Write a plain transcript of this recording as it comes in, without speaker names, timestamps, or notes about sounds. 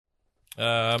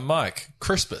Mike,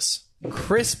 Crispus.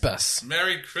 Crispus.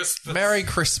 Merry Christmas. Merry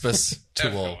Crispus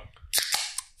to all.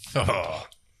 Oh,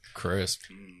 crisp.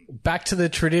 Back to the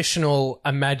traditional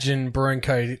Imagine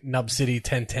Bronco Nub City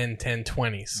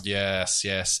 10-10-10-20s.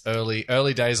 Yes.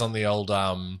 Early days on the old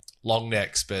long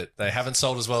necks, but they haven't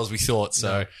sold as well as we thought.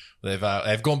 So they've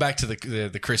gone back to the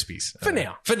Crispies For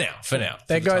now. For now.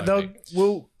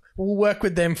 We'll work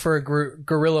with them for a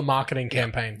guerrilla marketing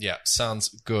campaign. Yeah, sounds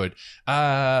good.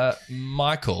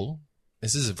 Michael,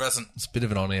 this is Present. It's a bit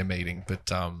of an on-air meeting, but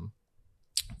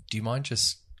do you mind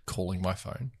just calling my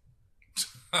phone?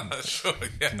 Sure,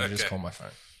 yeah, Can you okay. just call my phone?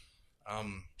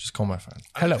 Just call my phone.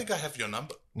 I Hello. don't think I have your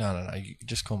number. No. You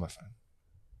just call my phone.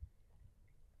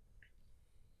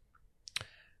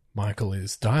 Michael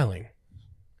is dialing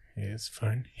his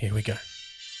phone. Here we go.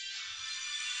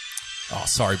 Oh,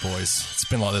 sorry, boys. It's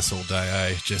been like this all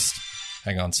day, eh? Just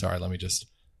hang on. Sorry, let me just.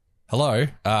 Hello,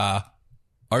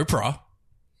 Oprah.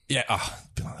 Yeah,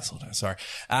 been like this all day. Sorry.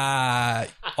 I'd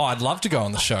love to go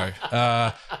on the show.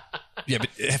 Yeah, but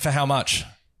for how much?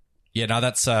 Yeah, no,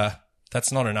 that's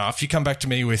not enough. You come back to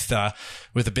me with a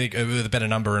better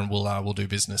number, and we'll do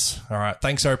business. All right.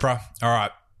 Thanks, Oprah. All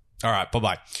right.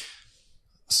 Bye.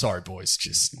 Sorry, boys.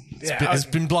 Just it's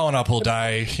been blowing up all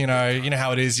day. You know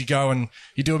how it is. You go and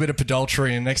you do a bit of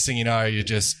pedaltry, and next thing you know, you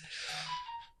just.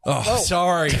 Oh,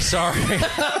 sorry.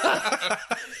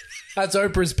 That's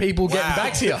Oprah's people getting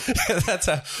back to you. That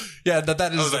is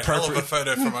That was a hell of a appropriate.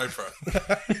 photo from Oprah.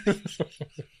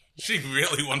 She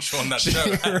really wants you on that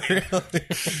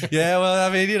show. Yeah, well,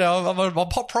 I mean, I'm on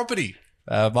hot property,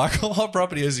 Michael. Hot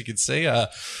property, as you can see.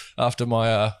 After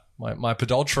my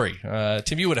pedaltry,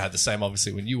 Tim, you would have had the same,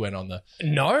 obviously, when you went on the.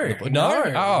 No. Oh,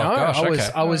 gosh, okay.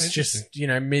 I was Oh, just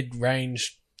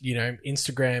mid-range,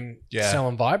 Instagram Yeah.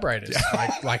 selling vibrators,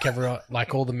 like everyone,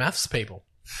 like all the maths people.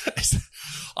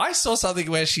 I saw something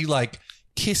where she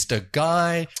kissed a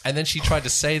guy, and then she tried to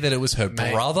say that it was her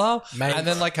brother, and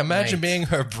then imagine being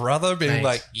her brother being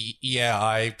yeah,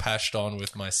 I passed on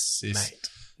with my sis. Mate.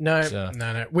 No.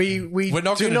 We're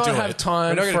not do gonna not do have it.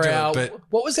 time We're not gonna for do it, our. but-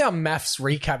 What was our maths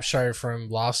recap show from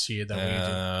last year that we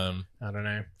did? I don't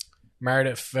know. Married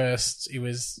at First. It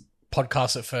was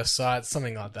Podcast at First Sight,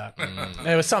 something like that.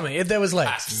 There was something. There was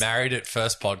legs. Married at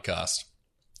First podcast.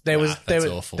 There was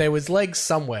awful. There was legs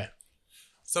somewhere.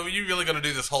 So are you really going to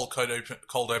do this whole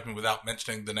cold open without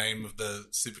mentioning the name of the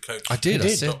Supercoach? I did.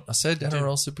 You did. I said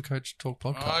NRL Supercoach Talk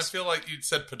podcast. I feel like you'd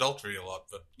said pedaltry a lot,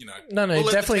 but No, we'll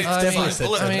let definitely- the tapes definitely decide. said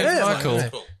We'll let the pedaltry. tapes Yeah, decide.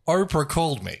 Michael. Cool. Oprah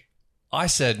called me. I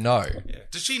said no. Yeah.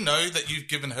 Does she know that you've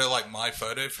given her my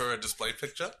photo for a display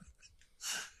picture?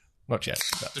 Not yet.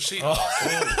 No. Does she?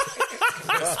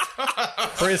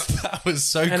 Chris That was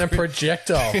so and a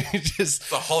projectile. just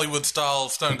The Hollywood style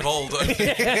Stone Cold all over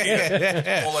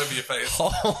your face.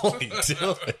 holy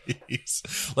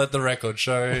dillies. Let the record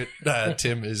show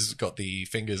Tim has got the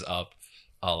fingers up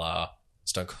a la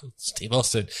Stone Cold Steve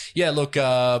Austin. Yeah, look,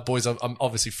 boys, I'm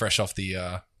obviously fresh off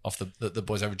the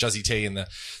boys over at Juzzy T and the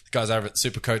guys over at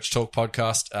Supercoach Talk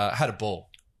podcast. Had a ball.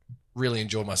 Really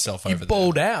enjoyed myself You over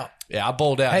balled there. out. Yeah, I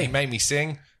balled out. Hey. He made me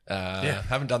sing.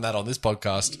 Haven't done that on this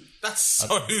podcast. That's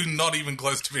so not even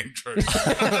close to being true.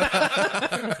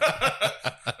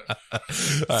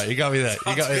 All right, you got me there.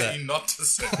 You got me Get there. you not to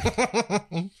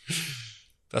sing.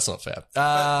 That's not fair.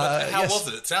 How yes. was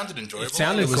it? It sounded enjoyable. It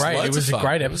sounded great. loads It was of a fun.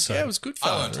 great It was- episode. Yeah, it was good I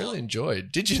fun. learned I a really lot.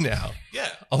 enjoyed. Did you now? Yeah.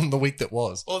 On the week that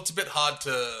was. Well, it's a bit hard to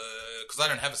because I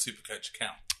don't have a Supercoach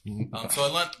account, so I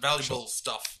learnt valuable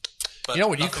stuff. But You know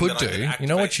what you nothing could that I do? activate. You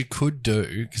know what you could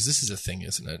do? Because this is a thing,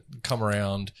 isn't it? Come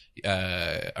around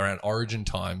Origin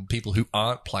time, people who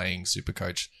aren't playing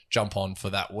Supercoach jump on for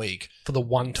that week, for the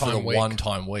one-time week.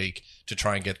 one-time week, to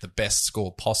try and get the best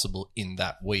score possible in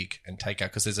that week and take out,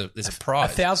 because there's a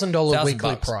prize. $1,000 weekly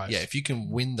 $1,000. prize. Yeah, if you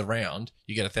can win the round,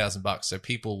 you get $1,000. So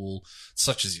people will,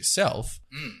 such as yourself,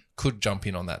 could jump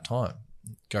in on that time.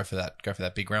 Go for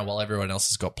that big round while everyone else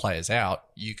has got players out.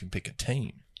 You can pick a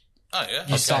team. Oh yeah.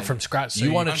 You start from scratch. So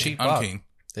You want a I'm cheap keen. I'm buck. keen.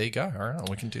 There you go. All right,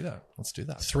 we can do that. Let's do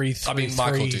that. three. I mean,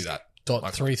 Michael will do that. Dot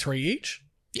Michael. 3 each.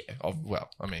 Yeah. Oh, well,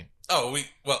 I mean,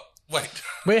 Wait.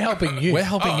 We're helping you. we're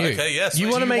helping you. Okay. Yes. You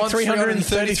wait, want to make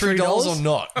 $333 or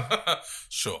not?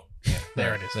 Sure.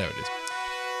 There it is. There it is.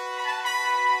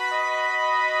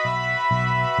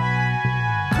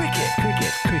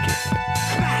 Cricket.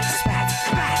 Bats.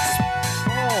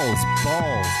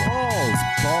 Balls.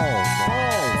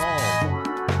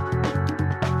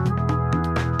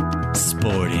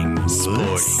 Sporting.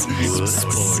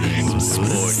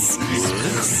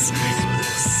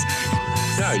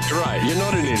 No, you're right. You're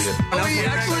not an idiot. Are we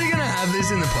actually going to have this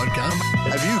in the podcast?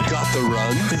 Have you got the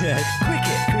run?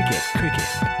 Cricket.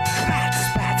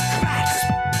 Bats.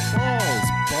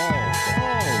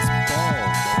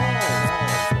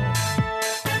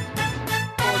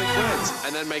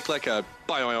 like a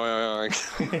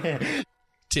boing.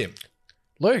 Tim,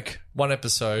 Luke, one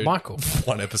episode. Michael.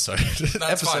 One episode.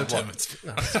 That's fine, episode Tim. one.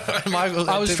 It's, Michael,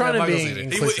 I was Tim, trying to Michael's be in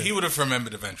it. inclusive. he would have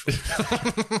remembered eventually.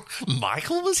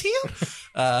 Michael was here?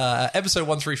 Episode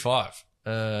 135.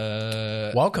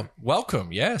 Welcome.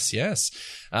 Yes.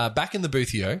 Back in the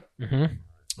Boothio.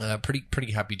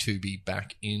 Pretty happy to be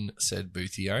back in said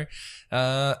Boothio.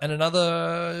 And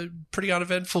another pretty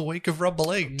uneventful week of Rugby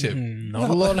League, Tim. Not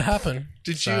a lot happened.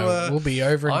 Did So you, we'll be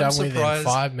over and I'm done with in surprised-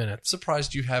 5 minutes.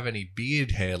 Surprised you have any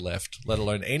beard hair left, let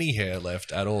alone any hair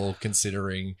left at all,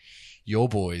 considering your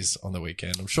boys on the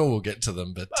weekend. I'm sure we'll get to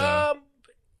them, but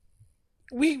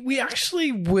We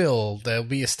actually will. There'll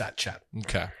be a stat chat.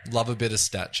 okay. Love a bit of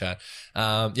stat chat.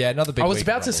 Another big I was week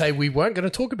about of to Rugby say we weren't going to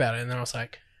talk about it, and then I was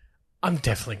like, I'm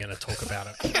definitely going to talk about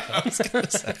it. I was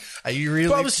gonna say, are you really?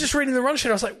 But I was just reading the run sheet.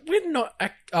 I was like, we're not.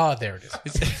 Oh, there it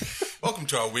is. Welcome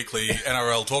to our weekly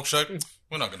NRL talk show.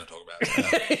 We're not going to talk about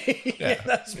it. Yeah,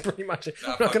 that's pretty much it. Nah,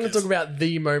 I'm not fuck going to yes. talk about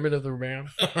the moment of the round.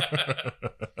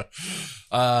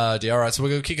 All right, so we're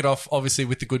going to kick it off, obviously,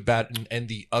 with the good, bad, and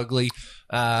the ugly.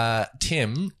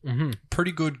 Tim,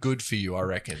 pretty good for you, I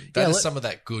reckon. That is some of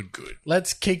that good.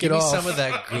 Let's kick Give it me off. some of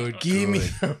that good. Give me good.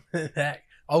 some of that.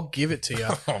 I'll give it to you.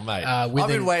 Oh, mate. with I've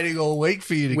been an- waiting all week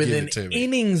for you to With give an it to me.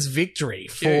 innings victory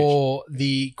for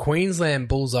the Queensland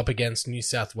Bulls up against New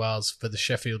South Wales for the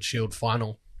Sheffield Shield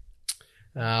final.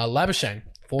 Labuschagne,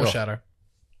 foreshadow,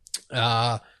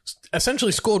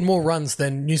 essentially scored more runs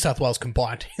than New South Wales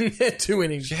combined in their 2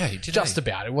 innings. Yeah, he did, just didn't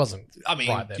about. It wasn't. I mean,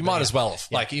 right there, you but might yeah. as well have.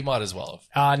 Like, you might as well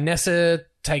have. Nessa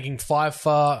taking 5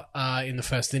 for in the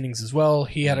first innings as well.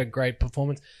 He had a great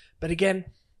performance. But again,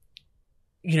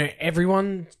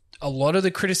 a lot of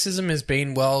the criticism has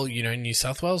been, well, New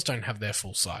South Wales don't have their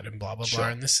full side and blah, blah, Sure. blah,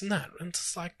 and this and that. And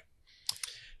it's like,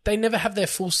 they never have their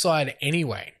full side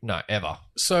anyway. No, ever.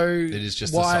 So is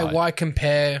just a why side. why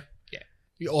compare?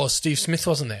 Yeah. Or Steve Smith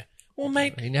wasn't there. Well,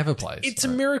 mate, He never plays. it's a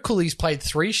miracle he's played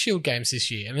 3 Shield games this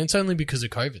year, and it's only because of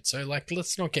COVID. So,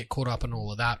 let's not get caught up in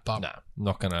all of that. But No,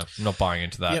 not buying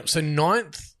into that. yep. So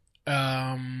 9th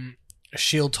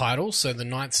Shield title. So the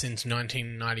 9th since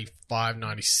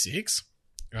 1995-96.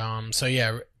 So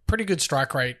yeah, pretty good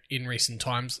strike rate in recent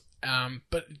times.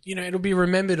 But it'll be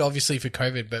remembered obviously for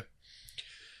COVID. But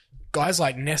guys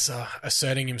like Nessa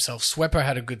asserting himself. Swepper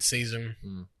had a good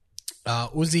season.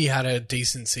 Uzi had a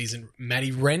decent season.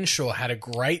 Matty Renshaw had a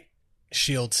great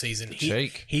Shield season.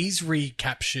 He's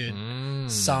recaptured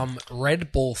some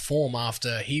red ball form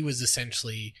after he was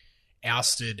essentially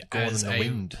ousted Gone as in the a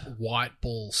wind. white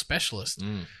ball specialist.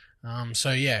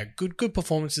 So yeah, good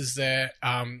performances there.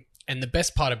 And the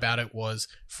best part about it was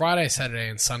Friday, Saturday,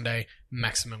 and Sunday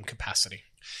maximum capacity.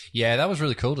 Yeah, that was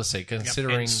really cool to see,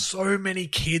 considering And so many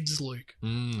kids, Luke,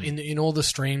 in all the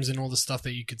streams and all the stuff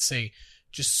that you could see.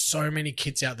 Just so many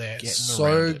kids out there. Getting So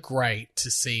around it. great to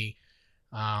see.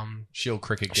 Shield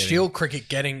cricket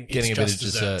getting getting a bit of just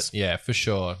dessert. desserts. Yeah, for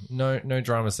sure. No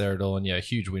dramas there at all, and yeah,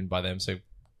 huge win by them. So,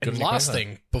 good And on last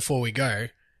Queensland. thing before we go,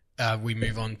 we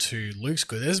move on to Luke's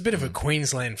good. There's a bit of a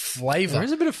Queensland flavour. There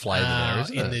is a bit of flavour there,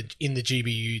 isn't in the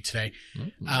GBU today.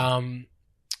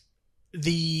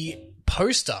 The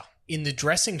poster in the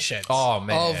dressing sheds Oh,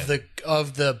 man.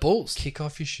 of the Bulls. Kick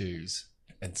off your shoes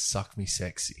and suck me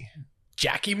sexy.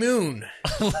 Jackie Moon.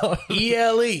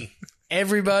 ELE.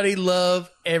 Everybody love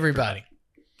everybody.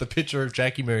 The picture of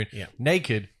Jackie Moon Yeah.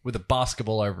 naked with a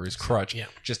basketball over his crotch, Yeah.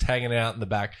 just hanging out in the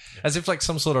back, as if like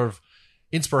some sort of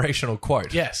inspirational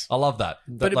quote. Yes. I love that.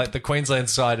 But Like the Queensland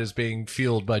side is being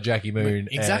fueled by Jackie Moon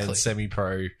Exactly. and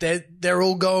semi-pro. They're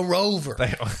all going Rover.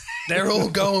 They're all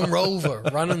going Rover,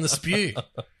 running the spew.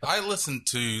 I listened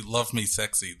to Love Me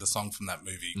Sexy, the song from that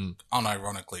movie,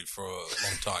 unironically for a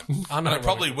long time. And I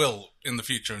probably will in the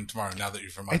future and tomorrow now that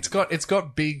you've reminded me. It's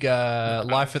got big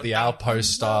Life at the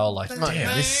Outpost style. Like,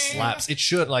 damn, this slaps. It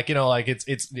should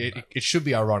it should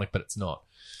be ironic, but it's not.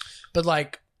 But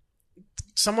like,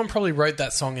 someone probably wrote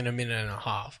that song in a minute and a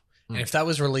half. And if that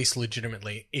was released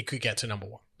legitimately, it could get to number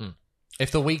 1.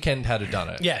 If The Weeknd had done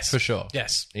it, Yes. for sure,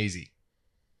 Yes. easy.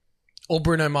 Or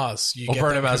Bruno Mars. Or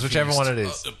Bruno Mars, whichever one it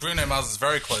is. Bruno Mars is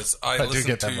very close. I do listened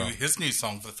get to that wrong. his new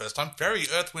song for the first time. Very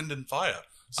Earth, Wind and Fire.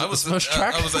 it the smush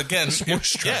track? I was again. The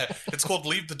smush track. Yeah, it's called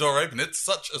 "Leave the Door Open." It's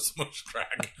such a smush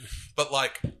track, but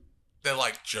like they're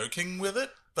like joking with it,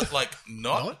 but like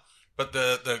not. But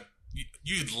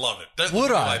you'd love it. Don't Would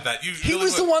look at me I? Like that. You He really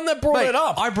was the would. one that brought Mate, it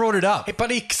up. I brought it up.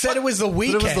 But he said it was the But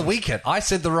weekend. it was The Weeknd. I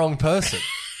said the wrong person.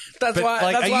 That's But, why.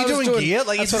 like, That's are why you I was doing gear?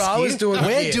 Like, that's is what this I was gear? doing.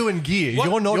 We're gear. doing gear. What?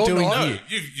 You're not You're doing not. No,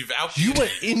 gear. you've out. You were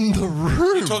in the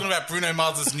room. You're talking about Bruno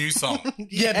Mars's new song.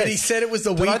 Yeah, but he said it was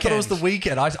the But weekend. I thought it was the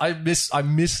weekend. I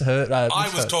misheard. I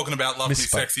was misheard. talking about "Love Me Misspoke.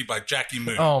 Sexy" by Jackie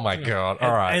Moon. Oh my god!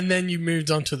 All right, And then you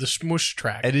moved on to the Smush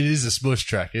track. and it is a smush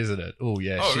track, isn't it? Oh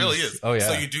yeah. Oh, it she's- really is. Oh yeah.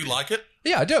 So you do like it?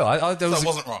 yeah, I do. There So was I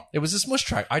wasn't wrong. It was a smush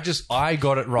track. I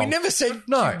got it wrong. we never said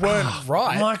no, you weren't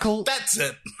right. Michael. That's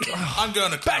it. I'm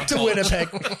going to Back to Clown College.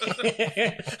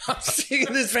 Winnipeg. I'm sick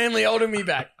of this family holding me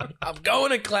back. I'm going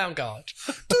to clown college.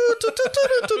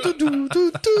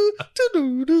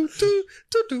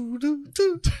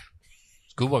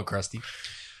 Good one, Krusty.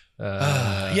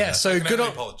 Yeah, so Can I good on.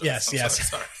 apologize? Yes, I'm yes.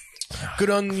 Sorry. Good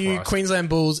on you, Christ. Queensland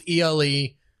Bulls. ELE,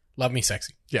 love me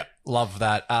sexy. Yeah, love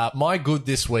that. My good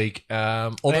this week.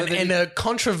 Although And a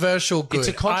controversial good. It's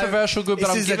a controversial good, but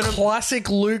this I'm is giving a him- classic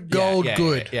Luke Gold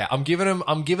good. Yeah, I'm giving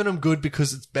them good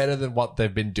because it's better than what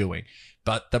they've been doing.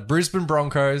 But the Brisbane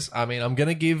Broncos, I mean, I'm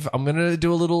gonna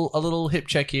do a little hip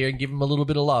check here and give them a little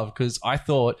bit of love because I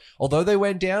thought, although they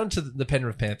went down to the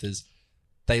Penrith Panthers,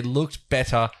 they looked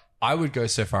better. I would go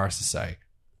so far as to say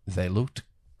they looked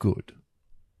good.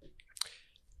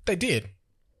 They did.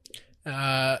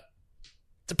 The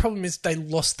problem is they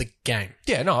lost the game.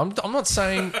 Yeah, no, I'm not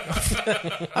saying.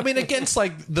 I mean, against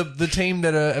like the team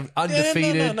that are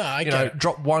undefeated, no, I you get know, it.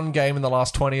 dropped one game in the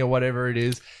last 20 or whatever it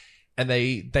is, and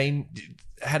they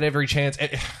had every chance,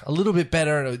 a little bit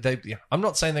better. I'm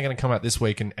not saying they're going to come out this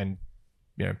week and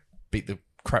you know beat the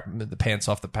pants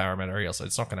off the Parramatta Eels. So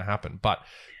it's not going to happen, but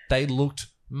they looked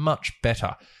much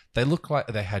better. They looked like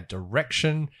they had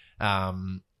direction.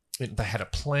 They had a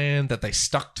plan that they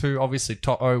stuck to. Obviously,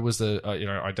 Toto was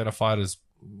identified as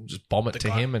just bomb it to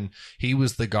guy. him, and he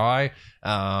was the guy.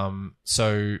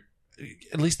 So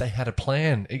at least they had a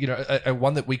plan, a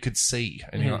one that we could see,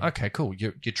 and you're like, okay, cool.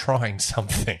 You're trying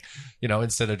something,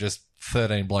 instead of just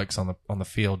 13 blokes on the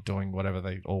field doing whatever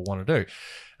they all want to do.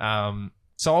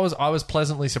 So I was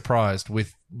pleasantly surprised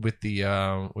with the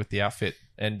outfit,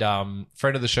 and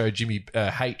friend of the show Jimmy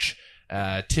H.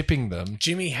 Tipping them.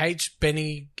 Jimmy H,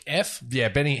 Benny F, Yeah,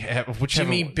 Benny, whichever,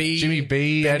 Jimmy B, Jimmy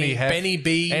B, Annie Hef, Benny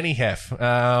B. Annie Hef.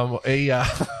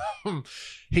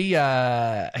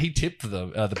 He tipped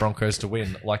the Broncos to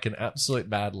win like an absolute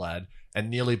mad lad and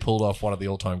nearly pulled off one of the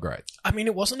all-time greats. I mean,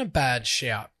 it wasn't a bad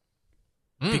shout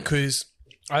because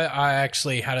I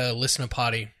actually had a listener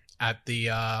party at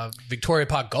the Victoria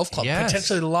Park Golf Club. Yes.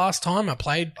 Potentially the last time I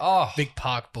played Oh, Vic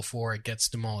Park before it gets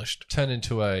demolished. turned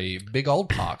into a big old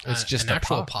park. It's just an a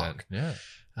actual park. park. Then.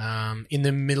 Yeah, In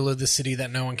the middle of the city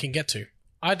that no one can get to.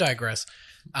 I digress.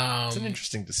 it's an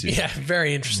interesting decision. Yeah,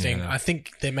 very interesting. Yeah. I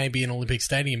think there may be an Olympic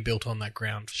stadium built on that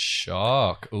ground.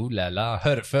 Shock. Ooh la la.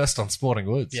 Heard it first on Sporting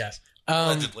Woods. Yes.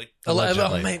 Allegedly.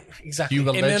 Allegedly. Mate, exactly. You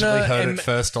And then, allegedly heard and- it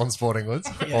first on Sporting Woods.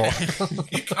 Yeah.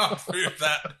 You can't prove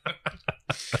that.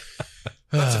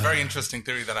 That's a very interesting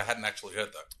theory that I hadn't actually heard,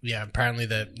 though. Yeah, apparently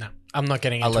no, I'm not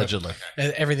getting into Allegedly.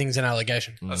 it. Everything's an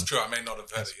allegation. That's true. I may not have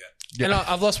heard it yet. And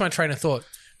I've lost my train of thought.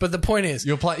 But the point is,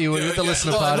 You were with the Yeah,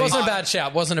 listener well, well, it party. wasn't a bad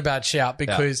shout. Wasn't a bad shout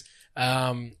because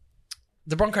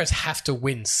the Broncos have to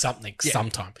win something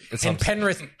sometime, At and some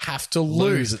Penrith have to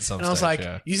Lose lose at some And I was stage, like,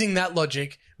 yeah. using that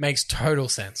logic makes total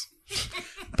sense.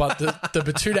 But the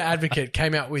Batuta Advocate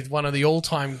came out with one of the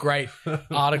all-time great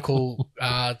article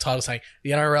titles saying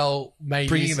the NRL may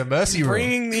Bringing use- the mercy rule.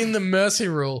 bringing in the mercy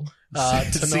rule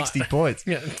tonight. 60 points.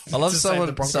 Yeah, I love to save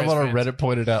the Broncos someone on fans. Reddit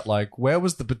pointed out, like, where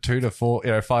was the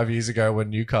Batuta 5 years ago when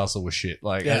Newcastle was shit?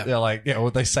 Like, Yeah. they're like, yeah,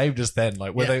 well, they saved us then.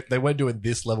 Like, where Yeah. they weren't doing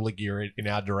this level of gear in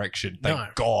our direction. Thank No.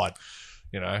 God.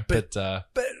 But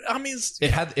But I mean,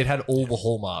 it had all the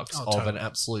hallmarks Oh, of totally. an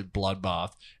absolute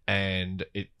bloodbath, and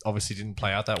it obviously didn't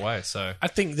play out that way. So I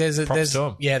think there's Props to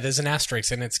 'em. there's an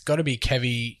asterisk, and it's got to be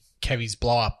Kevy's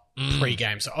blow up Mm.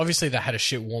 pre-game. So obviously they had a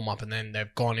shit warm up, and then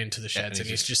they've gone into the sheds, and and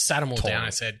he's he's just sat them all torn down it.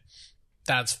 and said,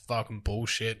 "That's fucking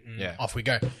bullshit," and Yeah. off we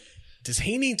go. Does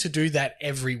he need to do that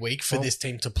every week for this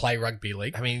team to play rugby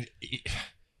league? I mean,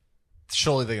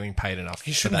 surely they're getting paid enough.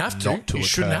 He for shouldn't that have to. not He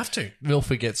shouldn't occur. have to.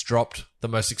 Milford gets dropped, the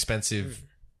most expensive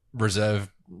reserve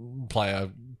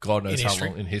player, God knows In how history.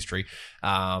 long in history.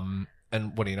 And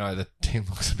what do you know? The team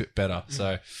looks a bit better.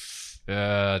 So,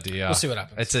 dear, We'll see what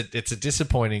happens. It's a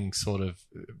disappointing sort of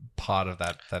part of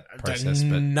that process.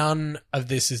 But None of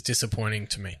this is disappointing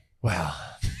to me well,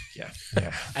 yeah.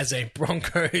 as a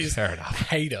Broncos Fair enough.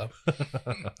 hater.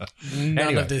 None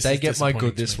Anyway, of this. they is get my disappointing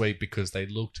good to this me. week because they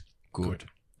looked good.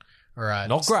 All All right.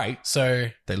 Not great. So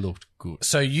They looked good.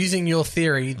 using your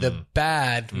theory, the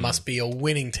bad must be a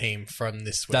winning team from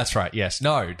this week. That's right. Yes.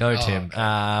 No, Tim. okay.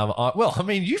 Well, I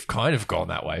mean, you've kind of gone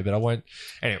that way, but I won't.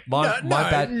 Anyway, my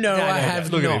bad. No, I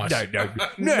have Look not. at him.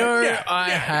 No, I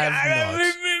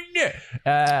have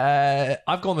not.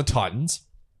 I've gone the Titans.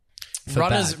 for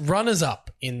Runners up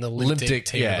in the Limdick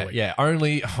team of the week. Yeah,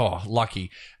 only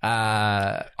lucky.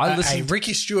 I A listened.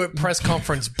 Ricky Stewart press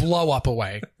conference blow up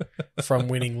away from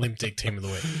winning Limdick team of the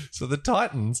week. So the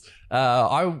Titans.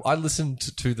 I listened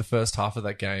to the first half of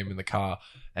that game in the car,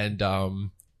 and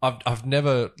I've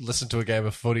never listened to a game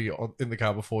of footy in the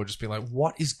car before. Just being like,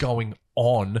 what is going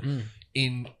on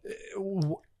in?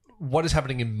 What is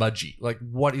happening in Mudgee? Like,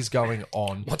 what is going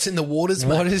on? What's in the waters,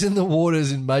 mate? What is in the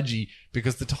waters in Mudgee?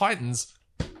 Because the Titans,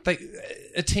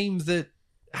 a team that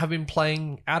have been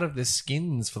playing out of their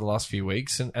skins for the last few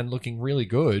weeks and looking really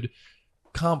good,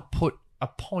 can't put a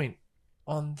point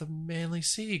on the Manly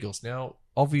Sea Eagles. Now,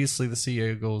 obviously, the Sea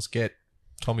Eagles get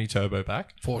Tommy Turbo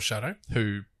back, Foreshadow.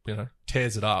 who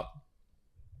tears it up,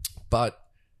 but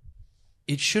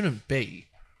it shouldn't be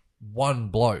one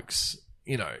bloke's.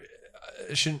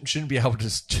 Shouldn't be able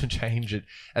to change it.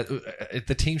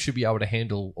 The team should be able to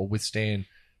handle or withstand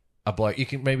a bloke. You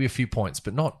can maybe a few points,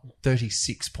 but not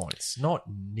 36 points, not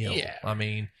nil. Yeah. I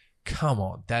mean, come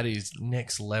on, that is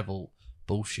next level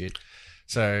bullshit.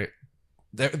 So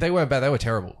they weren't bad. They were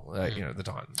terrible. The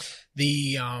Titans.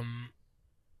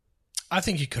 I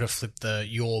think you could have flipped the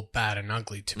 "you're bad and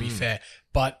ugly" to be fair,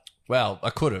 but Well, I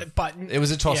could have. But It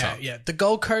was a toss-up. Yeah, the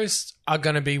Gold Coast are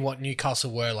going to be what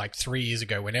Newcastle were like 3 years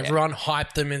ago when everyone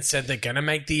hyped them and said they're going to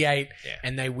make the 8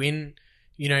 and they win,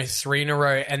 3 in a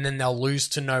row and then they'll lose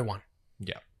to no one.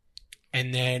 Yeah.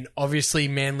 And then obviously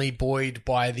Manly buoyed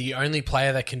by the only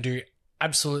player that can do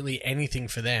absolutely anything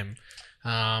for them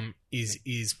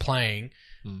is playing.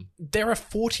 They're a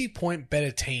 40-point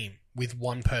better team with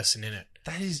one person in it.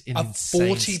 That is an A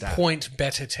insane 40-point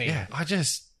better team. Yeah,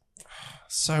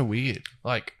 so weird.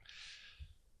 Like,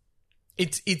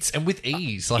 It's and with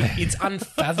ease. Like, it's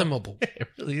unfathomable. it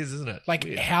really is, isn't it? Like,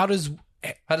 Weird. how does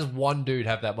one dude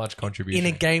have that much contribution?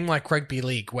 in a game like rugby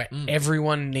league where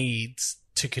everyone needs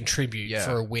to contribute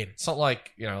for a win? It's not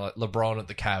like, like LeBron at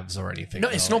the Cavs or anything. No,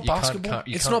 it's not basketball.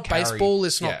 It's not baseball.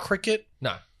 It's not cricket.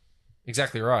 No,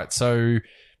 exactly right. So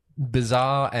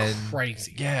bizarre and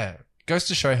Crazy. Yeah, goes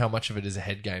to show how much of it is a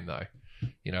head game, though.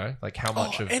 Like how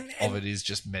much of it is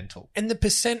just mental. And the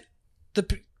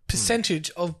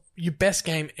percentage of your best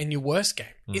game and your worst game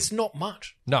is not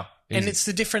much. No, And it's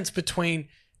the difference between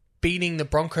beating the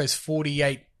Broncos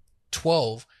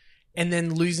 48-12 and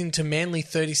then losing to Manly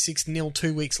 36-0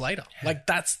 2 weeks later. Like,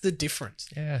 that's the difference.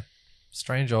 yeah,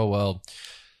 strange old world.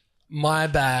 My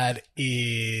bad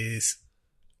is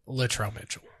Latrell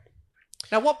Mitchell.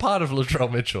 Now, what part of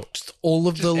Latrell Mitchell? All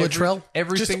of the Latrell?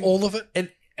 everything, Just all of it?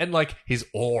 And like his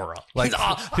aura, like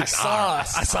I saw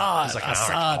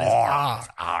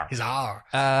his R.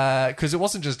 Because it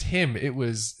wasn't just him; it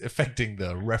was affecting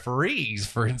the referees,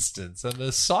 for instance, and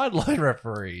the sideline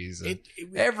referees. And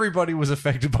everybody was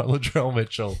affected by Latrell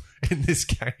Mitchell in this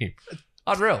game.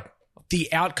 Unreal.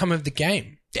 The outcome of the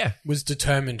game Yeah, was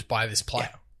determined by this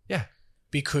player yeah.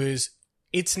 because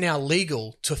it's now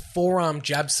legal to forearm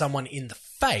jab someone in the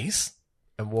face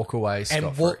And walk away and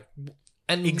scot-free.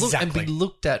 And Exactly. be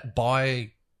looked at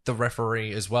by the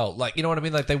referee as well. Like, you know what I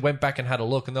mean? Like, they went back and had a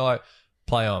look, and they're like,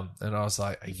 "Play on." And I was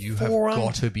like, "You have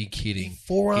got to be kidding!"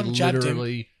 Forearm He jabbed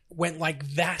literally him, went like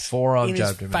that. forearm in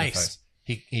jabbed his him face.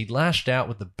 in the face. He lashed out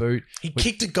with the boot. He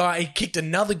kicked a guy. He kicked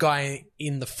another guy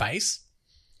in the face.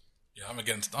 Yeah, I'm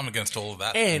against all of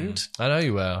that. And I know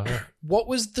you were. what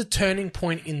was the turning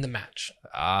point in the match?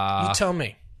 You tell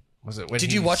me. Was it? When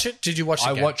Did you watch it? Did you watch the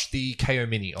I game? watched the KO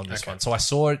Mini on this one, so I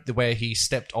saw it where he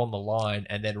stepped on the line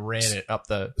and then ran it up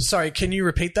the. Sorry, can you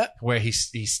repeat that? Where he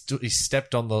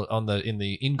stepped on the in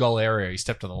the in goal area. He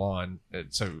stepped on the line.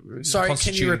 So Sorry,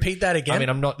 can you repeat that again? I mean,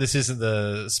 I'm not. This isn't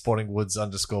the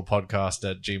sportingwoods_podcast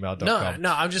at gmail.com.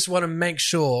 No. I just want to make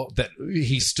sure. That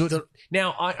he stood.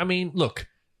 Now, I mean, look.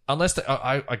 Unless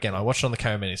I watched it on the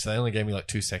KO Mini, so they only gave me like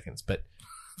 2 seconds, but.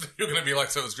 You're going to be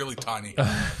like, so it was really tiny.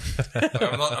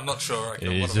 I'm not sure.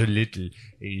 It's a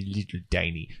little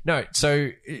tiny. No,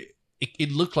 so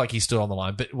it looked like he stood on the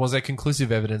line, but was there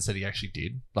conclusive evidence that he actually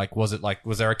did? Like, was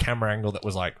there a camera angle that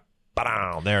was like,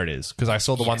 "Bam, there it is"? Because I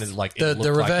saw the one that like The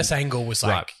reverse angle was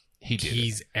like, right, he did.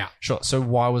 he's out. Sure. So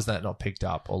why was that not picked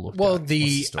up or looked Well, at?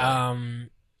 What's story?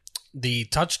 the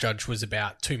touch judge was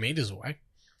about 2 meters away.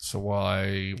 So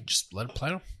why? Just let it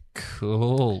play on.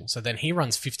 Cool. So then he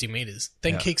runs 50 meters,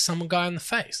 then kicks some guy in the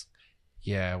face.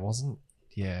 Yeah, it wasn't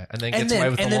Yeah, and then And gets away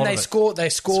then, with and a then lot they of it. score. They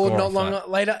score Score not off long that.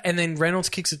 later, and then Reynolds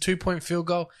kicks a 2-point field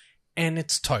goal, and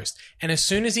it's toast. And as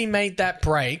soon as he made that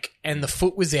break and the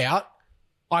foot was out,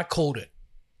 I called it.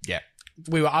 Yeah.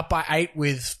 We were up by 8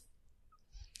 with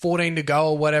 14 to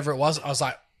go or whatever it was. I was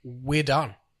like, we're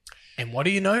done. And what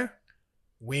do you know?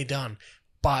 We're done.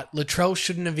 But Latrell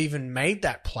shouldn't have even made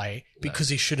that play because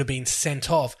he should have been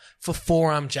sent off for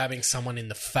forearm jabbing someone in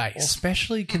the face.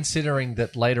 Especially considering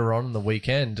that later on in the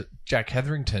weekend, Jack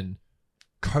Hetherington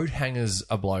coat hangers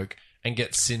a bloke and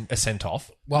gets sent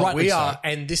off. Well, Rightly we so. are,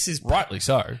 and this is Rightly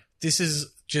so. This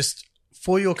is just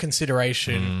for your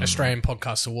consideration, Australian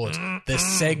Podcast Awards. The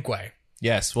segue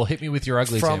Yes, well, hit me with your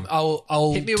ugly from Tim.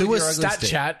 I'll Hit me do a with your ugly stat stick.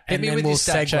 chat Hit and me then with we'll your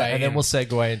stat segue chat, and then in. we'll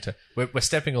segue into. We're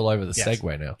stepping all over the Yes.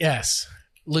 segue now. Yes,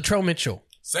 Latrell Mitchell.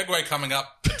 Segue coming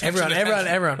up.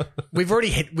 Everyone.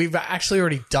 We've actually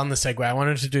already done the segue. I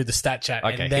wanted to do the stat chat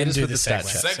Okay, and then hit us do with the the stat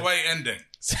segue. chat. Segue ending.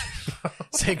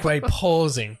 Segue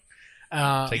pausing.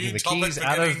 Taking New the topic keys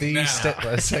out of the beginning now.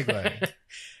 segue.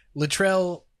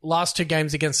 Latrell, last 2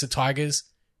 games against the Tigers,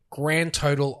 grand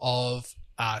total of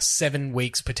 7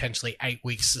 weeks, potentially 8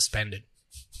 weeks suspended.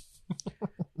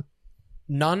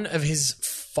 None of his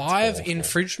 5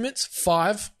 infringements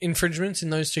in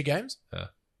those 2 games, Yeah.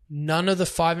 none of the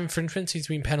 5 infringements he's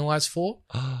been penalised for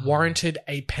warranted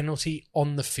a penalty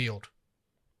on the field.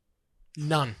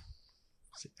 None.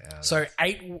 So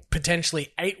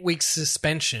potentially 8 weeks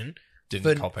suspension. Didn't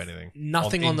but cop anything.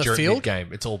 nothing on the field?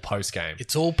 Game. It's all post game.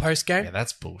 It's all post game. Yeah,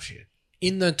 that's bullshit.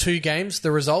 In the 2 games,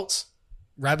 the results: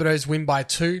 Rabbitohs win by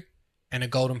 2, and a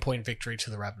golden point victory to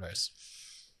the Rabbitohs.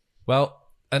 Well,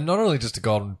 and not only just a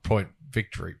golden point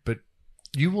victory, but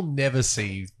you will never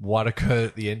see what occurred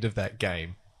at the end of that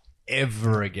game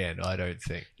ever again, I don't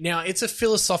think. Now, it's a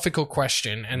philosophical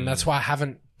question, and that's why I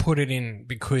haven't put it in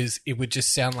because it would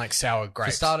just sound like sour For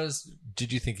grapes. starters,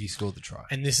 did you think he scored the try?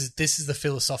 And this is the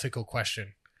philosophical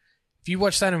question. If you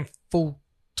watch that in full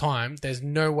time, there's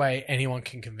no way anyone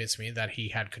can convince me that he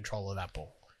had control of that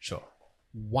ball. Sure.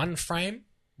 One frame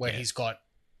where he's got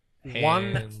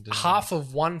Hand and- half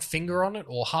of one finger on it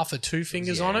or half of 2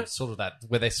 fingers Yeah, on it. Sort of that,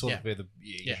 where they sort of, Yeah. where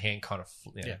your Yeah. hand kind of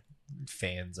Yeah.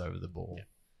 fans over the ball. Yeah.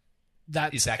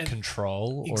 That's, Is that and-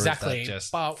 control or Exactly, is that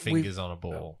just but fingers on a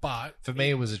ball? But For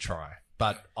me, it was a try.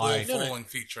 But Ball I, falling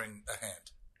featuring a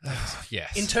hand.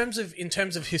 yes. in terms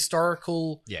of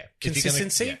historical yeah. If you're gonna-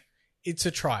 consistency, yeah, it's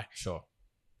a try. sure.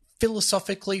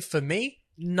 Philosophically, for me,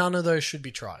 none of those should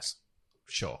be tries.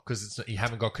 Sure. Because you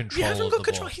haven't got control You haven't of got the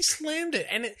control. ball. He slammed it,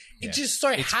 and it Yeah. just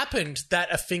so happened that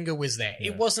a finger was there.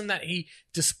 Yeah. It wasn't that he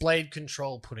displayed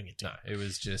control putting it down. No, it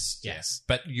was just Yes. yes.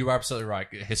 But you're absolutely right.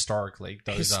 Historically,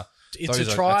 those are It's those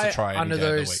a are- try, that's a try any under day of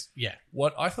the those. week. Yeah,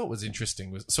 What I thought was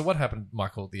interesting was what happened,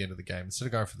 Michael, at the end of the game. Instead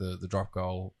of going for the drop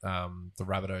goal, the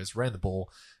Rabbitohs ran the ball,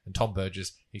 and Tom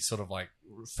Burgess he sort of like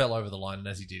fell over the line, and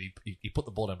as he did, he put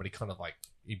the ball down, but he kind of like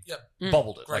he Yep.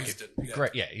 bobbled it, Grazed it, yeah.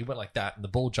 Great, yeah, he went like that, and the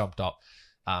ball jumped up.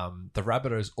 The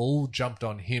Rabbitohs all jumped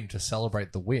on him to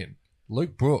celebrate the win.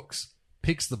 Luke Brooks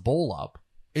picks the ball up.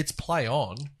 It's play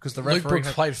on because the Luke referee Brooks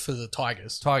had- played for the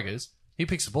Tigers. Tigers. He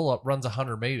picks the ball up, runs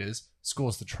 100 meters,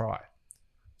 scores the try.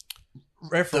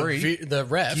 Referee The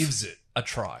ref gives it a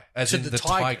try, as To in the the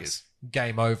Tigers. Tigers.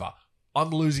 Game over. I'm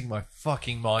losing my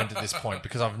fucking mind at this point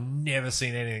because I've never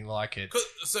seen anything like it.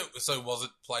 So was it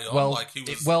play on? Well, Like he was.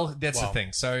 that's the Well,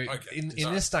 thing. So okay, in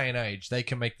sorry. this day and age, they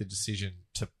can make the decision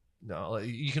to. No,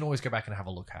 you can always go back and have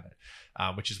a look at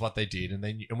it, which is what they did,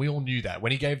 and we all knew that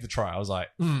when he gave the try. I was like,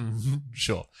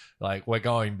 sure, like we're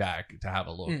going back to have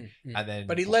a look, and then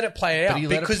But he let it play But out he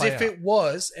let it because play if out. it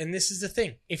was, and this is the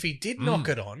thing, if he did knock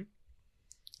it on,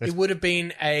 it would have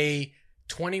been a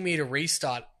 20-meter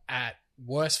restart at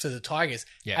worst for the Tigers,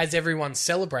 Yeah. as everyone's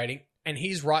celebrating, and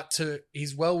he's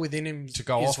well within him To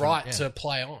go his off and- right yeah. to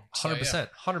play on. So, 100%,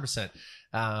 100%.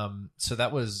 So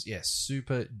that was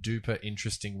super duper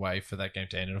interesting way for that game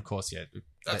to end, and of course, yeah,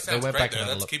 that sounds great, and though. had a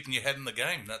That's look. keeping your head in the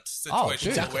game. That's Oh,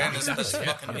 situational dude, awareness. 100%, That's yeah,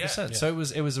 fucking 100%. yeah. So it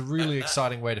was a really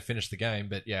exciting way to finish the game,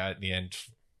 but yeah, at the end,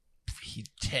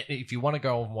 if you want to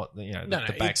go on what the No,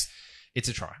 back, it's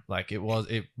a try. Like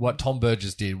what Tom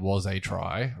Burgess did was a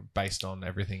try based on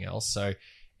everything else. So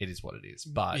it is what it is.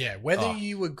 But Yeah, whether oh,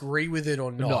 you agree with it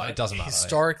or not, No, it doesn't matter.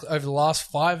 Historically, over the last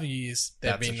 5 years,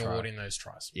 they've That's a been try. awarding those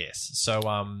tries. yes. So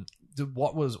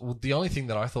the only thing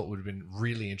that I thought would have been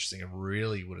really interesting and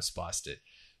really would have spiced it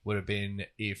would have been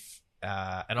if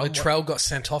Latrell got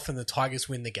sent off and the Tigers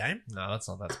win the game. No, that's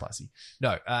not that spicy.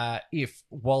 No, if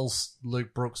whilst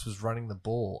Luke Brooks was running the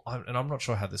ball, and I'm not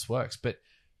sure how this works, but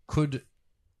could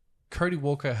Cody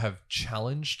Walker have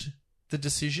challenged the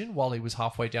decision while he was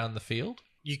halfway down the field?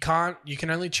 You can't. You can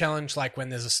only challenge like when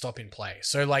there's a stop in play.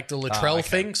 So like the Latrell okay.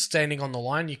 thing, standing on the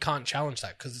line, you can't challenge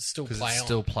that because it's still Because play it's on.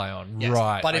 still play on. Yes.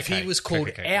 Right. But if he okay. was called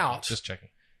Okay. out, Just checking.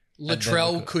 Latrell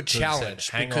And then could said, challenge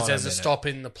 "Hang because on there's a minute." stop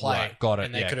in the play. Right, got it.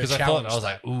 And they Yeah, could have because I thought challenged I was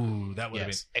that. like, ooh, that would have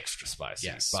Yes. been extra spicy.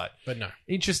 Yes, But no.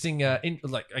 interesting.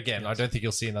 Like again, I don't think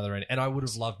you'll see another end. And I would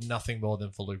have loved nothing more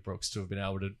than for Luke Brooks to have been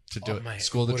able to do Oh, it, mate,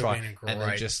 score the would have try, been and then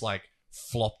great. just like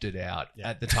flopped it out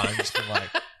at the time, just been like,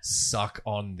 suck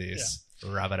on this.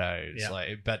 Rabbitohs. Yeah. Like,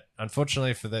 but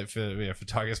unfortunately for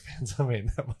Tigers fans, I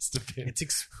mean, that must have been. It's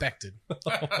expected.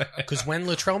 Because when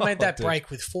Latrell made that dude. break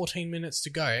with 14 minutes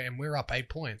to go and we're up 8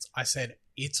 points, I said,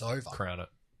 it's over. Crown it.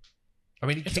 I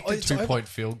mean, he kicked a it's over. 2-point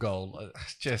field goal.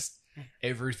 Just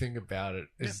everything about it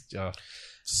is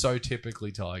so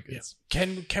typically Tigers.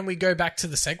 Can we go back to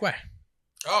the segue?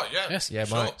 Oh, yeah. Yes. Yeah,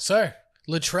 sure. mate. So,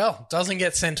 Latrell doesn't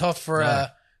get sent off for No.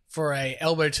 a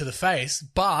elbow to the face,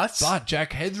 but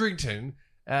Jack Hetherington,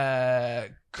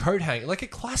 coat hanger, like a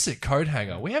classic coat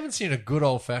hanger. We haven't seen a good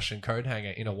old fashioned coat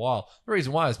hanger in a while. The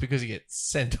reason why is because he gets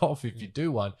sent off if you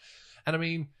do one. And I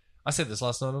mean, I said this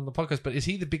last night on the podcast, but is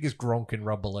he the biggest Gronk in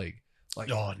rugby league? Like,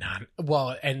 oh no.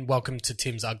 Well, and welcome to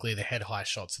Tim's Ugly, the head high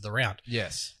shots of the round.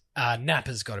 yes.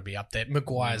 Napper's got to be up there.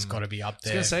 Maguire's got to be up I was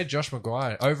there. going to say Josh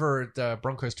Maguire over at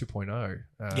Broncos 2.0.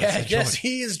 Yes,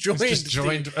 he is joined. Just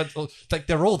joined. Like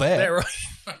they're all there,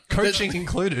 They're- coaching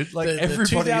included. Like the everybody.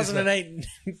 2008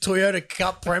 Toyota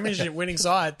Cup Premiership winning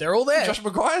side. They're all there. Josh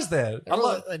Maguire's there.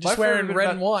 They're just wearing red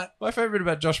and white. My favorite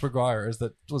about Josh Maguire is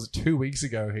that was it 2 weeks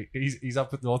ago. He's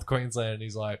up with North Queensland. And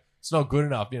he's like, it's not good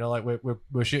enough. You know, like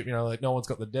we're shit. You know, like no one's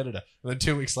got the debtor. And then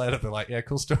 2 weeks later, they're like, yeah,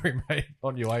 cool story, mate.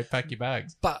 On your way, pack your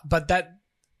bags. But that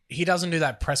he doesn't do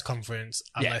that press conference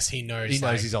unless he knows He knows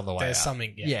like, he's on the way. There's out.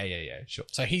 something. Yeah, sure.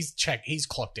 So he's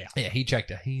clocked out. Yeah, he checked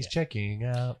it. He's checking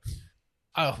out.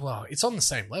 Oh well, it's on the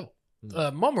same level.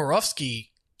 Momirovski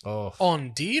Oh,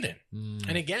 on Dearden, mm.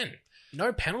 and again,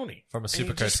 no penalty. From a And you're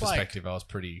Supercoach just like- perspective, I was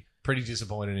pretty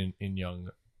disappointed in young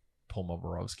Paul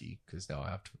Momirovski because now I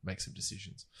have to make some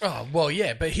decisions. Oh well,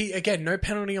 yeah, but he again no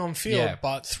penalty on field, Yeah.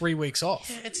 but 3 weeks off.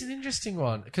 Yeah, it's an interesting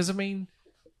one because I mean,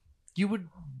 you would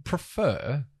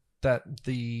prefer that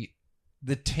the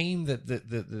team that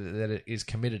it is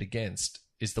committed against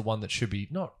is the one that should be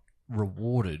not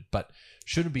rewarded, but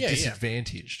shouldn't be Yeah, yeah.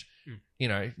 disadvantaged. You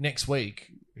know, next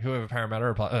week, whoever Parramatta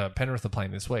are Penrith are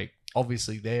playing this week,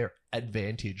 obviously they're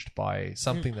advantaged by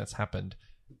something that's happened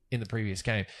in the previous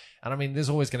game. And I mean, there's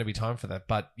always going to be time for that.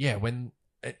 But yeah, and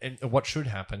what should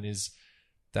happen is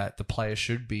that the player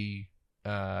should be,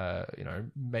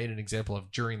 made an example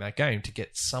of during that game to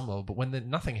get some level. But when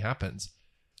nothing happens,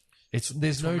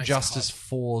 there's what no makes it justice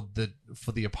for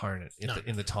the opponent No.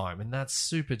 in the time, and that's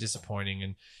super disappointing.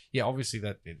 And yeah, obviously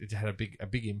that it had a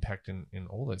big impact in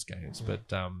all those games. But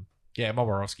yeah,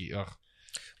 Momirovski. Ugh.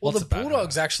 Well, Lots the of bad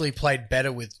Bulldogs actually played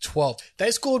better with 12.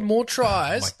 They scored more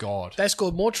tries. Oh my god! They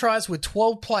scored more tries with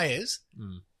 12 players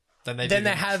Than than did they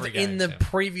in have 3 in games, the yeah.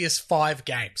 previous 5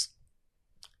 games.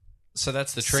 So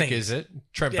that's the trick, Sing. is it?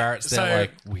 Trent Yeah, Barrett's there so-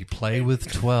 like, we play with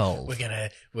 12.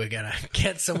 We're gonna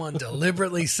get someone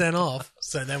deliberately sent off,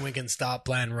 so then we can start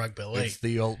playing rugby league. It's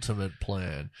the ultimate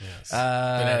plan. Yes.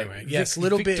 But anyway, yes,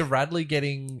 little Victor bit- Radley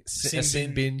getting Sin sin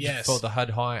bin, binned yes. for the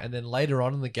head high, and then later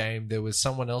on in the game, there was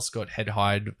someone else got head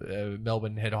high.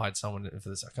 Melbourne head high someone for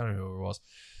this. I can't remember who it was,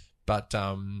 but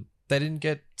they didn't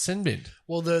get sin binned.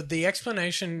 Well, the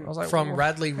explanation I was like, from well,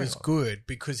 Radley hang was on. good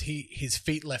because his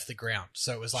feet left the ground,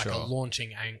 so it was like a Sure.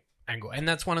 launching angle, and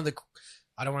that's one of the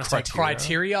I don't want to say Criteria.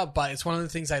 criteria, but it's one of the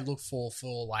things they look for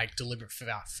like deliberate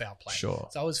foul play. Sure.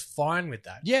 So I was fine with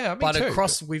that. Yeah, me but too.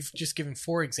 across, we've just given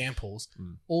 4 examples,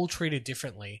 all treated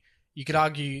differently. You could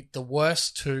argue the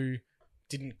worst 2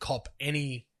 didn't cop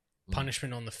any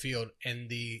punishment on the field, and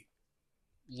the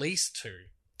least 2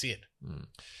 did.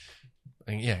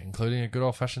 And yeah, including a good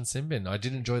old fashioned sin bin. I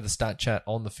did enjoy the stat chat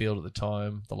on the field at the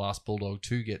time. The last Bulldog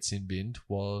to get sin binned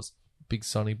was Big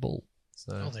Sonny Bull.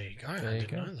 So Oh, there you go. I there you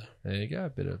didn't go. know that. There you go.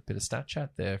 Bit of stat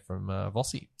chat there from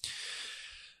Vossi.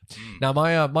 Now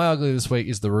my ugly this week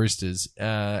is the Roosters,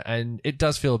 and it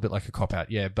does feel a bit like a cop out,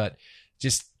 yeah. But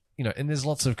just and there's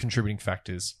lots of contributing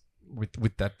factors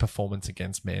with that performance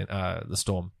against the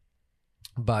Storm,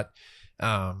 but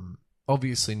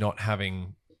obviously not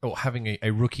having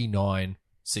a rookie 9,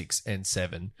 6, and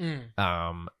 7.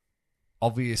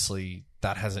 Obviously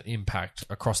that has an impact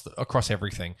across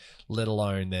everything, let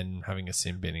alone then having a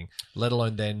sin binning, let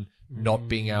alone then not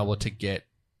being able to get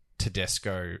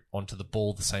Tedesco onto the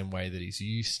ball the same way that he's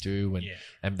used to,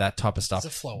 and that type of stuff.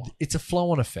 It's a flow on. It's a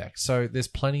flow-on effect. So there's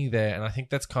plenty there, and I think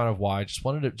that's kind of why I just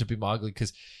wanted it to be my ugly,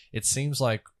 because it seems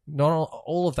like not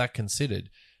all of that considered,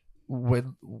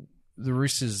 when the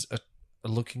Roosters are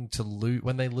looking to lose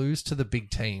when they lose to the big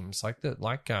teams like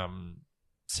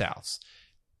Souths.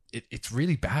 It's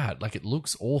really bad. Like, it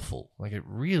looks awful. Like, it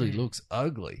really looks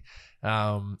ugly.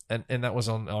 And that was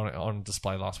on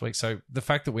display last week. So the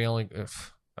fact that we only,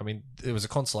 there was a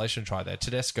consolation try there.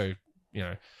 Tedesco,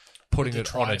 putting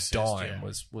it on a dime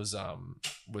was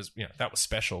that was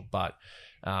special, but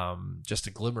just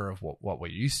a glimmer of what we're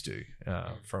used to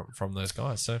from those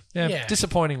guys. So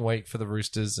disappointing week for the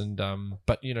Roosters, and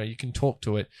but you can talk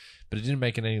to it, but it didn't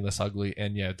make it any less ugly.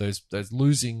 And those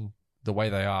losing the way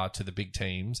they are to the big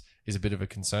teams is a bit of a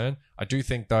concern. I do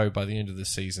think, though, by the end of the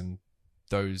season,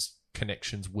 those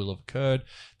connections will have occurred.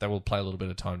 They will play a little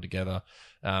bit of time together.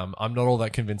 I'm not all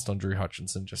that convinced on Drew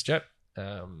Hutchinson just yet.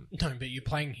 No, but you're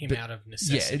playing him out of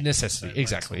necessity. Yeah, necessity. So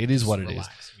exactly. It is what it is.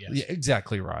 Yes. Yeah,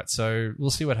 exactly right. So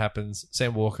we'll see what happens.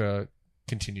 Sam Walker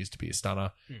continues to be a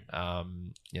stunner. But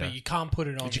you can't put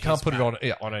it on. But you can't put it on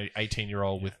an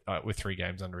 18-year-old with 3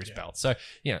 games under his belt. So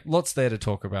lots there to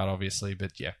talk about, obviously.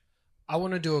 But I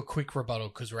want to do a quick rebuttal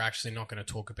because we're actually not going to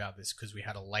talk about this because we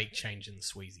had a late change in the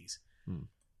Sweezies.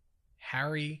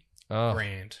 Harry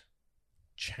Grant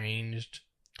changed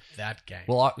that game.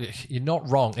 Well, you're not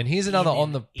wrong. And here's another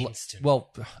on the instant.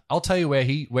 Well, I'll tell you where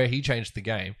he changed the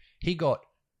game. He got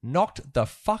knocked the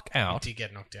fuck out. He did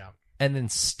get knocked out. And then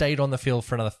stayed on the field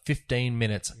for another 15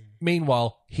 minutes.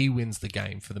 Meanwhile, he wins the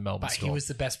game for the Melbourne Storm. He was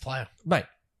the best player. Mate,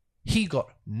 he got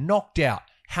knocked out.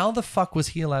 How the fuck was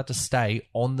he allowed to stay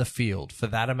on the field for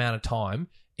that amount of time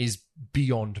is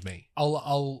beyond me.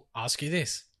 I'll ask you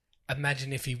this.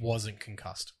 Imagine if he wasn't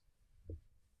concussed.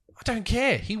 I don't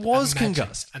care. He was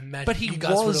concussed. But he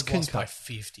was concussed by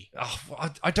 50.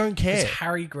 Oh, I don't care.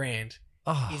 Harry Grant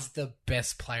is the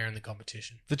best player in the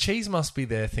competition. The cheese must be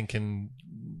there thinking,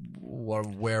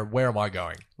 where am I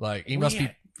going? Like, he must be...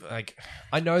 Like,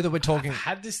 I know that we're talking... I've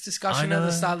had this discussion at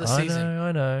the start of the season.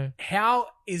 I know. How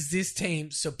is this team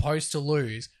supposed to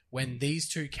lose when these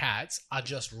two cats are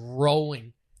just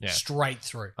rolling straight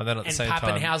through? And then at the same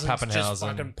time, Pappenhausen's just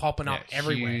fucking popping up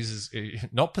everywhere. Hughes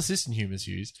not persistent humours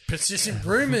Hughes. Persistent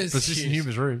rumours Persistent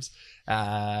humours rooms.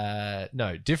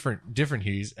 No, different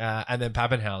Hughes. And then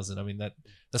Pappenhausen. I mean, that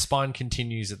the spine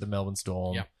continues at the Melbourne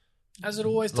Storm. Yeah. As it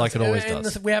always does. Like it always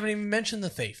does. We haven't even mentioned the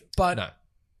thief. But... No.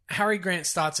 Harry Grant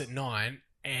starts at 9,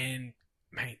 and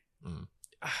mate,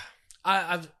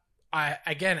 I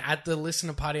again at the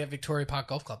listener party at Victoria Park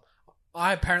Golf Club,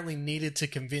 I apparently needed to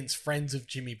convince friends of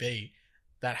Jimmy B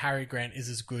that Harry Grant is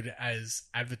as good as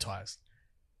advertised.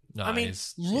 No, I mean,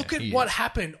 look at what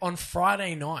happened on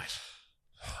Friday night.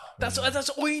 That's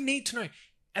all you need to know.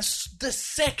 As the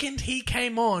second he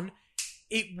came on,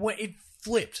 it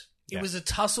flipped. It was a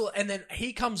tussle, and then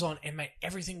he comes on, and mate,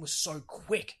 everything was so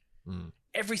quick.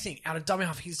 Everything out of dummy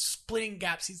half. He's splitting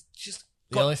gaps. He's just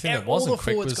got the only thing that wasn't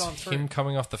quick was him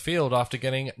coming off the field after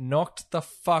getting knocked the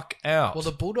fuck out. Well,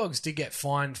 the Bulldogs did get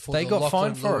fined for the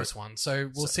Lachlan Lewis one, so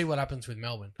we'll see what happens with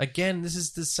Melbourne. Again, this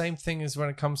is the same thing as when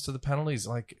it comes to the penalties.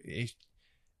 Like,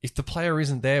 if the player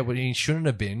isn't there when he shouldn't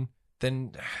have been,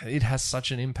 then it has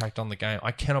such an impact on the game.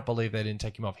 I cannot believe they didn't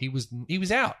take him off. He was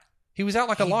out. He was out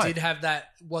like a light. He did have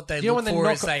that, what they look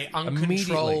for is a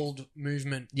uncontrolled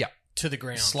movement. Yeah. To the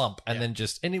ground. Slump. And then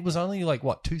and it was only like,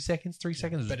 2 seconds, 3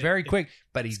 seconds? It was very quick,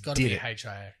 but he did it.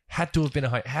 HIA. Had to have been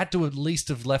had to at least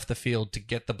have left the field to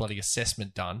get the bloody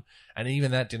assessment done. And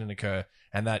even that didn't occur.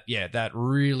 And that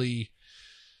really,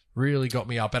 really got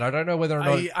me up. And I don't know whether or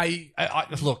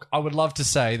not... look, I would love to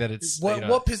say that it's...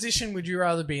 What position would you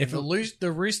rather be in?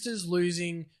 The Roosters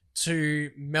losing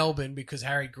to Melbourne because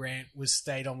Harry Grant was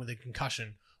stayed on with a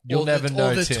concussion... You'll never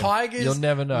know, or the Tim. Tigers You'll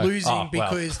never know. losing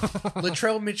because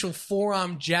Latrell Mitchell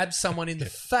forearm jabs someone in the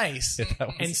face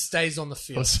and stays on the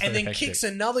field. And then kicks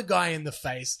another guy in the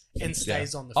face and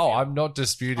stays on the field. Oh, I'm not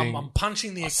disputing. I'm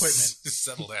punching the equipment.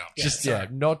 Settle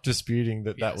down. Not disputing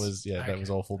that was that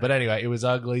was awful. But anyway, it was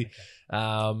ugly.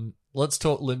 Let's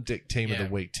talk Limp Dick Team of the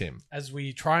Week, Tim. As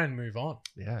we try and move on.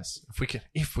 Yes.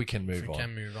 If we can move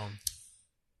on.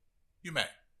 You may.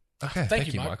 Okay,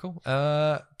 thank you, Michael.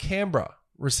 Canberra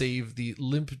received the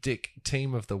Limp Dick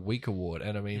Team of the Week award,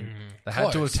 and I mean, they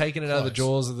had to have taken it out of the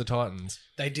jaws of the Titans.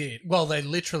 They did. Well, they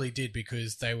literally did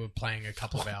because they were playing a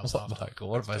couple of hours after. Michael,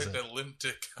 what if I said? The Limp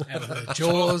Dick out of the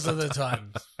jaws of the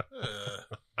Titans.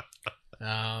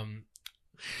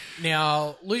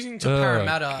 Now, losing to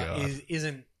Parramatta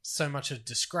isn't so much a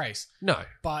disgrace. No,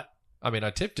 but. I mean,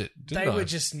 I tipped it. Were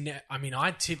just.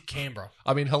 I tipped Canberra.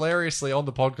 I mean, hilariously on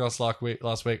the podcast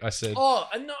last week, I said, "Oh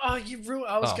no, you ruined.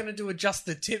 I was going to do a just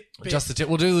the tip. Just the tip.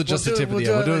 We'll do the just the tip at the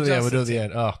end. We'll do it at the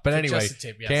end. Oh, but anyway,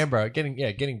 tip, yes. Canberra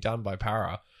getting done by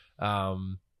Para,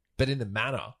 but in the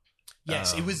manner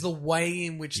Yes, it was the way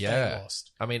in which they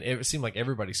lost. I mean, it seemed like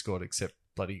everybody scored except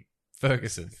bloody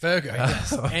Ferguson. Fergo,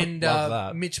 yes. And Love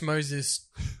that. Mitch Moses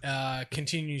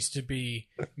continues to be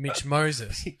Mitch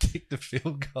Moses. He kicked a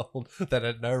field goal that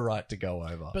had no right to go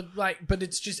over. But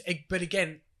it's just, but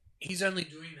again, he's only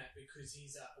doing that because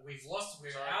we've lost, we're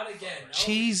out again. Oh,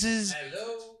 Jesus.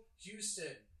 hello,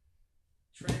 Houston.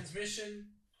 Transmission.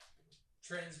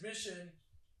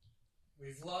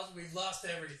 We've lost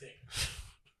everything.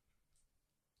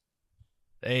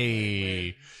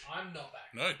 Hey. I'm not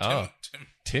back. No, Tim.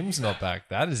 Tim's not back.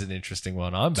 That is an interesting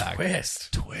one. I'm back.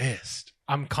 Twist.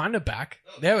 I'm kind of back.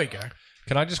 There we go.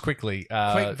 Can I just quickly,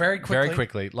 Very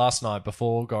quickly. last night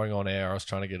before going on air, I was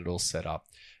trying to get it all set up,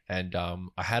 and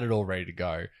I had it all ready to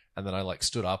go, and then I like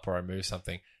stood up or I moved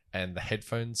something, and the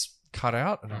headphones cut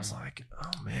out, and I was like,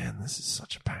 oh man, this is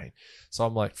such a pain. So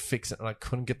I'm like, fix it, and I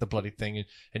couldn't get the bloody thing,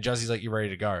 and Jazzy's like, you're ready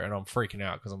to go, and I'm freaking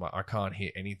out because I'm like, I can't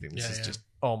hear anything. This is just,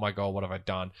 oh my god, what have I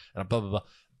done? And blah blah blah.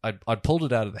 I'd pulled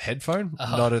it out of the headphone,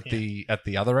 not at the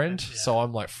other end. Yeah. So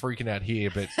I'm like freaking out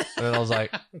here. But then I was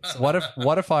like, what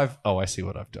if I've? Oh, I see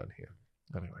what I've done here.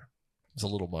 Anyway, it's a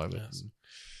little moment. Yes.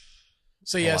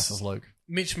 So Luke.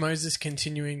 Mitch Moses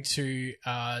continuing to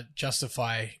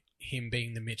justify him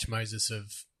being the Mitch Moses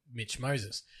of Mitch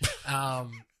Moses. But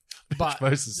Mitch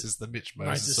Moses is the Mitch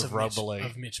Moses of rugby league.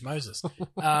 Of Mitch Moses.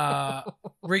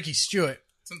 Ricky Stewart.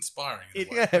 It's inspiring.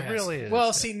 It really is.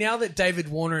 Well, see, now that David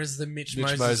Warner is the Mitch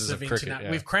Moses of cricket, internet,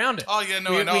 we've crowned it. Oh, yeah,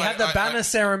 no, we, I know. We had the banner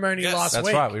ceremony last That's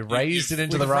week. right. We raised it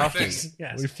into the rafters.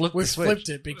 Yes. We flipped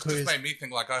it because... It just made me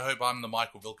think, like, I hope I'm the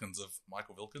Michael Wilkins of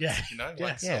Michael Wilkins. Yeah. You know?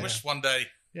 Yes. I wish one day...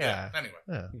 Yeah. Anyway.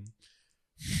 Yeah.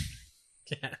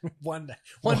 Yeah, one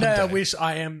day I wish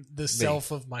I am the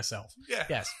self of myself. Yeah.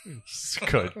 Yes. It's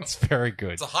good. It's very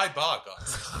good. It's a high bar,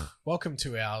 guys. Welcome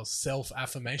to our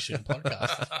self-affirmation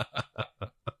podcast.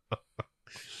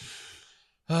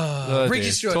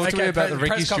 Ricky Stewart. Talk to me about the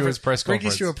Ricky Stewart's press conference.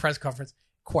 Ricky Stewart press conference.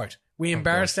 Quote, we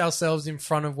embarrassed ourselves in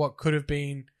front of what could have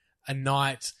been a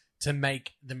night to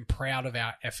make them proud of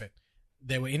our effort.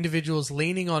 There were individuals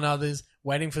leaning on others,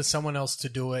 waiting for someone else to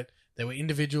do it. There were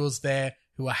individuals there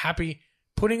who were happy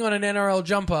putting on an NRL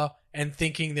jumper and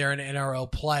thinking they're an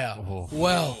NRL player.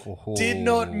 Did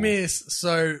not miss.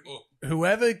 So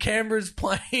whoever Canberra's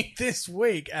playing this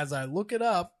week, as I look it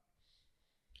up,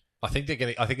 I think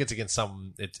it's against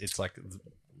some. It's like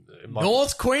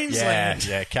North Queensland.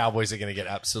 Yeah. Cowboys are going to get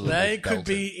absolutely. They could belted.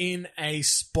 be in a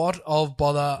spot of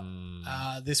bother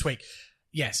this week.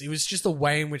 Yes, it was just the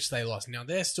way in which they lost. Now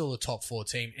they're still a top 4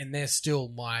 team, and they're still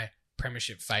my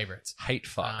premiership favourites. Hate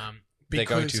fuck. They're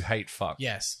going to hate fuck.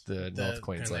 Yes, the North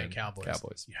Queensland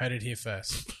Cowboys. You heard it here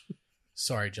first.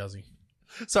 Sorry, Juzzy.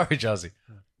 Sorry, Juzzy.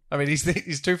 I mean,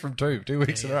 he's 2 from 2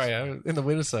 weeks in a row in the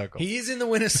winner's circle. He is in the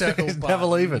winner's circle. He's but never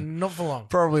leaving. Not for long.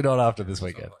 Probably not after this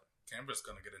weekend. Canberra's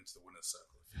going to get into the winner's circle.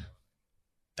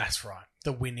 That's right.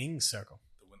 The winning circle.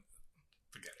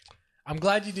 Forget it. I'm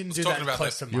glad you didn't do that about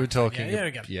close that. to You were Mike. talking. Yeah, there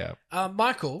we go. Yeah.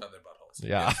 Michael, About their buttholes.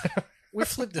 Yeah. we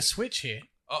flipped the switch here.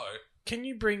 Uh-oh. Can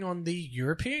you bring on the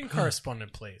European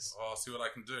correspondent, please? Oh, I'll see what I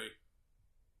can do.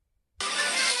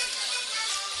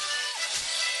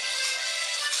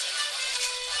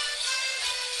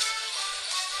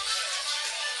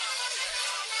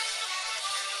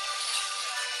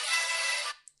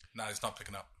 No, he's not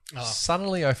picking up.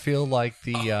 Suddenly, I feel like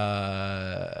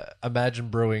the Imagine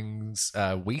Brewing's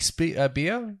wheat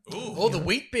beer. Ooh. Oh, the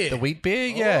wheat beer. The wheat beer?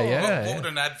 Yeah. What would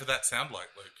an ad for that sound like,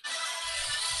 Luke?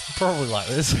 Probably like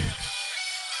this.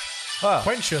 Wow.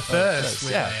 Quench your thirst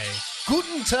with a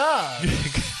Guten Tag.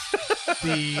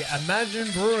 The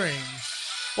Imagine Brewing.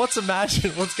 What's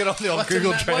Imagine? Let's get on the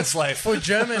Google Translate. For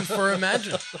German for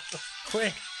Imagine.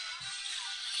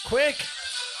 Quick.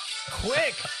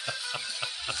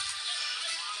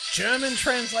 German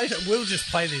translation. We'll just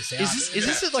play this out. Is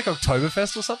this at like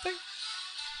Oktoberfest or something?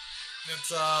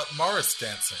 It's Morris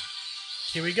dancing.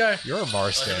 Here we go. You're a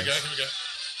Morris Here we dance. go.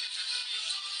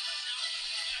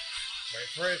 Wait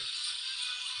for it.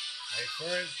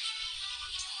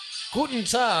 Guten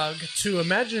Tag to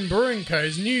Imagine Brewing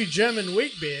Co.'s new German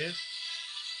wheat beer.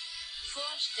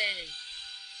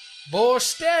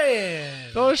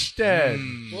 Vorstehen.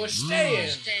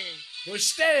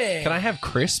 Can I have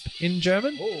crisp in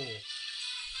German? Oh.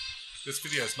 This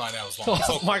video is 9 hours long.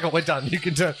 Oh, Michael, we're done. You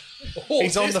can turn.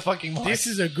 He's on the fucking mic. This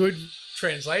is a good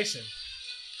translation.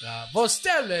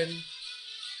 Vorstellen.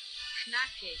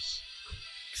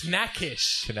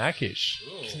 Knackish. Knackish.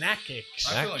 Ooh. Knackish.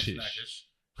 I'm feeling Knackish. knackish.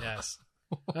 Yes.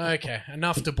 Okay,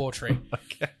 enough debauchery.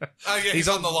 Oh, yeah, he's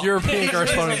on the line. European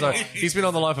correspondent zone. He's been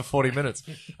on the line for 40 minutes.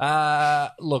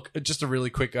 Look, just a really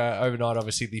quick overnight.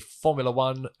 Obviously, the Formula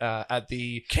One at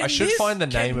the. I should find the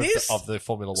name of the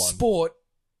Formula One sport.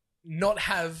 Not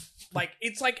have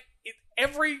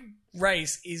every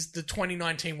race is the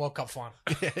 2019 World Cup final.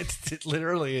 It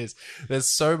literally is. There's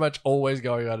so much always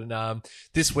going on, and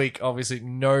this week, obviously,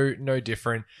 no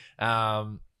different.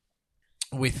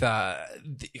 With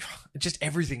just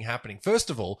everything happening. First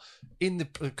of all,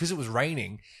 because it was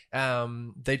raining,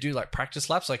 they do like practice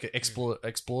laps, like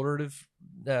explorative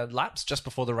laps just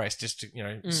before the race, just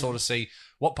to sort of see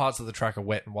what parts of the track are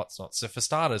wet and what's not. So for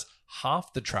starters,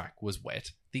 half the track was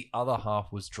wet, the other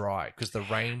half was dry because the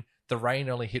rain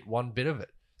only hit one bit of it.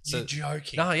 So, you're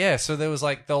joking. No, yeah. So they were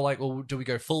like, well, do we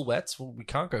go full wets? Well, we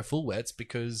can't go full wets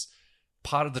because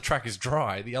part of the track is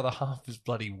dry, the other half is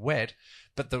bloody wet.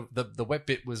 But the wet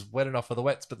bit was wet enough for the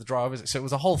wets, but the dry was. So it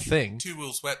was a whole thing. 2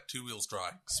 wheels wet, 2 wheels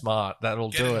dry. Smart. That'll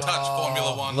Get do in it. touch,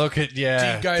 Formula One. Look at Do you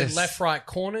go this- left, right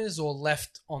corners or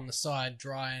left on the side,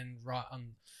 dry and right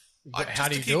on? How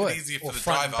do you Just to do keep it? it easier Or for the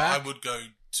front and driver, I back? would go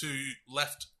to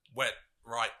left, wet,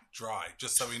 right, dry,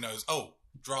 just so he knows,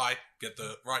 dry, get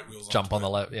the right wheels on. Jump on the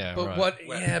left. Yeah, But right. what?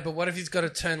 Wet. Yeah, but what if he's got to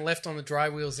turn left on the dry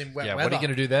wheels in wet Yeah, weather? what are you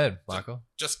going to do then, Michael?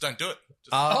 Just don't do it.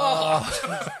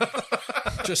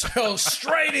 Just Just fell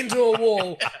straight into a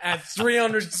wall at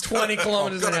 320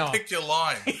 kilometers an gotta hour. pick your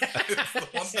line. It's the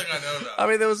one thing I know about. I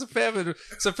mean, there was a fair bit.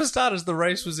 So for starters, the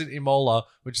race was in Imola,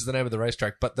 which is the name of the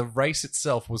racetrack, but the race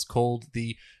itself was called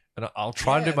and I'll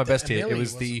try and do my the best here. It Amelie,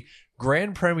 was wasn't the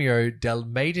Gran Premio del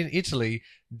Made in Italy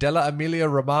della Emilia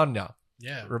Romagna.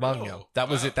 Yeah. Romagna. Oh, That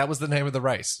was wow. it. That was the name of the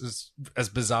race. As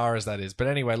bizarre as that is. But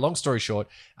anyway, long story short,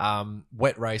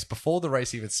 wet race. Before the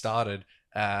race even started,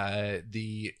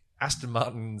 the Aston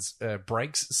Martin's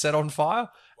brakes set on fire,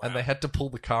 and they had to pull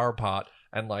the car apart.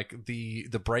 And like the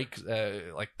brake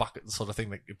like bucket sort of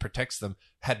thing that protects them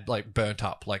had like burnt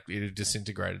up, like it had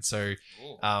disintegrated. So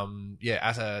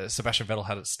Sebastian Vettel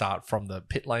had it start from the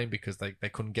pit lane because they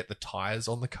couldn't get the tires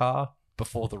on the car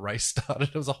before the race started.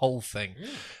 It was a whole thing.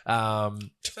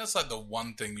 That's like the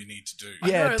one thing you need to do.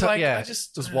 Yeah, know, it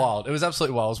was wild. It was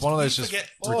absolutely wild. It was one of those You just forget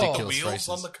ridiculous wheels races.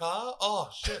 on the car? Oh,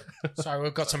 shit. Sorry,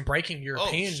 we've got some breaking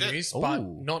European shit. news, but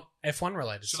Ooh. not F1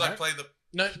 related. Should sorry. I play the...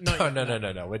 No,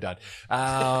 No, we're done.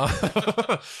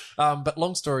 But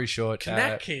long story short,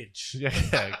 Kanakage.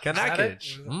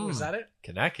 Kanakage. Was that it?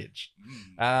 Kanakage.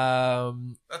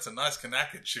 That's a nice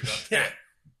Kanakage you got there.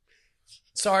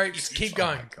 Sorry, just keep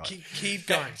going. my God. Keep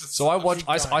going. So I watched. Keep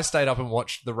going. I stayed up and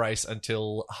watched the race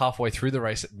until halfway through the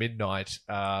race at midnight.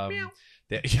 Yeah,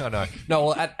 I know. No,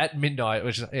 well, at midnight,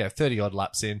 which is 30 odd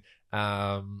laps in.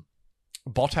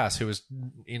 Bottas, who was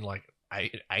in like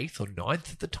eighth or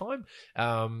ninth at the time,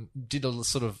 did a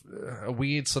sort of a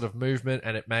weird sort of movement,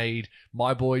 and it made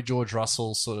my boy George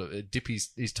Russell sort of dip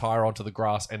his tire onto the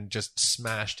grass and just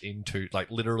smashed into,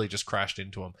 like literally just crashed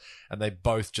into him, and they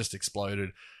both just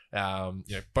exploded.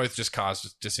 Both just cars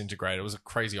just disintegrated. It was a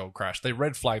crazy old crash. They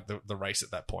red flagged the race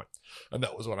at that point, and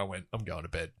that was when I went, I'm going to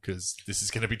bed because this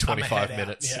is going to be 25 head out.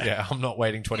 minutes. Yeah. Yeah, I'm not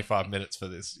waiting 25 minutes for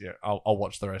this. Yeah, I'll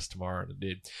watch the rest tomorrow, and it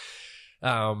did.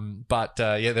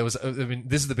 There was. I mean,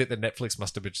 this is the bit that Netflix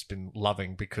must have just been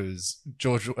loving because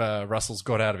George Russell's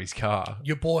got out of his car.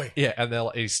 Your boy. Yeah, and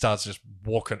he starts just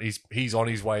walking. He's on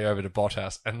his way over to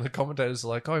Bottas, and the commentators are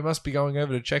like, "Oh, he must be going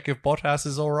over to check if Bottas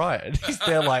is all right." And he's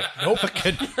there like, "Nope,"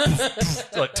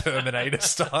 like Terminator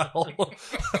style.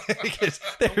 Because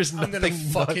there is I'm nothing. gonna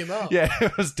fuck him up. Yeah,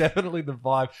 it was definitely the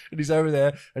vibe. And he's over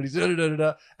there, and he's and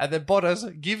then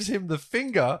Bottas gives him the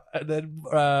finger, and then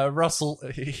Russell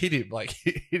hit him, like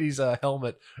hit his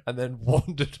helmet, and then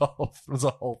wandered off. It was a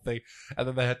whole thing, and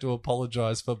then they had to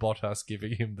apologize for Bottas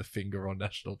giving him the finger on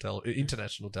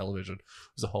international television. It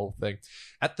was a whole thing.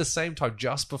 At the same time,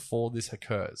 just before this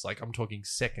occurs, like I'm talking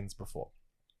seconds before,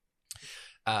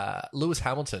 Lewis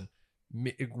Hamilton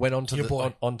went onto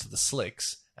the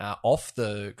slicks.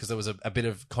 Because there was a bit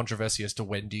of controversy as to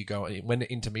when the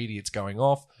intermediate's going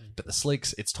off, but the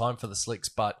slicks, it's time for the slicks,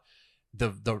 but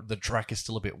the track is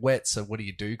still a bit wet, so what do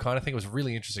you do kind of thing. It was a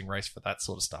really interesting race for that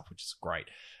sort of stuff, which is great.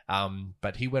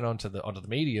 But he went onto the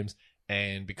mediums,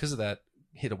 and because of that,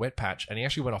 hit a wet patch, and he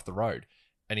actually went off the road,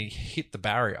 and he hit the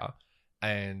barrier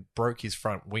and broke his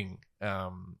front wing,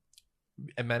 and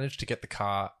managed to get the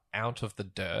car out of the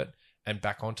dirt and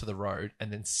back onto the road,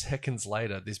 and then seconds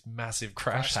later this massive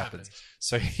crash happens.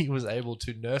 So he was able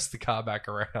to nurse the car back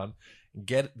around,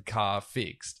 get the car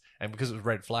fixed, and because it was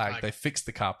red flag, they fixed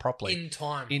the car properly In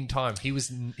time. He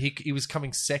was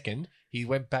coming second. He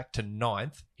went back to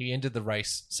ninth. He ended the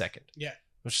race second. Yeah.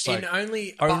 was just In like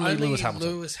only Lewis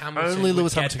Hamilton. Only would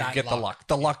Lewis get Hamilton that could get the luck.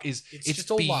 The luck is It's it's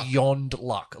just all luck. beyond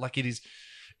luck. Like it is,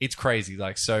 it's crazy.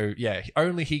 Like so, yeah.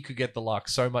 Only he could get the luck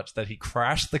so much that he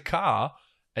crashed the car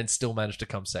and still managed to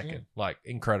come second. Like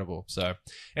incredible. So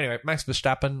anyway, Max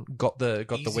Verstappen got the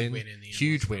Easy win. win in the end,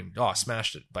 Huge wasn't win. Oh,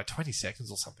 smashed it by 20 seconds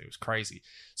or something. It was crazy.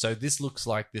 So this looks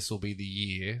like this will be the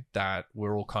year that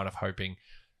we're all kind of hoping,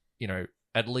 you know,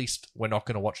 at least we're not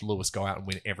going to watch Lewis go out and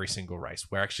win every single race.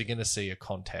 We're actually going to see a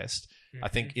contest. I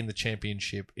think in the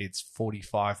championship, it's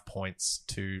 45 points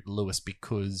to Lewis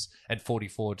and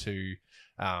 44 to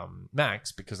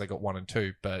Max because they got 1 and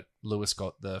 2, but Lewis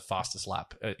got the fastest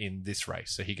lap in this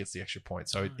race, so he gets the extra point.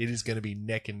 So it is going to be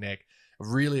neck and neck.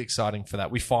 Really exciting for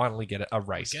that. We finally get a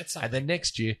race. And then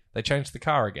next year, they change the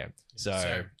car again.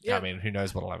 So, yeah. I mean, who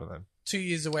knows what'll happen then. 2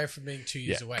 years away from being 2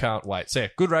 years away. Can't wait. So, yeah,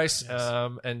 good race.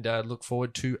 Yes. And look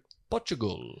forward to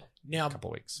Portugal Now, in a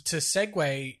couple of weeks. to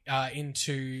segue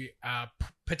into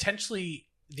potentially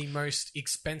the most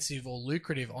expensive or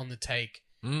lucrative on the take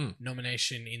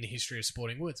nomination in the history of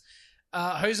Sporting Woods,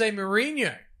 Jose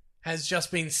Mourinho has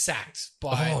just been sacked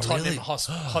by Tottenham really?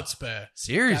 Hotspur.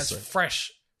 Seriously? That's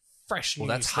fresh news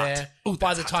that's hot. there. Ooh,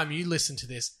 By that's the hot. time you listen to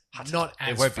this, not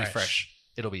as It won't be fresh.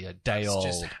 It'll be a day It's old.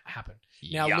 just happened.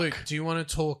 Now, Yuck. Luke, do you want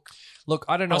to talk? Look,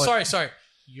 I don't know. Oh, what- sorry.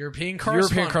 European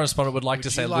correspondent. European correspondent would like Would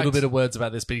to say you a little like bit to- of words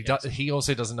about this, but he Yes. he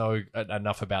also doesn't know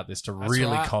enough about this to That's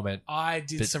really right. comment. I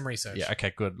did But- some research. Yeah,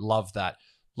 okay, good. Love that.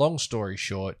 Long story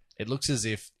short, it looks as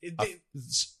if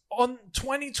On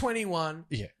 2021,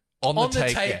 on on the the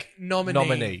take, take yeah,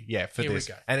 nominee. for Here we this.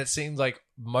 go. And it seems like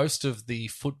most of the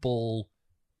football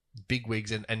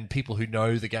bigwigs and people who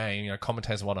know the game, you know,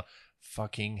 commentators and whatnot,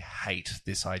 fucking hate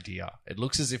this idea. It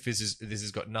looks as if this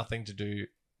has got nothing to do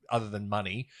other than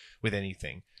money with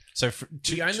anything. So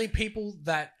The only people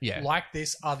that Yeah. like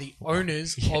this are the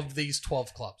owners Yeah. of these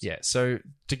 12 clubs. yeah, so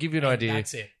to give you an And idea,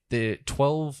 that's it. the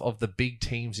 12 of the big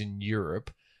teams in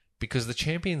Europe, because the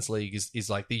Champions League is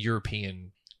like the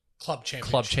European Club championship.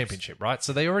 club championship, right?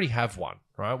 So they already have one,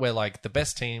 right? Where like the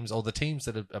best teams or the teams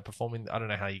that are performing, I don't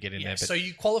know how you get in Yeah, there, but so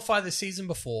you qualify the season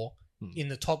before Hmm. in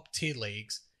the top tier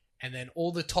leagues, and then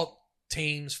all the top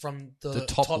teams from the, The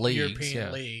top leagues, European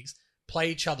yeah. leagues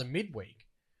play each other midweek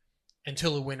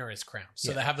until a winner is crowned. So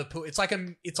Yeah. they have the pool. It's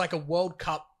like a World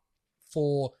Cup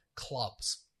for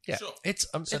clubs. yeah, Sure. it's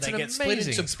So it's they an get split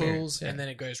amazing into experience, pools, yeah. and then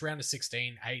it goes round to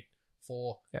 16, 8,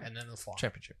 4, Yeah. and then the final.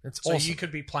 championship. It's So awesome. you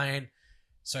could be playing.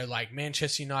 So like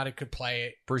Manchester United could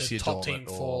play Borussia the top Dortmund team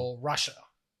or- for Russia,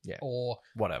 Yeah. or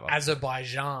whatever.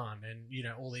 Azerbaijan, and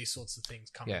all these sorts of things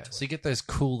come Yeah, into so you it. get those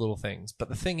cool little things. But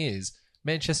the thing is,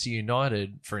 Manchester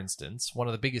United, for instance, one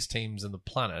of the biggest teams on the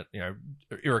planet, you know,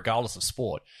 irregardless of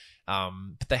sport,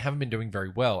 but they haven't been doing very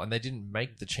well, and they didn't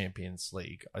make the Champions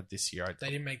League this year. They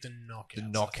didn't make the knockouts. The I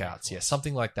think knockouts, it yeah, was.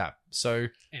 something like that. So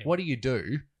Anyway. what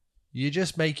do? You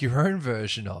just make your own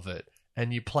version of it,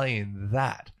 and you play in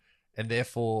that, and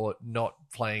therefore not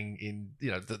playing in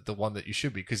the one that you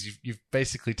should be, because you've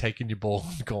basically taken your ball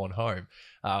and gone home.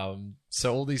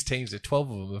 So all these teams,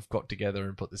 12 of them, have got together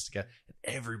and put this together.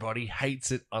 And everybody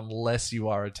hates it unless you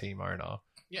are a team owner,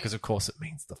 Yeah. because of course it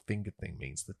means the finger thing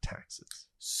means the taxes.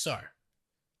 So,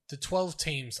 the 12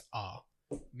 teams are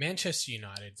Manchester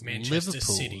United, Manchester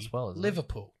Liverpool City, as well, isn't it?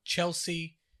 Liverpool,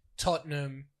 Chelsea,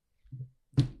 Tottenham,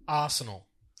 Arsenal,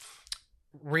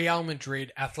 Real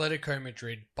Madrid, Atletico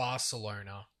Madrid,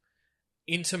 Barcelona,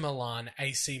 Inter Milan,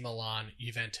 AC Milan,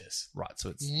 Juventus. Right,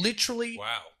 so it's Literally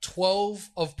Wow. 12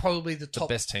 of probably the the top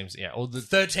best teams, yeah, or the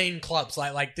 13 clubs.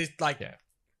 Like this, Yeah.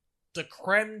 the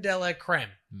creme de la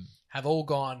creme Hmm. have all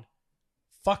gone,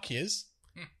 fuck yous.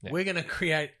 Yeah. We're going to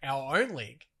create our own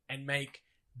league and make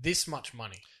this much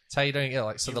money. It's how you don't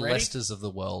get so You the ready? Leicesters of the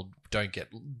world don't get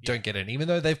any, even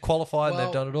though they've qualified and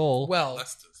they've done it all. Well,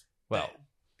 Leicester's.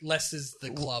 Leicester's the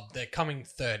club. They're coming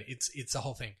third. It's a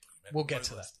whole thing. We'll get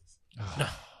to that.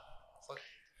 Leicester's.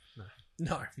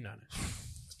 No.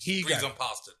 Here you Breeze go. on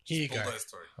past it. Here you Just pull go. those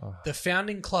through. The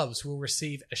founding clubs will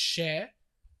receive a share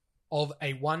of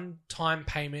a one-time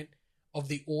payment of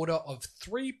the order of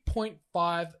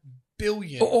 3.5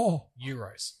 billion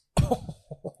euros.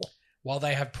 While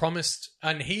they have promised,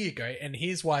 and here you go, and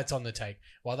here's why it's on the take.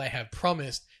 While they have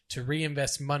promised to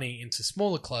reinvest money into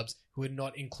smaller clubs who are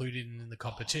not included in the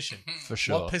competition. For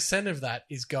sure. What percent of that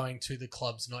is going to the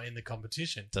clubs not in the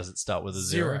competition? Does it start with a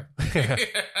Zero. zero?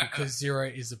 Because 0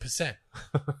 is a percent.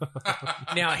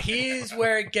 Now, here's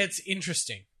where it gets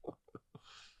interesting.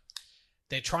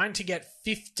 They're trying to get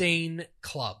 15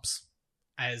 clubs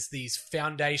as these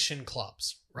foundation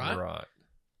clubs, right? Right.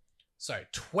 So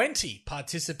 20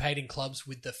 participating clubs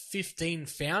with the 15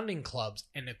 founding clubs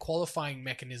and a qualifying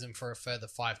mechanism for a further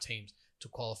 5 teams to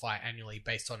qualify annually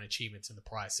based on achievements in the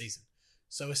prior season.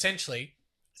 So essentially,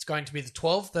 it's going to be the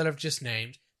 12 that I've just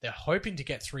named. They're hoping to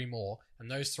get 3 more, and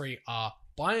those 3 are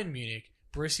Bayern Munich,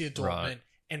 Borussia Dortmund, Right.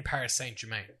 and Paris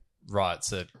Saint-Germain. Right.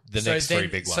 So the next 3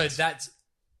 big ones. So that's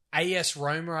AS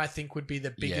Roma, I think, would be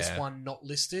the biggest Yeah. one not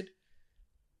listed.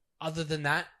 Other than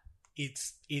that,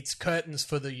 it's curtains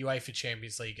for the UEFA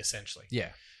Champions League, essentially.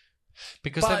 yeah.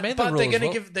 Because they made the but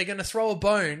rules. they're going to throw a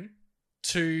bone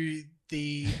to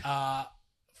the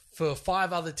for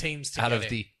 5 other teams to out get of in.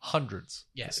 the hundreds.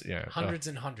 Yes, Yeah. hundreds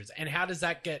and hundreds. And how does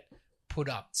that get put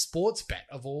up? Sportsbet,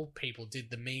 of all people, did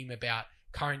the meme about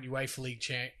current UEFA League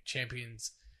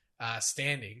champions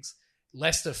standings.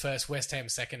 Leicester first, West Ham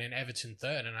second, and Everton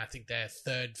third. And I think they're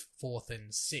third, fourth,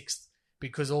 and sixth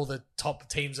because all the top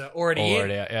teams are already in.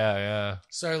 Already out. Yeah.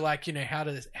 So, like, you know, how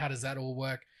does that all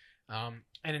work?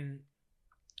 And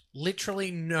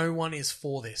literally no one is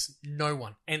for this. No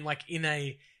one. And, like, in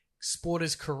a sport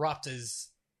as corrupt as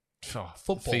Oh,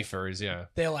 Football. FIFA is, yeah.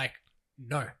 they're like,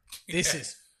 no, this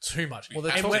is too much. We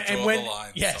have to draw the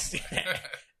line yes, somewhere.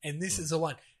 and this is a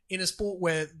line in a sport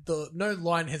where no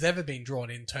line has ever been drawn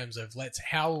in terms of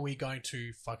how are we going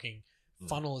to fucking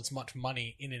funnel as much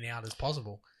money in and out as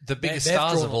possible. The biggest they've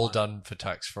stars drawn have a all line. done for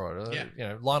tax fraud. Yeah. You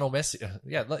know, Lionel Messi. Messi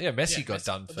Yeah, got Messi.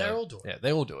 done for. They all do it. Yeah,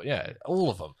 they all do it. Yeah, all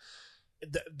of them.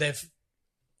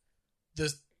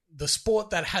 The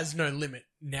sport that has no limit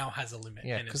now has a limit.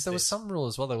 Yeah, and because it's there was this. some rule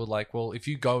as well. They were like, well, if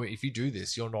you do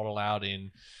this, you're not allowed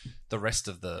in the rest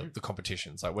of the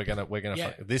competitions. Like we're gonna.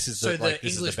 Yeah. This is So the, like,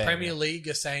 this is English the ban. Premier League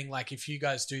are saying, like, if you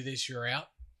guys do this, you're out.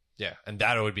 Yeah, and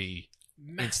that would be.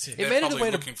 Massive. It They're made it a probably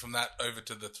way to- looking from that over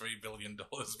to the $3 billion,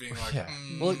 being like, Yeah.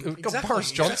 hmm. Well, Exactly,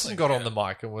 Boris Johnson exactly. got on Yeah. the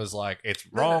mic and was like, "It's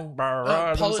wrong." blah, blah, blah.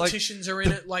 And it was like, Politicians are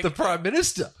in it, like, the prime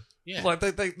minister. yeah. Like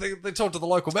they talked to the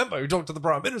local member who talked to the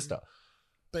prime minister.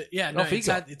 But yeah, no, Off he it's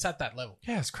got. at that level.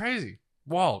 Yeah, it's crazy,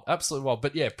 wild, absolutely wild.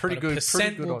 But yeah, pretty But good. a percent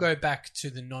Pretty good. will on- go back to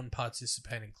the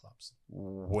non-participating clubs.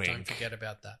 Wink. Don't forget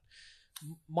about that.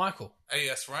 Michael,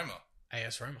 AS Roma.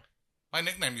 AS Roma. My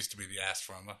nickname used to be the Ass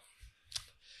Roma.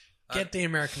 Get the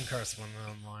American correspondent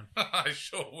online. I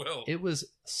sure will. It was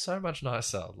so much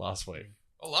nicer last week.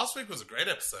 Well, last week was a great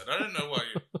episode. I don't know why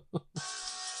you...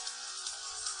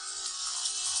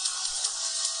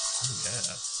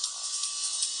 Yeah.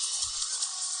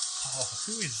 Oh,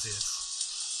 who is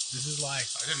this? This is like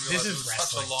I didn't this realize it is was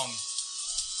wrestling. such a long...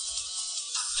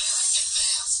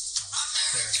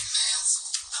 There it is.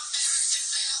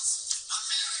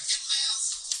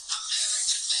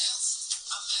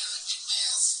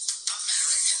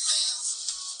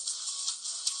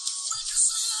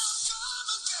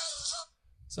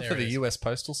 So There for it the is. US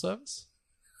Postal Service.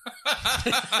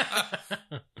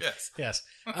 Yes. Yes.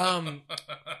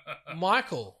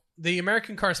 Michael, the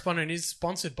American correspondent, is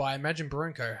sponsored by Imagine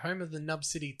Brewing Co., home of the Nub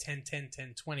City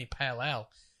 10-10-10-20 Pale Ale.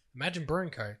 Imagine Brewing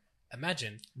Co.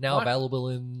 Imagine. Now Mike- available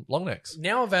in Longnecks.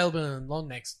 Now available in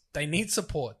Longnecks. They need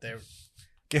support. They're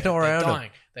Get they're around it.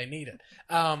 dying. They need it.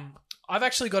 I've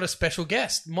actually got a special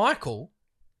guest. Michael,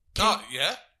 Oh,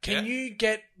 yeah? can Yeah? you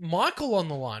get Michael on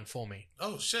the line for me?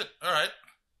 Oh, shit. All right.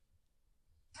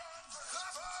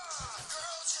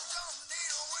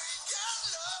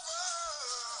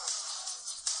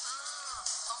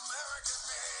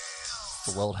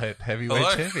 The world heavyweight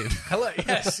Hello? champion. Hello.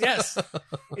 Yes, yes.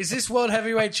 Is this World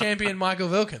Heavyweight Champion Michael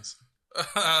Wilkins?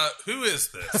 Who is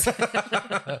this?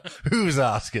 Who's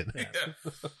asking?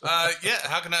 Yeah,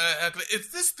 how can I...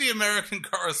 Is this the American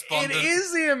correspondent? It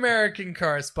is the American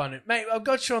correspondent. Mate, I've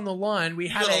got you on the line. We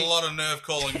You had got a lot of nerve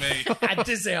calling me. at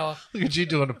this hour. Look at you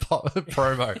doing a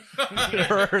promo.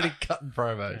 You're already cutting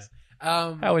promos.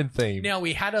 How in theme? Now,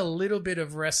 we had a little bit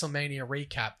of WrestleMania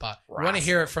recap, but we want to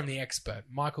hear it from the expert.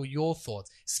 Michael, your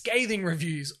thoughts. Scathing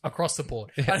reviews across the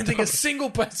board. I don't think a single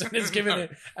person has given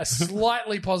it a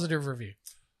slightly positive review.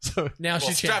 So, Now's Well,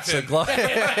 your strap chance.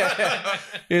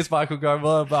 in. here's Michael going,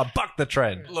 well, buck the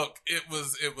trend. Look, it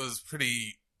was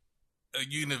pretty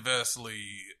universally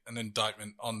an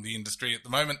indictment on the industry at the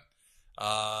moment.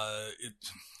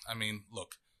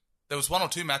 Look, there was 1 or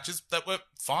 2 matches that were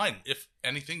fine, if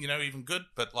anything, even good,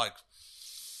 but like,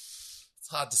 it's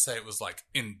hard to say it was like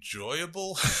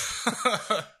enjoyable.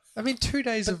 I mean, 2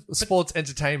 days of sports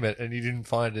entertainment and you didn't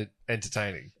find it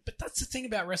entertaining. But that's the thing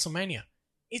about WrestleMania.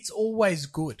 It's always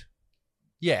good.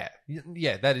 Yeah,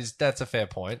 that's a fair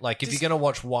point. Like, if Just- you're going to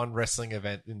watch one wrestling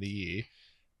event in the year,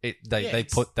 they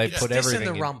it's put this everything and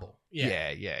the in. Rumble.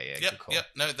 Yeah. Yeah. Yep, Good call. yep,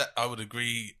 no, that I would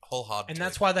agree wholeheartedly. And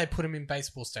that's why they put them in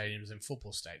baseball stadiums and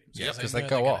football stadiums. Yeah, 'cause they know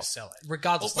go they're gonna off. sell it. Well,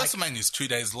 Regardless, like, WrestleMania's 2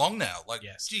 days long now. Like,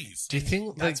 Yes. jeez. Do you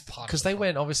think That's part of because the they problem.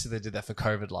 went obviously they did that for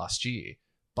COVID last year,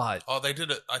 But Oh, they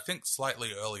did it, I think,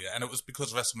 slightly earlier, and it was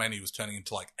because WrestleMania was turning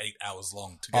into like 8 hours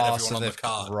long to get everyone on the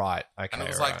card. right, okay, And it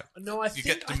was right. like, No, I You think,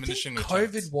 get I think diminishing COVID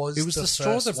returns. was It was the straw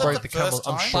first that one. broke the camel. first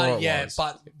I'm time? sure But it yeah, was.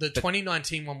 but the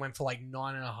 2019 one went for like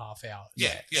 9.5 hours.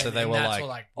 Yeah, yeah. So they And were that's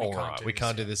like, what, all we right, we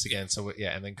can't do this again. So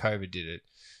and then COVID did it.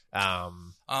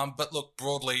 But look,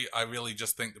 broadly, I really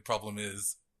just think the problem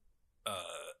is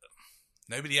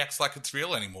nobody acts like it's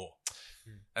real anymore.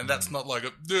 And that's not like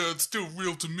it's still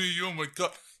real to me. Oh my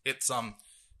God. It's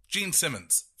Gene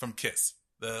Simmons from Kiss.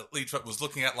 The lead track was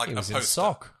looking at like He a was poster. in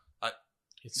Sock.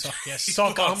 It's sock, yes, He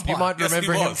sock was. umpire. You might Yes, he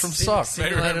remember him was. from Sock. May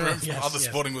remember him Simulated- from yes, other yes.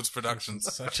 Sporting Goods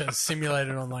productions. Such as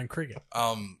simulated online cricket.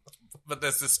 But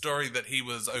there's this story that he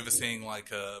was overseeing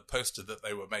like a poster that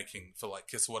they were making for like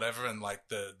Kiss or whatever, and like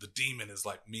the demon is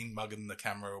like mean mugging the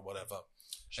camera or whatever.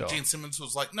 Sure. And Gene Simmons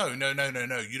was like, no, you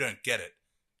don't get it.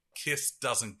 Kiss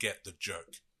doesn't get the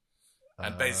joke.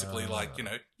 And basically, like,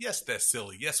 yes, they're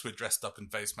silly. Yes, we're dressed up in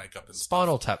face makeup and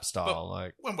Spinal stuff. Tap style, But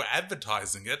like when we're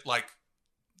advertising it, like,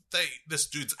 this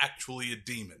dude's actually a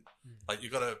demon. Like, you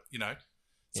gotta,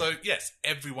 So, yes,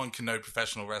 everyone can know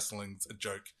professional wrestling's a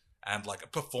joke and, like, a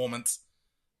performance.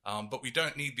 But we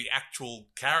don't need the actual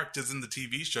characters in the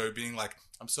TV show being like,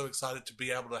 I'm so excited to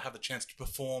be able to have a chance to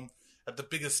perform at the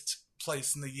biggest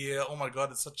place in the year. Oh my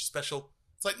God, it's such a special.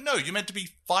 It's like, no, you're meant to be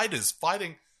fighters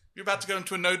fighting. You're about to go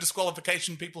into a no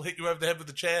disqualification. People hit you over the head with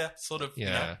a chair, sort of.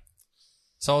 yeah.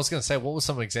 So I was going to say, what were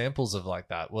some examples of like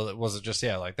that? Well, was it just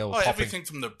like they were popping Everything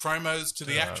from the promos to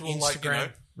the actual,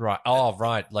 Instagram. right? Oh,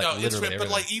 right, like no, literally, it's, but everything.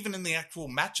 like even in the actual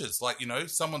matches, like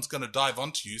someone's going to dive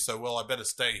onto you, so I better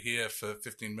stay here for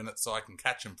 15 minutes so I can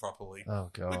catch him properly, oh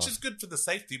god, which is good for the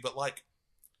safety. But like,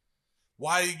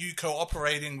 why are you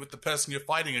cooperating with the person you're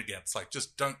fighting against? Like,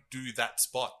 just don't do that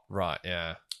spot. right,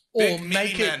 yeah. Or Big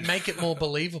make meaty it man. make it more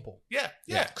believable. Yeah.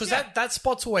 Because yeah. that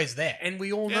spot's always there, and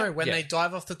we all know when Yeah. they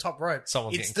dive off the top rope,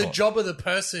 Someone's it's getting the caught. job of the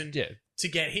person Yeah. to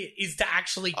get hit is to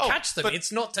actually Oh, catch them. but- It's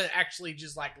not to actually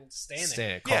just like stand there.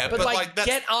 Stand, Yeah, cop But, it. but, like, like, that's-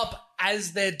 get up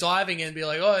as they're diving and be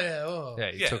like, oh yeah, oh.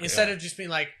 yeah, you yeah. took Instead it. of just being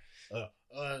like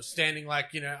standing like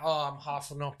oh, I'm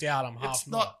half knocked out, I'm half It's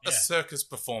not a yeah. circus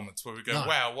performance where we go, No.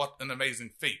 wow, what an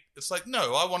amazing feat. It's like,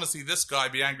 no, I want to see this guy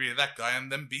be angry at that guy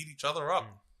and then beat each other up.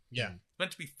 Yeah. It's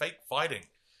meant to be fake fighting.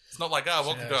 It's not like,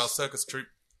 welcome to our circus troupe.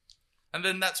 And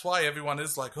then that's why everyone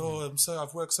is like,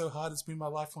 I've worked so hard, it's been my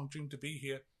lifelong dream to be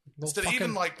here. Well, Instead, fucking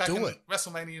even like back do in it.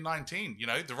 WrestleMania 19,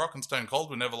 The Rock and Stone Cold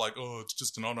were never like, it's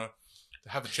just an honor to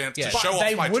have a chance Yeah. to But show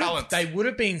off my talents. they would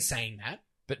have been saying that,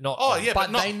 but not. Oh, yeah, but,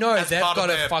 but not they know as they've part of got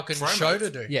a their fucking promos. show to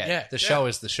do. Yeah, the show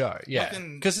is the show. Yeah,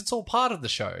 Fucking- because it's all part of the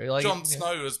show. Like Jon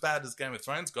Snow, as bad as Game of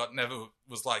Thrones got, never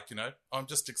was like, I'm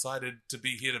just excited to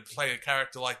be here to play a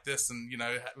character like this and,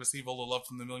 receive all the love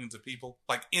from the millions of people,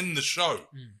 like in the show,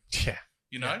 yeah,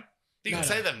 you know? He can No,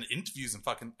 say no. that in interviews and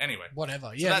fucking, anyway. Whatever.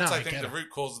 So Yeah, that's, no, I think, get the it. root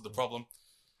cause of the problem.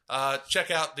 Check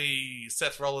out the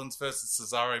Seth Rollins versus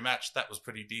Cesaro match. That was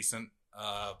pretty decent.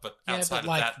 But Yeah, outside but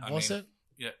like, of that, was it?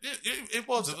 Yeah, it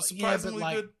was. It was Yeah, but, surprisingly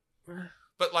like- good.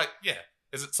 But like, yeah,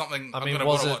 is it something I I'm mean, going to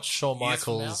was want to it watch Shawn years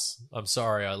from now? Michaels? I'm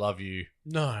sorry, I love you.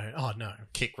 No. Oh no.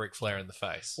 Kick Ric Flair in the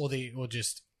face. Or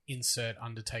just insert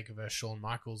Undertaker versus Shawn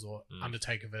Michaels, or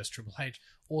Undertaker versus Triple H,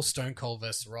 or Stone Cold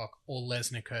versus The Rock, or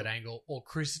Lesnar Kurt Angle, or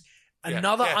Chris. Yeah,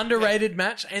 Another yeah, underrated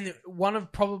match, and one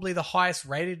of probably the highest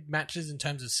rated matches in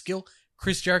terms of skill.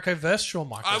 Chris Jericho versus Shawn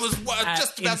Michaels. I was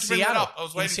just in about to bring that Seattle. up. I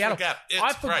was In waiting for Seattle. a gap. It's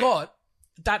I great. forgot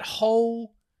that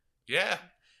whole Yeah.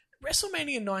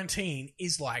 WrestleMania 19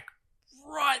 is like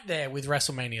right there with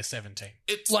WrestleMania 17.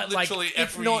 It's Like- literally if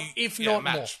every not more.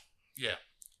 match. Yeah.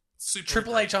 Super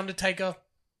Triple great. H, Undertaker,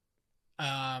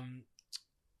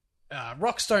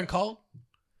 Rock, Stone Cold,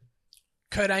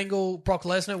 Kurt Angle, Brock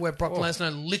Lesnar, where Brock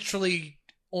Lesnar literally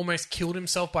almost killed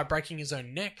himself by breaking his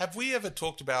own neck. Have we ever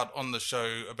talked about on the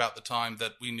show about the time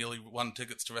that we nearly won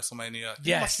tickets to WrestleMania? It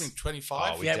Yes. must have been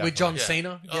 25. Oh, we Yeah, with John Yeah.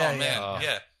 Cena. Oh, Yeah, man, yeah.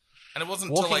 yeah. And it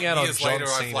wasn't Walking until out like on years John later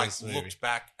I've like Cena's movie. looked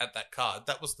back at that card.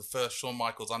 That was the first Shawn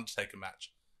Michaels Undertaker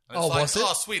match. And Oh, it's like, was it?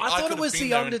 Oh, sweet. I thought could it have was been the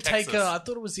there in Undertaker. Texas. I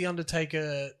thought it was the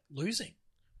Undertaker losing.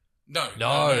 No,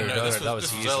 no, this that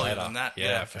was this years earlier later. than that.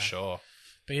 Yeah, for sure.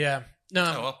 But yeah, no.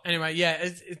 Oh, well. Anyway, yeah,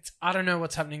 it's I don't know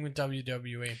what's happening with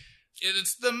WWE,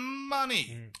 It's the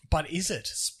money. but is it?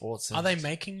 Sports. Are they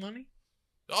making money?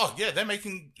 Oh yeah, they're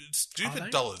making Are stupid they?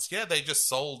 dollars. Yeah, they just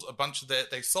sold a bunch of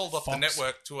they sold off the Fox.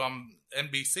 network to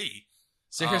NBC.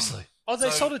 seriously? Oh, they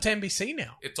So- sold it to NBC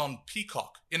now. It's on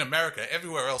Peacock in America.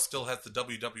 Everywhere else still has the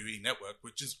WWE network,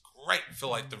 which is great for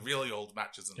like the really old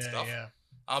matches and Yeah, stuff. yeah.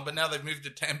 But now they've moved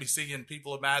it to NBC, and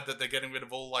people are mad that they're getting rid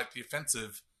of all like the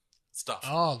offensive stuff.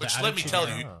 Oh, the which, let me Attitude tell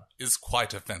Era. you, is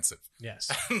quite offensive. Yes.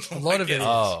 A lot of it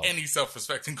is. Any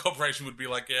self-respecting corporation would be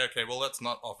like, yeah, okay, well, let's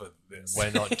not offer this.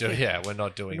 We're not doing. Yeah, we're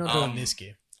not doing. We're not doing this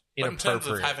gear. But in terms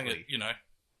of having it, inappropriately.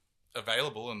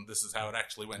 available, and this is how it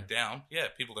actually went down. Yeah,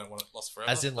 people don't want it lost forever.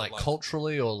 As in, but, like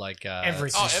culturally, or like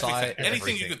Everything. society,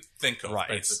 Anything you could think of, Right,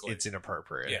 basically. it's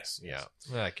inappropriate. Yes. Yeah.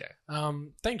 Okay.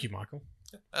 Thank you, Michael.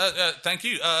 Thank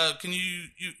you. Can you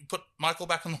put Michael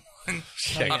back on the line?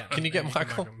 Oh, yeah. Can you get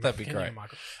Michael? That'd be Can you great. get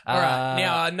Michael? All right.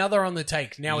 Now another on the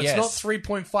take. Now it's yes. not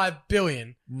 3.5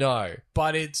 billion, No,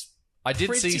 but it's I did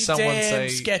pretty see someone damn say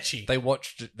sketchy. they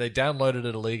downloaded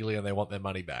it illegally and they want their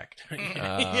money back.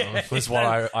 Yeah, was what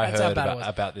I that's how heard bad it was.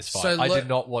 about this fight. So I did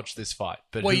not watch this fight,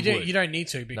 but well, who you don't. would? You don't need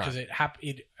to because it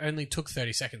only took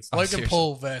 30 seconds. Oh, Logan seriously?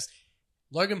 Paul versus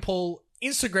Logan Paul,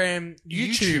 Instagram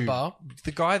YouTuber.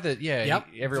 the guy that Yep.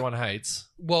 everyone hates.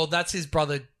 Well, that's his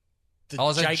brother. I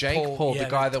was like Jake Paul, yeah, the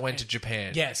guy that went to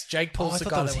Japan. Yes, Jake Paul's I the thought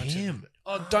guy that was that went him. to.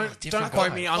 Oh, don't different quote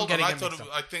guy. me. I'm Hold getting on, it mixed up.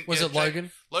 I think Was it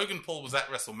Logan? Logan Paul was at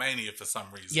WrestleMania for some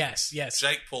reason. Yes, yes.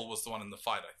 Jake Paul was the one in the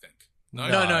fight, I think. No.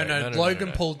 No.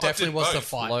 Logan Paul definitely did was the both.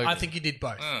 fight. Logan. I think he did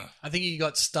both. Uh. I think he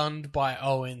got stunned by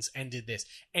Owens and did this.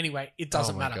 Anyway, it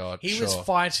doesn't Oh my matter. God, he was sure.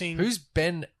 fighting. Who's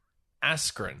Ben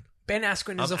Askren? Ben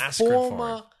Askren is I'm a Askren for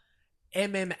former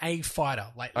MMA fighter,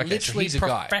 like Okay, so literally he's a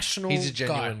guy. professional. He's a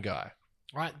genuine guy.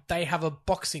 right? They have a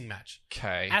boxing match.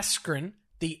 Okay. Askren,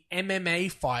 the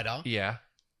MMA fighter, Yeah.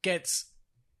 gets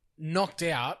knocked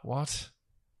out What?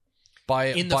 By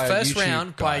in the by a first YouTube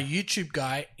round guy. by a YouTube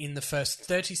guy in the first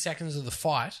 30 seconds of the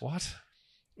fight. What?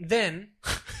 Then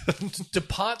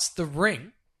departs the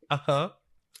ring Uh-huh.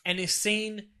 and is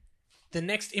seen the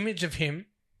next image of him.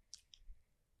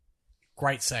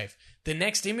 Great save. The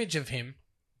next image of him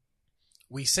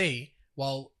we see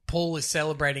while Paul is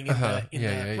celebrating in Uh-huh. the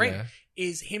Yeah, ring yeah.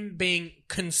 is him being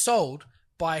consoled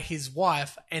by his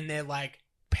wife, and they're like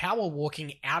power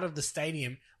walking out of the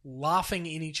stadium, laughing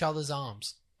in each other's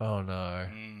arms. Oh no.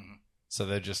 Mm. So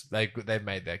they're just they've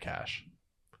made their cash.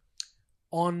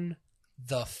 On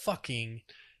the fucking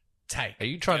tape. Are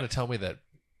you trying to tell me that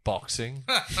boxing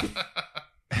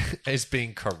is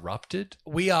being corrupted?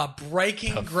 We are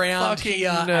breaking The ground fucking here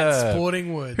at nerve.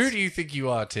 Sporting Woods. Who do you think you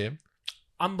are, Tim?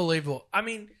 Unbelievable. I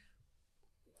mean,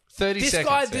 30 this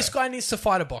seconds. guy guy needs to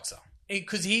fight a boxer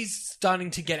because he's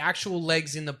starting to get actual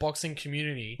legs in the boxing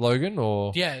community. Logan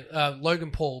or Yeah,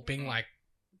 Logan Paul being like,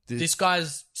 this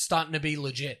guy's starting to be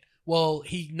legit. Well,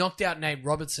 he knocked out Nate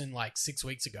Robertson like 6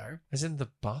 weeks ago. as in the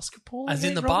basketball? As in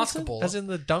Nate the Robertson? basketball. As in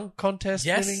the dunk contest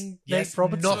Yes, winning yes, Nate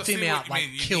Robertson? knocked I him see out, what you like,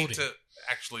 mean. You killed need him. to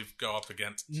actually go up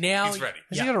against. Now- He's ready.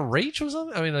 Has Yeah. he got a reach or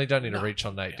something? I mean, they don't need No. a reach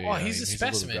on Nate, do you? Oh, I he's mean, a little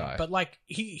specimen, guy. but like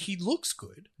he looks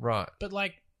good. right. But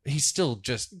like, He's still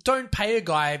just don't pay a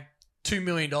guy $2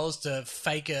 million to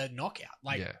fake a knockout.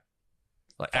 Like, yeah.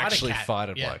 Like fight a actually cat. fight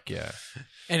him Yeah. like, yeah.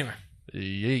 anyway,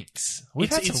 Yeeks. We've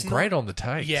It's- had it's some great not- on the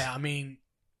take. yeah, I mean,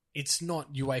 it's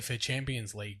not UEFA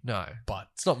Champions League, No. but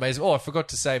It's not Mazepin. Oh, I forgot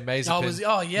to say Mazepin.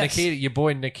 oh yes, Nikita, your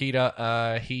boy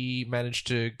Nikita, he managed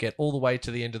to get all the way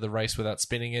to the end of the race without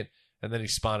spinning it, and then he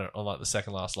spun it on like the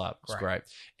second last lap. It was great.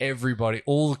 Everybody,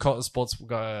 all the sports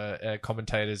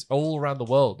commentators all around the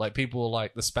world, like people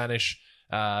like the Spanish,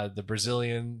 the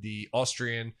Brazilian, the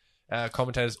Austrian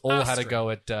commentators, all had to go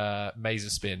at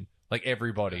Mazepin. Like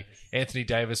everybody, Anthony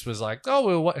Davis was like, "Oh,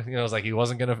 well, what?" You know, it was like he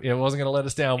wasn't gonna let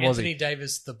us down, was Anthony he?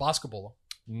 Davis, the basketballer.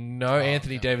 No,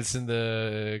 Anthony Davidson,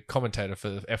 the commentator for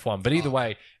the F1. But either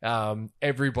way,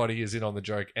 everybody is in on the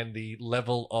joke, and the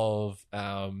level of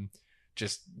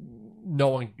just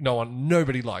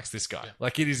nobody likes this guy. Yeah.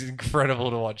 Like it is incredible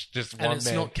to watch. Just And one it's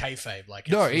man. not kayfabe. Like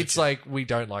No, legit. it's like we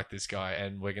don't like this guy,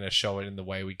 and we're going to show it in the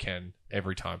way we can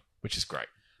every time, which is great.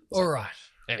 all right.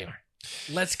 Anyway,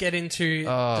 Let's get into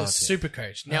Oh, the dear. super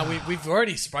coach. Now we've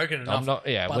already spoken enough. I'm not.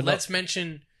 Yeah, but we're let's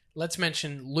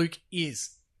mention Luke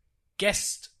is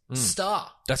guest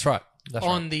star That's right. That's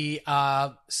on right.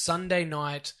 the Sunday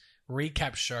night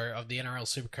recap show of the NRL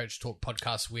Supercoach Talk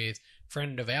podcast with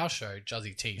friend of our show,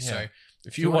 Juzzy T. Yeah. So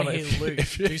If you want to wanna- hear Luke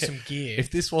do some gear,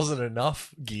 If this wasn't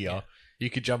enough gear, you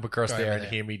could jump across Go there over and there.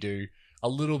 hear me do a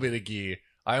little bit of gear.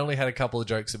 I only had a couple of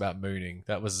jokes about mooning.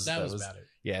 That was about it.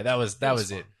 Yeah, that was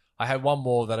was it. fun. I had one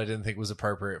more that I didn't think was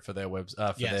appropriate for their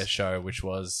Yes. their show, which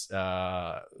was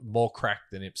more crack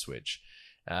than Ipswich.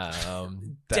 That-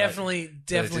 Definitely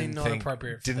that I didn't not think-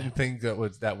 appropriate. For Didn't them. think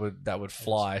that would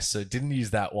fly, so didn't use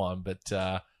that one. But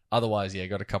otherwise, yeah,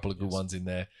 got a couple of good ones in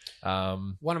there.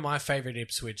 One of my favorite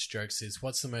Ipswich jokes is,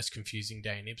 "What's the most confusing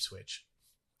day in Ipswich?"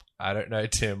 I don't know,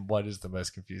 Tim. What is the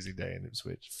most confusing day in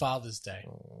Ipswich? Father's Day.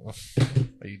 Oh.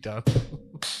 Are you done?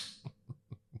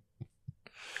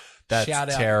 That's Shout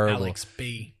out terrible. Alex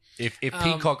B. If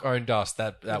Peacock owned us,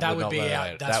 that would would not be be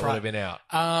out. out. That's That would right. have been out.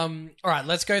 All right,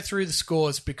 let's go through the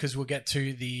scores because we'll get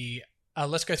to the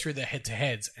let's go through the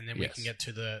head-to-heads and then we Yes. can get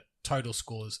to the total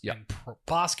scores Yep. and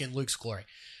bask in Luke's glory.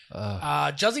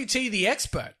 Juzzy T, the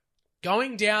expert,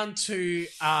 going down to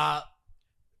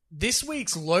this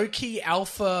week's low-key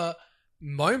alpha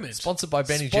moment. Sponsored by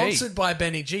Benny G. Sponsored by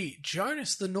Benny G.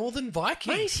 Jonas, the Northern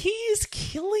Viking. Mate, he is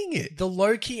killing it. The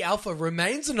low-key alpha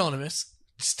remains anonymous,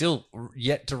 Still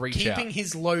yet to reach keeping out.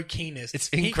 his low-keyness. It's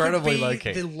He could incredibly be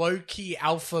low-key. the low-key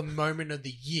alpha moment of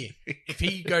the year if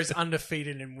he goes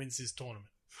undefeated and wins this tournament.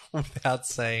 Without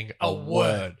saying A a word.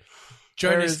 word.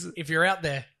 Jonas, Whereas- if you're out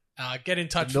there, get in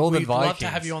touch. Northern We'd love to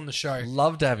Vikings. have you on the show.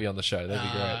 Love to have you on the show.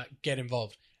 That'd be great. Get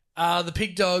involved. The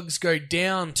Pig Dogs go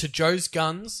down to Joe's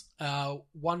Guns,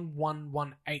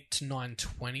 1118 to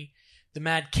 920. The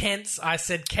Mad Kents, I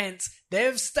said Kents,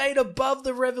 they've stayed above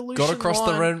the Revolution Got across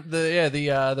line.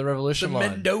 the Revolution The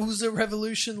line. Mendoza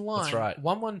Revolution line. That's right.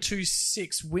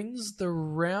 1126 wins the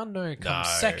round. No, comes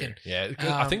No. second. Yeah,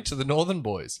 I think to the Northern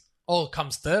boys. Oh,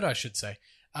 comes third, I should say.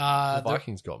 The The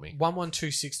Vikings got me.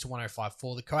 1126 to 105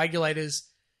 the Coagulators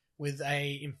with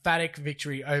a emphatic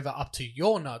victory over Up to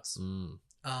Your Nuts.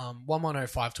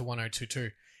 1105 to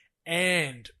 1022.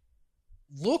 And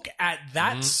look at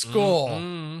that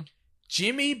score.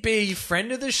 Jimmy B,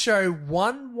 friend of the show,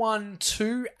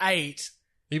 1128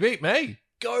 He beat me.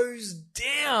 goes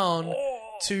down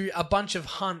to a bunch of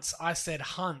hunts. I said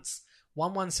hunts.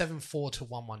 1174 to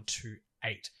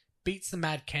 1128. Beats the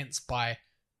Mad Kents by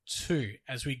 2.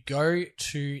 As we go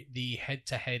to the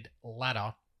head-to-head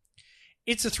ladder,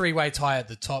 it's a three-way tie at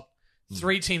the top.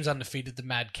 3 teams undefeated. The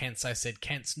Mad Kents, I said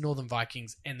Kents, Northern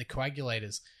Vikings, and the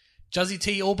Coagulators. Juzzy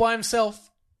T all by himself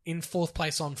in 4th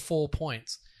place on 4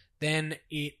 points. Then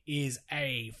it is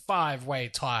a 5-way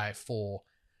tie for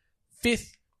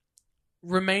 5th,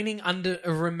 remaining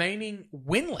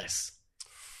winless.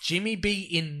 Jimmy B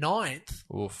in 9th.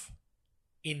 Oof.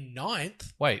 In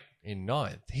 9th, Wait, in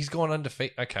 9th. He's gone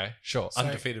undefeated. Okay, sure. So-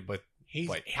 undefeated with. he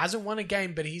Wait. hasn't won a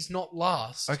game, but he's not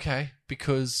last. Okay,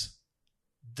 because.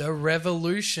 The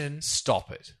Revolution Stop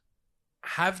it.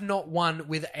 have not won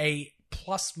with a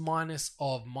plus minus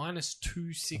of minus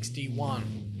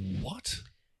 261 What?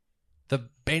 The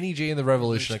Benny G and the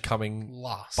Revolution are coming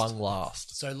last. bung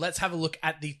last. So let's have a look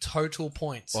at the total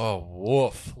points. Oh,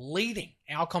 woof. Leading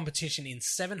our competition in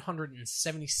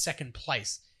 772nd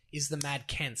place is the Mad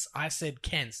Kents. I said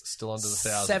Kents. Still under the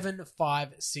 1,000.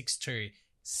 7562.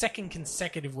 Second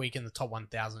consecutive week in the top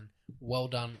 1,000. Well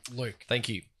done, Luke. Thank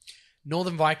you.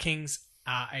 Northern Vikings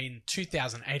are in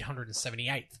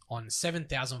 2,878th on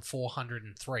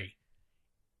 7,403.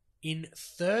 In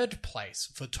 3rd place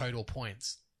for total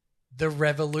points, the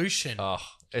Revolution. Oh,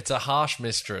 it's a harsh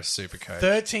mistress, Supercoach.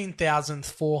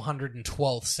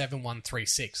 13,412,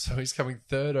 7136. So he's coming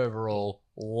 3rd overall,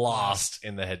 last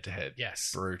in the head-to-head.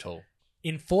 Yes. Brutal.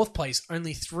 In 4th place,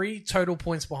 only 3 total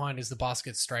points behind is the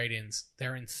Basket Straight-Ins.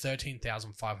 They're in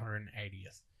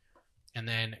 13,580th. And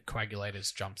then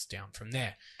Coagulators jumps down from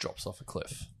there. Drops off a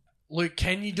cliff. Luke,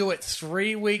 can you do it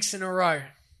 3 weeks in a row?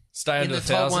 Stay In under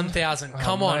the top 1,000. 1,000.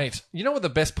 Come on. Mate. You know what the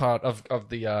best part of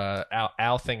the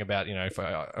our thing about, if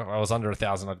I was under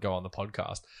 1,000, I'd go on the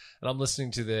podcast. And I'm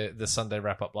listening to the Sunday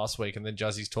wrap up last week, and then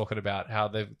Juzzy's talking about how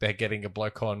they're getting a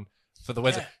bloke on for the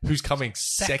Wednesday who's coming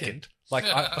second. Like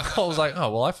I was like,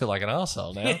 oh well, I feel like an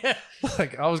arsehole now. Yeah.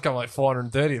 Like I was going like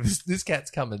 430. This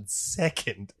cat's coming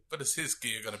second. But is his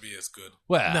gear going to be as good?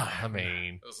 Well, No. I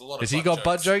mean, There's a lot of has he got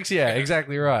butt jokes? Yeah,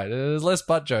 exactly right. There's less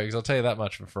butt jokes. I'll tell you that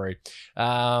much for free.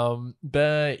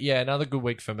 But yeah, another good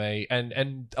week for me,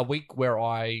 and a week where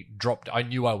I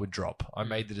knew I would drop. I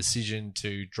made the decision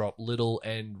to drop Little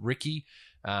and Ricky.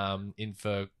 In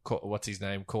for what's his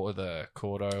name, Cordo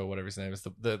or whatever his name is,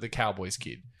 the Cowboys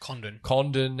kid,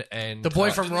 Condon, and The boy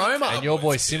from Roma. and your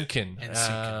boy Cowboys kid. Simkin, And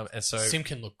Simkin. and so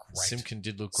Simkin looked great. Simkin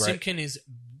did look great. Simkin is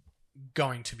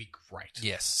going to be great.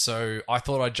 Yes, so I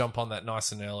thought I'd jump on that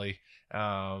nice and early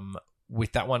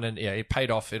with that one, and yeah, it paid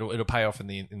off. It'll pay off in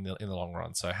the long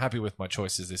run. So happy with my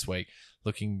choices this week.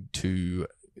 Looking to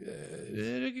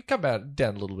come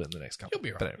down a little bit in the next couple. You'll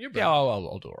be right. But anyway, You'll be yeah,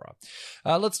 I'll do all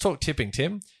right. Let's talk tipping,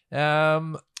 Tim.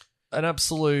 An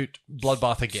absolute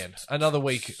bloodbath again. Another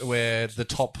week where the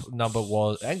top number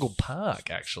was Angle Park.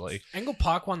 Actually, Angle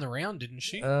Park won the round, didn't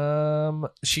she?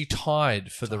 she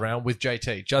tied for the round with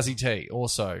JT, Juzzy T.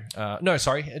 Also, no,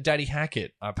 sorry, Daddy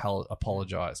Hackett. I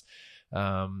apologize.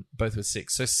 Both with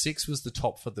 6. So 6 was the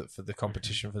top for the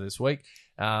competition for this week.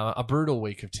 A brutal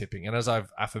week of tipping, and as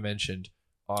I've aforementioned,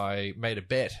 I made a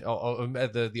bet.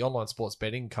 The online sports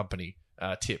betting company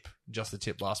tip, just the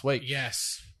tip last week,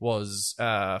 Yes. was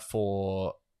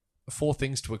for 4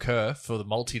 things to occur for the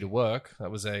multi to work.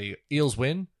 That was a Eels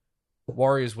win,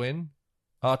 Warriors win,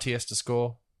 RTS to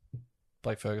score,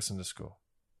 Blake Ferguson to score.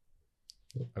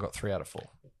 I got 3 out of 4.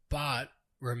 But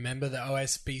remember the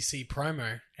OSBC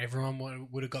promo. Everyone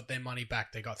would have got their money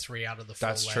back. They got 3 out of the 4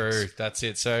 That's legs. true. That's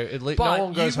it. So at least But no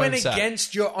one goes you went home sad.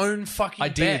 against your own fucking I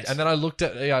did, bet. and then I looked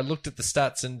at the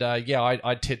stats, and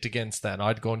I tipped against that.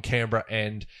 I'd gone Canberra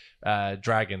and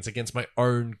Dragons against my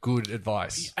own good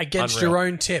advice. Against Unreal. your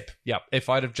own tip. Yeah, if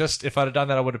I'd have done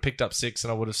that, I would have picked up 6,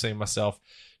 and I would have seen myself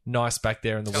nice back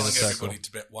there in the Telling winner's circle. everybody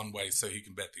to bet one way so he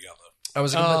can bet the other. I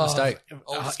was a complete mistake.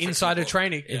 Oldest trick Insider in the world.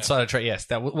 training. Yeah. Insider trade, yes.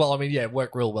 It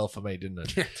worked real well for me, didn't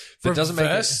it? But it doesn't make it,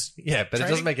 Reverse but it doesn't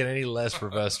trading? make it any less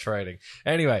reverse trading.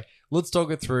 Anyway, let's talk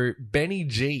it through. Benny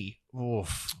G,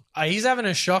 oof, He's having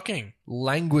a shocking.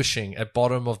 languishing at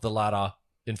bottom of the ladder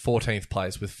in 14th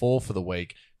place with 4 for the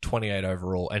week, 28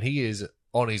 overall, and he is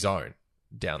on his own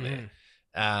down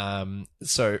there.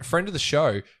 So, friend of the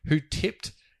show who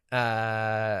tipped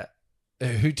the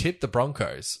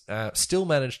Broncos still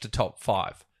managed to top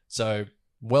 5. So,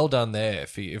 well done there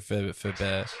for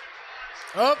Bear.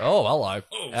 Oh, Oh, hello.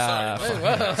 Oh,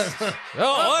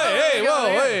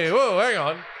 sorry. Whoa, hang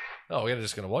on. Oh, we're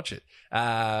just going to watch it.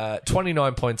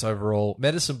 29 points overall.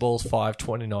 Medicine Balls 5,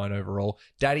 29 overall.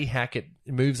 Daddy Hackett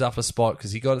moves up a spot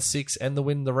because he got a 6 and the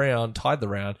win the round, tied the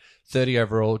round. 30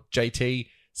 overall. JT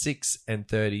 6 and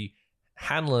 30.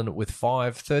 Hanlon with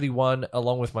 5, 31,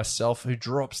 along with myself, who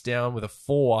drops down with a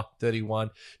 4,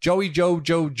 31. Joey Joe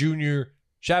Jr.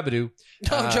 Shabadoo.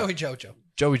 Joey Jojo.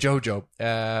 Joey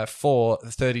Jojo, 4,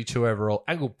 32 overall.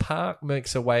 Angle Park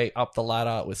makes her way up the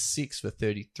ladder with 6 for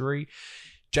 33.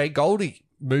 Jay Goldie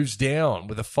moves down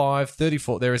with a 5,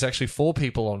 34. There is actually 4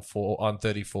 people on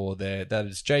 34 there. That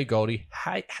is Jay Goldie.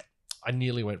 I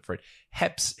nearly went for it.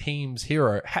 Hepsheim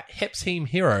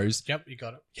Heroes. Yep, you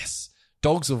got it. Yes.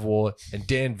 Dogs of War and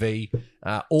Dan V.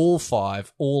 All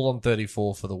 5, all on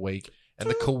 34 for the week. And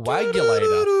the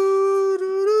Coagulator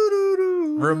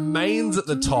remains at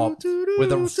the top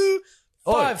with a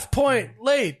 5-point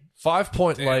lead.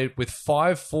 5-point lead with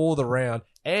 5 for the round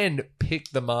and pick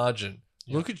the margin.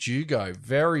 Look at you go.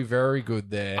 Very, very good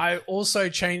there. I also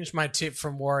changed my tip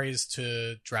from Warriors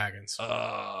to Dragons.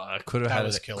 I could have That had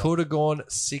was it. killer. Could have gone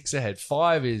 6 ahead.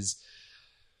 5 is...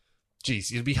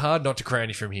 Geez, it'd be hard not to crown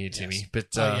you from here, Timmy. Yes. But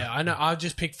Yeah, I know. I'll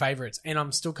just pick favorites, and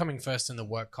I'm still coming first in the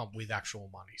work comp with actual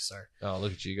money. So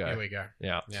look at you go. here we go.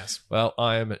 Yeah. Yes. Well,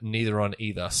 I am neither on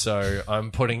either, so I'm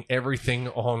putting everything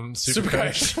on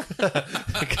Supercoach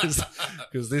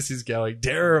because this is going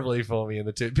terribly for me in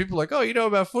the 2. People are like, oh, you know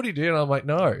about footy, do you? And I'm like,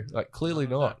 no, clearly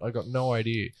not. I got no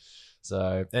idea.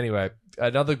 So anyway,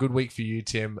 another good week for you,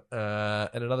 Tim, and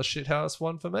another shithouse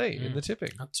one for me in the tipping.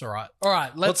 That's all right. All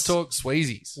right, Let's talk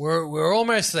Sweezies. We're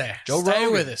almost there. Joe Stay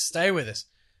Rogan. with us. Stay with us.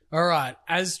 All right.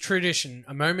 As tradition,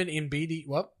 a moment in BD.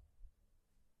 What?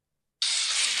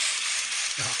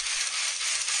 Oh.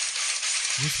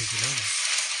 You think you know me?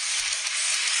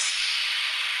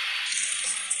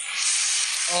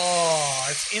 Oh,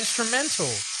 it's instrumental.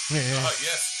 Oh,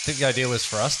 yes. I think the idea was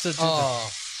for us to do Oh,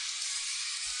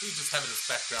 You just have it as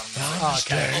background music. oh,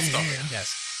 okay. I'll stop it.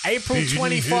 Yes. April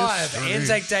 25,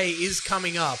 Anzac Day is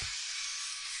coming up.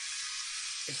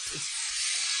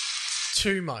 It's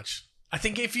too much. I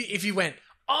think if you went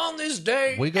on this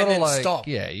day, We and gotta then stop.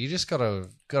 yeah. You just gotta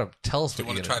tell us Do you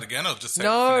what want to you're try it again or just say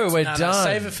No, we're No, done.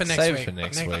 save it for next Save week. it for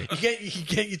next week. You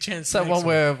get your chance. It's that next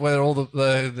one where all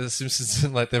the Simpsons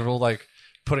like they're all like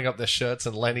putting up their shirts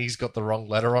and Lenny's got the wrong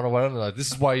letter on or whatever. And they're like,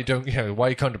 this is why you don't, why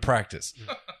you come to practice.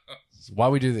 This is why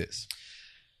we do this.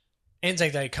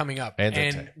 Anzac Day coming up. Anzac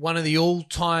and Day. one of the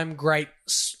all-time great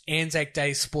Anzac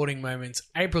Day sporting moments,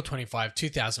 April 25,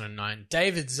 2009,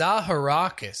 David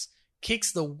Zaharakis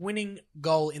kicks the winning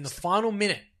goal in the final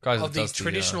minute Guys, of it the does the,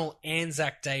 traditional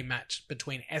Anzac Day match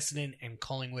between Essendon and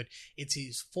Collingwood. It's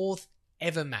his 4th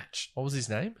ever match. What was his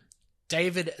name?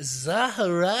 David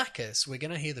Zaharakis. We're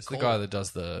going to hear the It's call. the guy that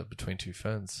does the Between Two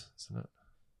Ferns, isn't it?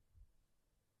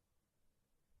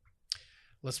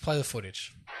 Let's play the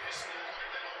footage.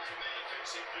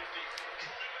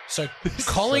 So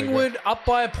Collingwood up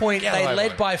by a point. Get They away,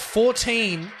 led boy. by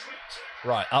 14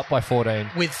 Right, up by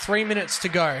 14, with 3 minutes to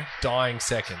go. dying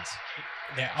seconds.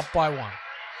 They're up by 1.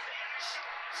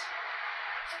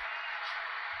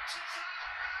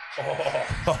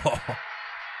 Oh.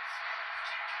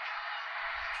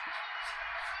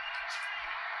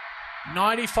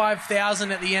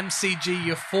 95,000 at the MCG,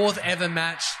 your 4th ever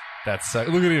match. That's so.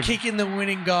 Look at him. Kicking the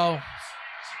winning goal.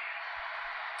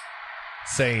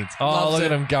 Scenes. Oh, Loves look it.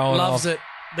 at him going Loves off. it.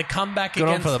 The comeback Good on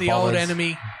against for the the old Bombers.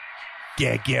 enemy.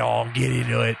 Get on, get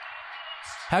into it.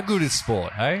 How good is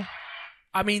sport, hey?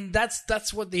 I mean,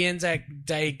 that's what the Anzac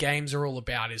Day games are all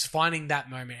about, is finding that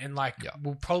moment. And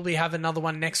we'll probably have another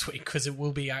one next week because it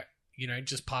will be,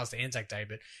 just past Anzac Day,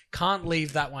 but can't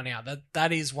leave that one out.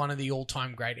 That is one of the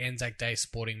all-time great Anzac Day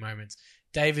sporting moments.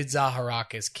 David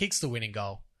Zaharakis kicks the winning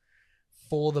goal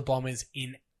for the Bombers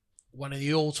in one of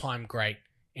the all-time great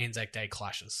Anzac Day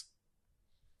clashes.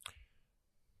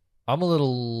 I'm a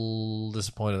little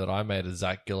disappointed that I made a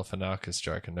Zach Galifianakis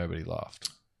joke and nobody laughed.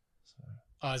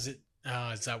 Oh, is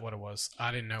that what it was?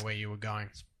 I didn't know where you were going.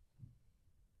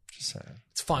 Just saying.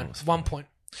 It's fine. 1 point.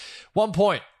 1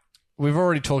 point. We've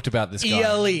already talked about this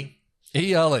guy.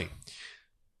 ELE.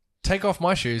 Take off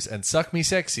my shoes and suck me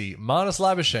sexy. Marnus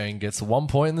Labuschagne gets 1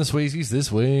 point in the Sweezies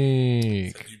this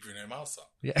week. You Bruno Mars song.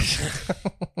 Yeah.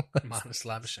 Minus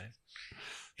Labuschagne.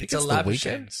 It's a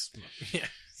Labuschagne. Yeah,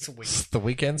 it's a weekend. It's the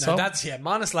weekend song?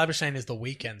 Minus Labuschagne is the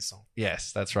weekend song.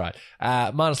 Yes, that's right.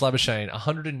 Marnus Labuschagne,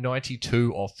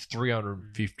 192 off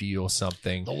 350 or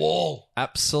something. The wall.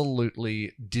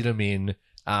 Absolutely did him in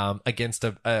against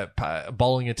a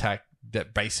bowling attack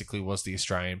that basically was the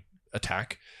Australian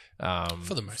attack.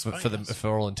 For the most part,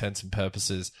 for all intents and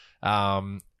purposes,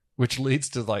 which leads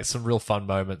to some real fun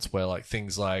moments where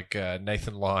things like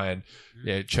Nathan Lyon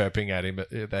chirping at him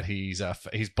that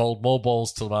he's bowled more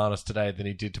balls to Marnus today than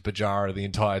he did to Pujara the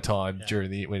entire time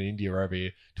when India were over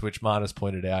here. To which Marnus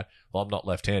pointed out, "Well, I'm not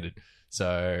left-handed,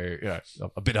 so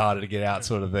a bit harder to get out,"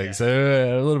 sort of thing. Yeah.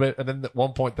 So a little bit, and then at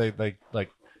one point they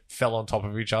fell on top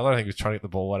of each other. I think he was trying to get the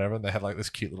ball, whatever, and they had this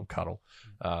cute little cuddle.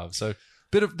 So.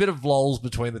 Bit of lulls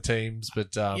between the teams,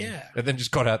 but and then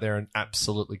just got out there and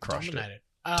absolutely crushed Dominated.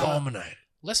 it. Dominated.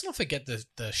 Let's not forget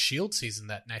the Shield season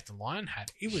that Nathan Lyon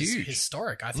had. It was Huge.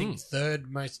 historic. I think third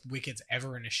most wickets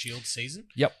ever in a Shield season.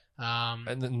 Yep.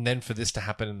 And then for this to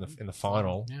happen in the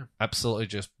final, absolutely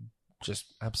just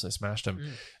absolutely smashed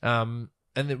him.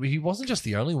 And he wasn't just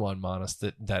the only one, Marnus,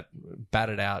 that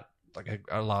batted out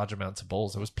a large amounts of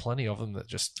balls. There was plenty of them that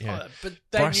just but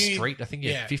they Bryce knew, Street, I think he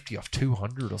had 50 off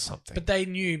 200 or something. But they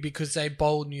knew because they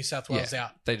bowled New South Wales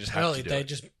out. They just had early. to do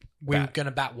it. We were going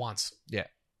to bat once. Yeah.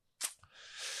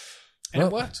 And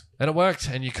it worked.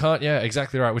 And you can't,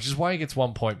 exactly right, which is why he gets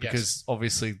 1 point, because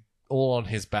obviously all on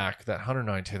his back, that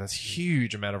 192, that's a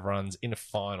huge amount of runs in a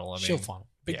final. I mean, Shield final.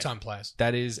 Big time players.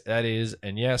 That is,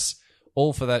 and yes,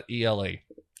 all for that ELE.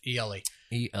 ELE.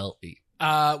 ELE.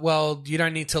 Well, you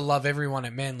don't need to love everyone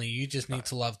at Manly. You just need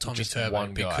to love Tommy just Turbo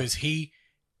one guy. because he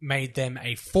made them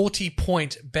a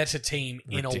 40-point better team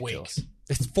in a week. Ridiculous.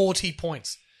 It's 40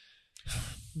 points.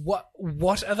 What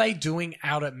are they doing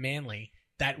out at Manly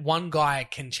that one guy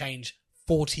can change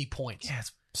 40 points? Yeah,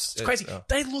 it's crazy.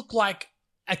 They look like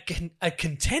a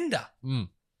contender.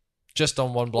 Just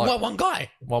on one bloke. Well, one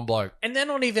guy. One bloke. And they're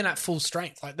not even at full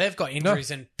strength. They've got injuries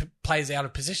and players out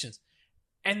of positions.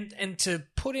 And to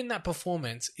put in that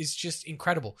performance is just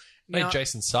incredible. Made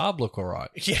Jason Saab look all right.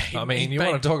 Yeah, I mean, you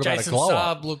want to talk about a Jason glow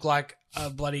Saab up. looked like a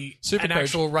bloody Supercoach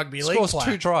actual rugby league scores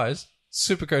player. 2 tries.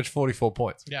 Supercoach 44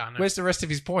 points. Yeah, I know. Where's the rest of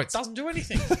his points? Doesn't do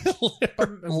anything.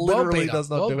 Literally does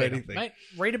not do beater. anything. Mate,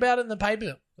 read about it in the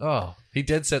paper. Oh, he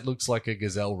dead set looks like a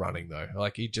gazelle running though.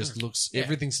 He just looks.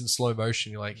 Everything's in slow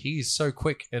motion. You're like, he's so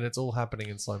quick, and it's all happening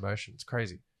in slow motion. It's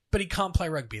crazy. But he can't play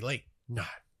rugby league. No.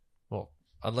 Well,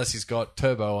 unless he's got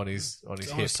Turbo on his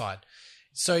hip side.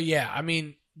 So yeah, I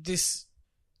mean this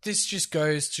just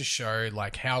goes to show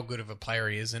how good of a player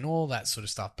he is and all that sort of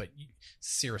stuff. But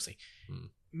seriously,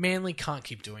 Manly can't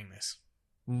keep doing this.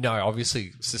 No,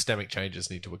 obviously systemic changes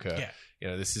need to occur.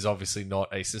 Yeah. This is obviously not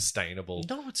a sustainable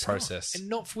process. Not. And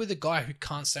not with a guy who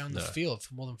can't stay on the field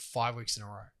for more than 5 weeks in a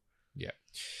row. Yeah.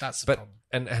 That's the problem.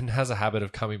 And has a habit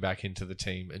of coming back into the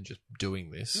team and just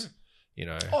doing this.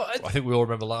 I think we all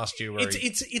remember last year where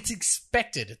it's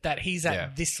expected that he's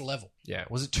at this level. Yeah.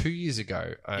 Was it 2 years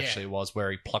ago, actually, was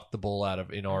where he plucked the ball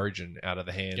in Origin out of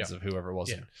the hands of whoever it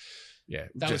was. Yeah.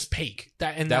 That was peak.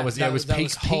 That was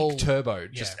peak whole Turbo,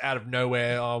 just out of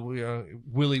nowhere. Oh,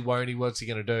 Willie won't. What's he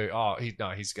going to do? Oh,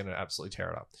 he's going to absolutely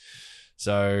tear it up.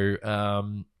 So,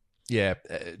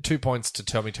 2 points to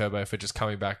Tommy Turbo for just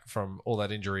coming back from all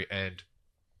that injury and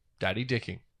daddy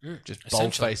dicking. Just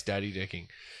bold-faced daddy dicking.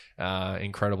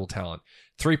 Incredible talent.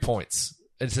 3 points.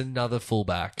 It's another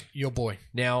fullback. Your boy.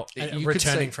 Now,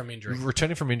 returning from injury.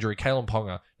 Returning from injury, Kalen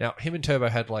Ponga. Now, him and Turbo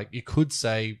had, you could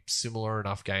say, similar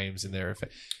enough games in their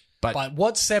effect. But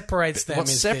what separates them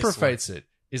is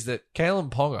that Kalen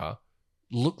Ponga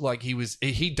looked like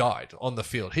he died on the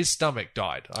field. His stomach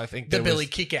died. I think the Billy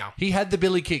kick out. He had the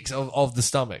Billy kicks of the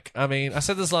stomach. I mean, I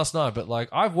said this last night, but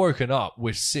I've woken up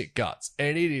with sick guts,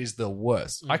 and it is the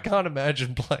worst. I can't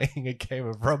imagine playing a game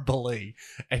of rugby league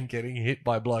and getting hit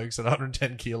by blokes at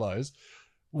 110 kilos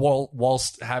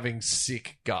whilst having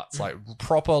sick guts, like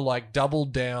proper, like double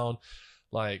down,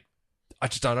 like I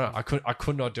just don't know. I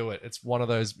could not do it. It's one of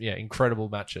those incredible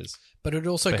matches. But it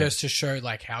also Bam. goes to show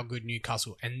like how good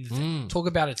Newcastle and talk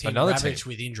about a team Another ravaged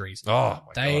team. with injuries. Oh,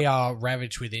 my They God. are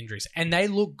ravaged with injuries, and they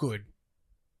look good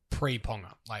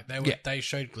pre-Ponga. Like Yeah. they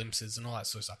showed glimpses and all that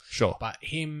sort of stuff. Sure. But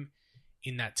him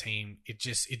in that team, it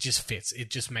just fits. It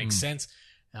just makes sense.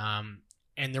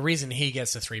 And the reason he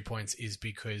gets the 3 points is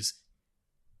because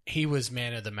he was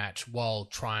man of the match while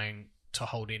trying to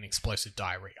hold in explosive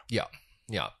diarrhea. Yeah.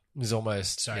 He was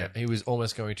almost So- he was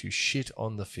almost going to shit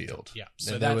on the field. Yeah.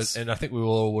 So and, and I think we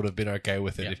all would have been okay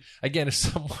with it. Yeah. If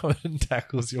someone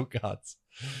tackles your guts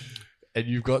and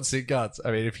you've got sick guts,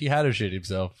 I mean, if he had to shit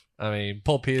himself, I mean,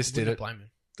 Paul Pierce did Wouldn't it. blame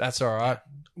him. That's all right.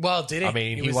 Well, did he? I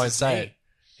mean, It he was won't his say knee. it.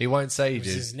 He won't say he It was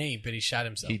did. his knee, but he shat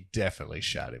himself. He definitely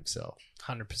shat himself.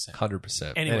 100%.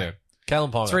 100%. Anyway.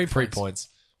 Callum Ponga, 3 3 points. points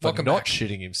for Welcome not back.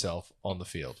 shitting himself on the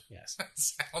field. Yes.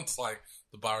 Sounds like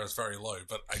the bar is very low,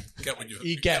 but I get what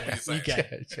You get it. what You you're get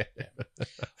saying. it.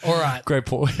 All right. Great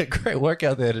work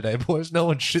out there today, boys. No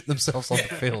one shit themselves on the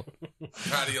field.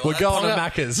 Proud of you, We're lad. going to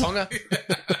Ponga. Macca's.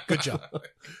 Ponga, good job.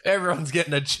 Everyone's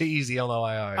getting a cheesy on the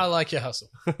way I home. like your hustle.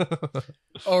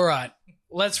 All right.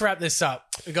 Let's wrap this up.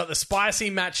 We got the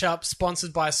spicy matchup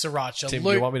sponsored by Sriracha. Tim, do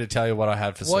Luke, you want me to tell you what I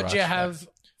had for what'd you sriracha? have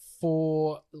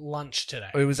for lunch today?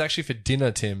 It was actually for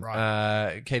dinner, Tim.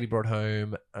 Right. Katie brought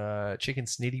home chicken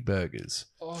snitty burgers.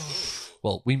 Oh,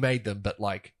 Well, we made them, but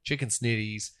like chicken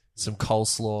snitties, some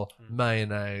coleslaw,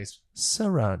 mayonnaise,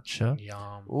 sriracha.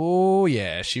 yum. Oh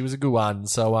yeah, she was a good one.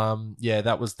 So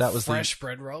that was Fresh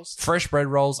bread rolls. the fresh bread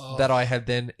rolls Oh. that I had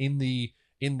then in the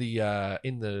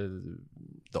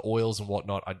oils and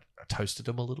whatnot. I toasted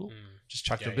them a little, just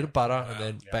chucked Yeah, a bit yeah. of butter, and Wow.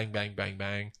 then Yeah. bang, bang, bang,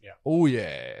 bang. Yeah. Oh yeah,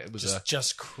 it was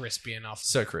Just crispy enough.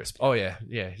 so crisp. Oh yeah,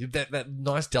 yeah. That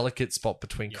nice delicate spot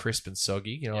between Yeah. crisp and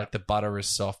soggy. You know, Yeah. like the butter is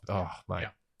soft. Oh mate, Yeah.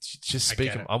 just I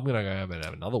speak. get it. I'm gonna go home and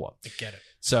have another one. I get it.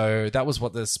 So that was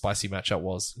what the spicy matchup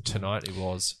was tonight. It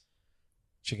was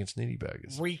chicken snitty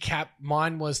burgers. Recap.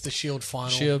 Mine was the Shield final.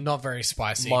 Shield. Not very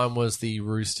spicy. Mine was the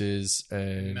Roosters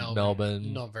and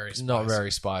Melbourne. Not very spicy. Not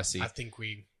very spicy. I think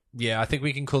we Yeah, I think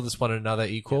we can call this one another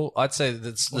equal. I'd say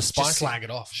that's the just spicy. slag it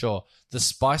off. Sure. The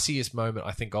spiciest moment,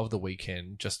 I think, of the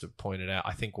weekend, just to point it out,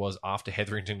 I think was after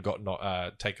Hetherington got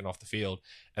taken off the field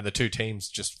and the two teams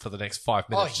just for the next 5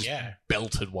 minutes just yeah.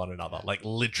 belted one another. Like,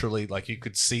 literally, like, you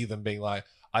could see them being like,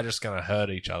 I'm just going to hurt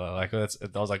each other. Like, I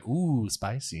was like, ooh,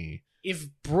 spicy. If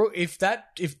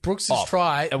Brooks' Oh,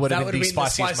 try, It would that have would been have the been the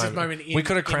spiciest moment. we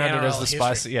could have crowned it as the history.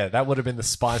 spicy. Yeah, that would have been the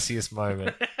spiciest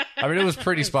moment. I mean, it was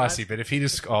pretty spicy, but if he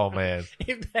just, oh man,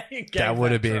 If they gave that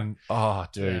would have try. been, oh,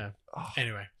 dude. Yeah. Oh,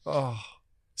 Anyway, oh.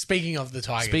 speaking of the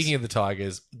Tigers, Speaking of the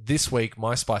Tigers, this week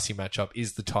my spicy matchup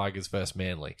is the Tigers versus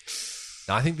Manly.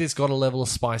 Now, I think there's got a level of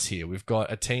spice here. We've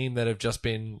got a team that have just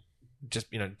been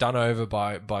done over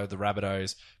by the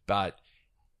Rabbitohs, but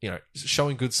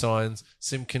showing good signs.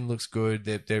 Simkin looks good.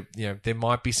 There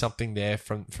might be something there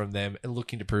from them and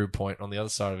looking to prove a point. On the other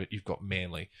side of it, you've got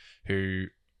Manly, who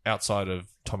outside of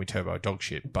Tommy Turbo dog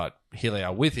shit, but here they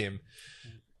are with him.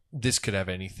 This could have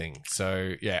anything.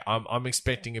 So yeah, I'm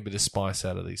expecting a bit of spice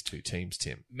out of these two teams,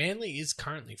 Tim. Manly is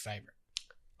currently favourite.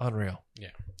 Unreal. Yeah.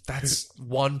 That's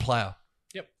one player.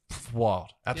 Yep.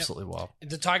 Wild. Absolutely wild.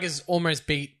 The Tigers almost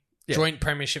beat Yeah. joint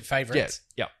premiership favourites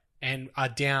Yeah. and are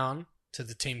down to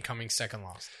the team coming second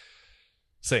last.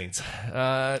 Scenes.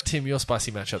 Tim, your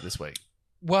spicy matchup this week.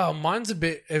 Well, mine's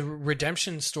a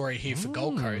redemption story here for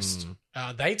Gold Coast.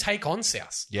 They take on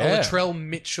South. Yeah. Latrell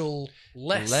Mitchell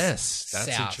less.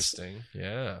 That's South. interesting.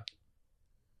 Yeah.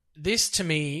 This, to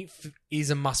me, is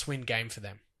a must-win game for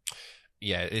them.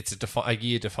 Yeah, it's a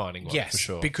year-defining one Yes, for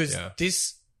sure. because Yeah.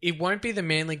 it won't be the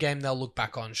Manly game they'll look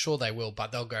back on. Sure, they will,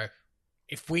 but they'll go,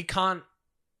 if we can't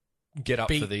Get up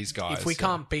beat for these guys. if we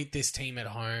can't beat this team at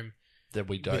home then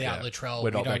we don't. without yeah. Latrell, We're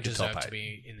we not don't making deserve top to eight.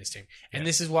 be in this team. And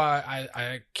this is why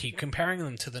I keep comparing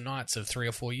them to the Knights of 3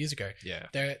 or 4 years ago. Yeah.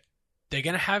 They're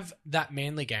going to have that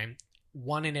Manly game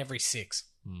 1 in every 6,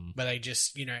 where they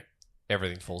just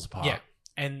Everything falls apart. yeah,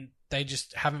 and they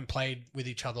just haven't played with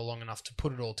each other long enough to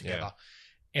put it all together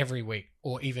every week,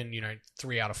 or even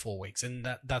 3 out of 4 weeks, and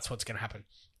that's what's going to happen.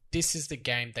 This is the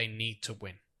game they need to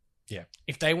win. Yeah.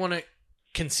 If they want to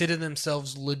consider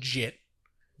themselves legit,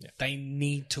 they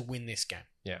need to win this game.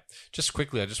 Yeah. Just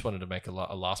quickly, I just wanted to make a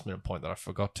last minute point that I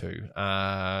forgot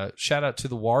to. Shout out to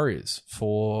the Warriors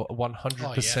for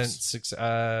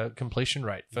 100% completion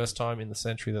rate. First time in the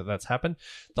century that's happened.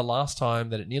 The last time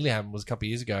that it nearly happened was a couple of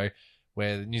years ago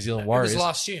where the New Zealand It Warriors was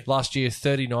last year. last year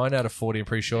 39 out of 40. I'm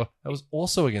pretty sure that was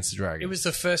also against the Dragons. It was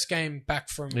the first game back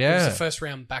from. It Yeah. was the first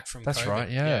round back from. That's COVID. right.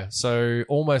 Yeah. So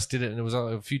almost did it, and it was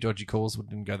a few dodgy calls that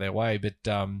didn't go their way, but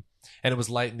and it was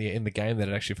late in the game that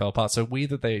it actually fell apart. So weird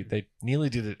that they nearly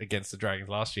did it against the Dragons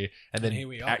last year, and then And here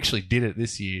we are. actually did it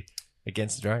this year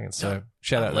against the Dragons. So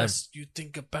shout out them. Unless you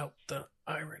think about the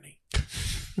irony.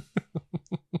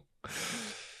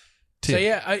 So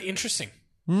yeah, interesting.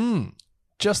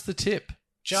 Just the tip.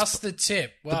 Just the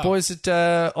tip. Wow. The boys at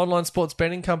Online Sports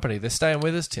Betting Company, they're staying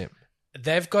with us, Tim.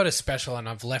 They've got a special, and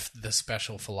I've left the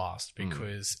special for last Hmm.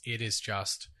 because it is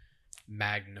just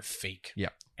magnifique. Yeah.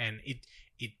 And it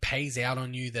pays out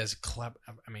on you. There's a club.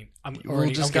 I mean, I'm We'll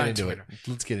just I'm get going into to it.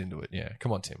 Let's get into it. Yeah.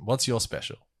 Come on, Tim. What's your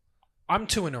special? I'm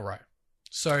 2 in a row.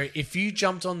 So if you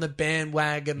jumped on the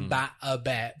bandwagon bet,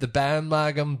 The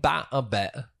bandwagon batter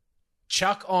bet.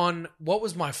 chuck on what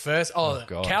was my first? Oh,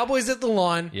 God. Cowboys at the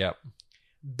line. Yep.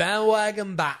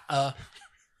 Bandwagon batter.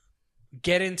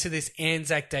 Get into this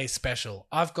Anzac Day special.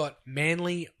 I've got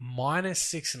Manly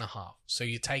 -6.5. So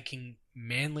you're taking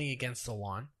Manly against the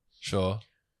line. Sure.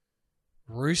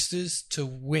 Roosters to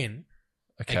win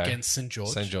Okay. against St.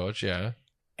 George. St. George, yeah.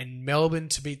 And Melbourne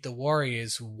to beat the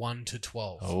Warriors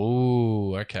 1-12.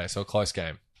 Oh, okay. So a close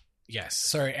game. Yes.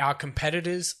 So our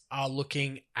competitors are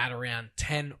looking at around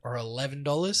 $10 or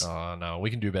 $11, Oh, no. We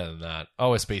can do better than that.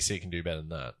 OSBC can do better than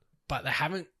that. but they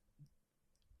haven't.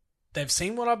 They've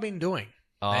seen what I've been doing.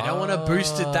 They don't want to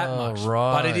boost it that much,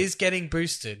 Right. but it is getting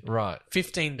boosted. Right.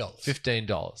 $15.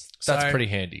 $15. That's So- pretty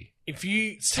handy. If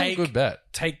you Still a take good bet.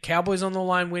 Cowboys on the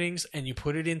line winnings and you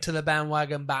put it into the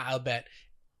bandwagon batter bet,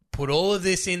 put all of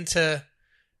this into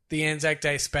the Anzac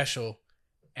Day special,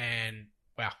 and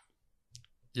wow,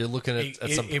 You're looking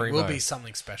at some it primo. will be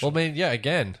something special. Well, I mean, yeah,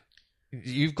 again,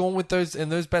 you've gone with those,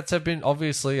 and those bets have been,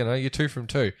 obviously, you're 2 from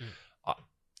 2.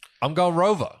 I'm going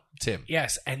Rover, Tim.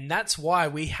 Yes, and that's why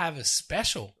we have a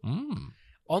special.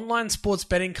 Online Sports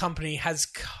Betting Company has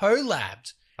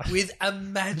collabed with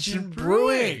Imagine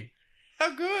Brewing How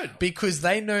good. because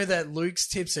they know that Luke's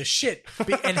tips are shit.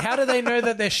 And how do they know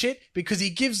that they're shit? Because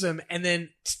he gives them and then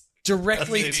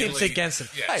directly tips Immediately. against them.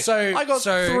 Yeah. So I got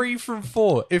 3 from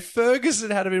 4. If Ferguson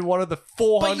had been one of the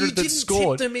 400 but you that didn't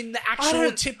scored, tip them in the I actual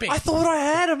don't- tipping. I thought I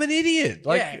had. I'm an idiot.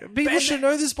 Like Yeah, people but- should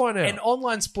know this by now. and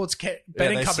Online Sports Betting they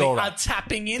Company saw that. are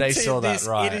tapping into they saw this that,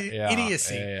 right?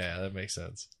 idiocy. Yeah, that makes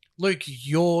sense. Luke,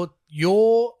 you're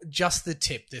just the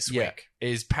tip this Yeah, week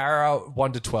is Para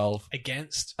 1-12?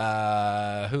 against Who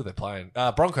are they playing?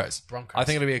 Broncos. Broncos. I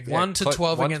think it'll be a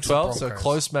 1-12 against the 1-12, so Broncos.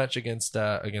 close match against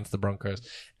the Broncos.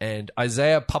 And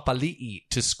Isaiah Papali'i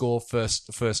to score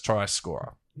first try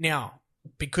scorer. Now,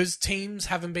 because teams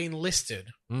haven't been listed,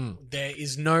 Mm. there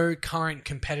is no current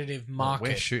competitive We're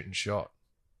market. shooting shot.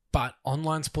 But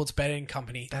Online Sports Betting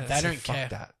Company, they don't care.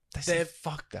 That. They said, They've-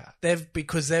 fuck that.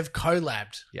 Because they've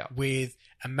collabed Yeah. with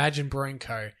Imagine Brewing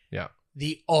Co. Yeah.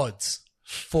 The odds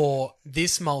for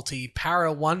this multi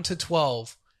Para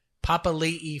 1-12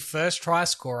 Papali'i first try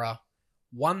scorer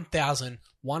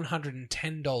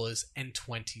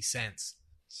 $1,110.20.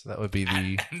 So that would be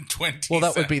the And 20 well,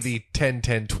 that would be cents. the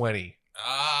 10-10-20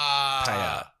 Ah.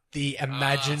 payout. The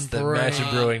Imagine The Brewing. Imagine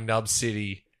Brewing Nub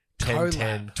City Collab.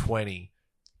 10-10-20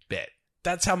 bet.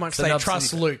 That's how much The they Nub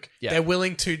trust City bet. Luke. Yeah. They're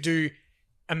willing to do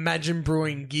Imagine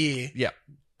Brewing gear Yeah.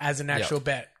 as an actual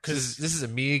bet because This is a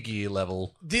mere gear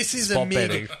level. this is Spot a mega.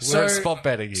 betting. We're at spot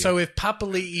betting here. So if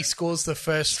Papali'i scores the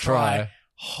first try,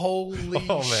 holy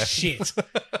Oh, man. shit!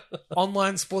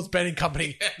 Online Sports Betting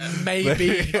Company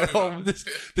maybe Oh,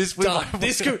 this done.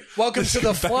 This could welcome to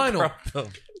the final. bankrupt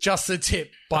them. Just a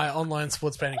tip by Online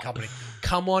Sports Betting Company.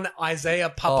 Come on, Isaiah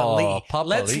Papali'i. Oh,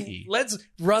 Papali'i. Let's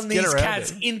run get these around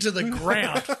cats it. into the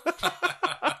ground.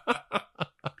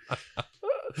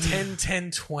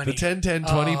 10-10-20. The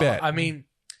 10-10-20 bet. I mean,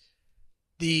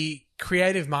 the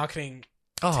creative marketing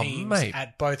Oh, teams mate.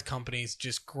 at both companies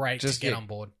just great Just to get get- on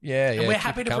board. Yeah, yeah. And we're keep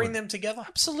happy it to bring coming. them together.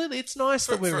 Absolutely, it's nice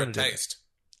For, that we're for a going to do it. taste.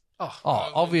 Oh,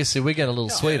 obviously we're getting a little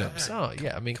sweeter. yeah. Oh,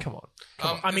 yeah. I mean, come on.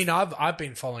 I mean, I've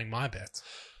been following my bets.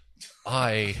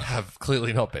 I have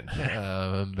clearly not been,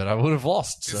 but I would have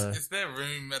lost. So. Is there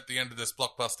room at the end of this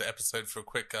blockbuster episode for a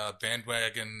quick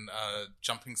bandwagon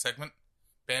jumping segment?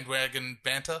 Bandwagon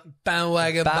banter?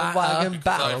 Bandwagon Bandwagon batter.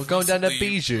 battle. So We're going down to recently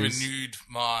Bijou's. renewed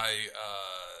my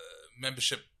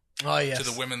membership Oh, yes. to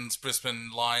the women's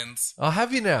Brisbane Lions. Oh,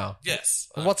 have you now? Yes.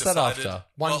 And I've what's that decided- after?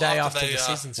 One well, day after they, the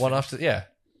season's One finished. after, yeah.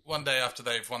 One day after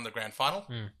they've won the grand final.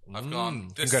 I've gone,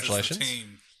 this Congratulations. is the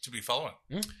team to be following.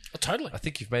 Oh, totally. I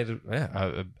think you've made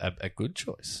a good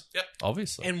choice. Yep.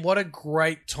 Obviously. And what a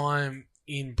great time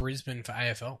in Brisbane for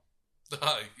AFL.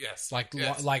 Yes. Like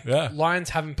yes. Yeah. Lions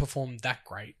haven't performed that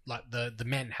great. Like the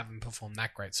men haven't performed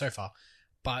that great so far.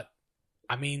 But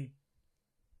I mean,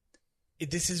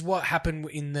 this is what happened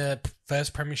in the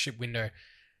first premiership window.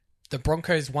 The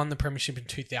Broncos won the premiership in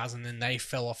 2000, and they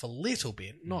fell off a little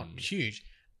bit, not huge,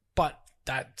 but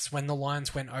that's when the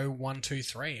Lions went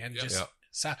 0-1-2-3, and just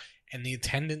so. And the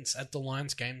attendance at the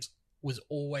Lions games was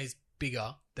always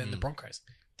bigger than the Broncos.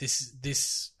 This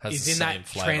Has is the in same that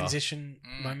flavour. transition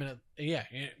moment. Yeah,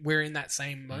 we're in that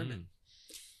same moment.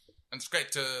 And it's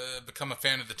great to become a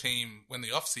fan of the team when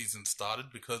the off-season started,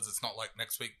 because it's not like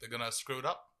next week they're going to screw it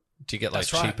up. Do you get like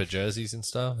That's right. cheaper jerseys and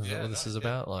stuff? Is that Yeah, what this is yeah.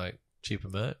 about? Like cheaper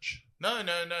merch? No. On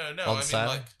I mean, sale?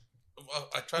 like, well,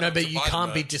 I try No, not but to you buy the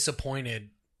can't be merch. disappointed.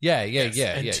 Yeah.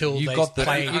 Until You've they got the.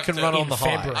 play You can in run on the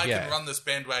high. February. I Yeah, can run this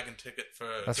bandwagon ticket for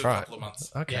a that's good right. couple of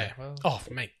months. Okay. Yeah. Well, Oh,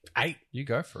 mate, 8. you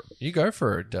go for it. You go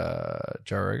for it,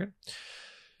 Joe Rogan.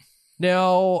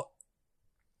 Now,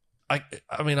 I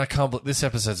mean, I can't believe this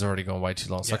episode's already gone way too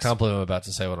long, so I Yes. can't believe I'm about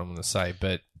to say what I'm going to say,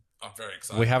 but I'm very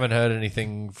excited. we haven't heard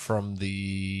anything from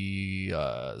the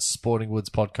Sportingwoods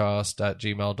podcast at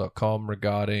gmail.com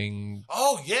regarding.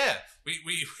 Oh yeah, we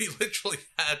literally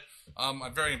had. I'm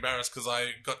very embarrassed because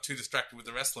I got too distracted with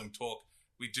the wrestling talk.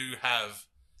 We do have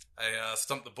a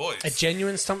Stump the Boys, A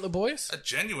genuine Stump the Boys? a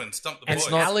genuine Stump the And Boys.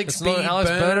 it's Alex It's not B. an Alex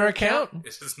Burner Burner account? account?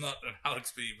 It is not an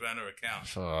Alex B. Burner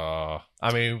account.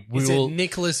 I mean, we Is will. it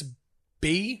Nicholas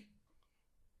B?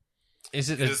 Is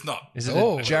it? It is not. Is it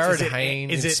Oh, a Jared is it- Hayne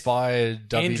is it inspired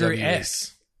WWE? Andrew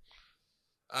S.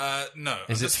 No. Is I'm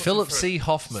it just Philip looking for C. it.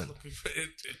 Hoffman?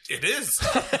 It is.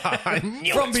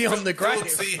 From Beyond the Philip Grave.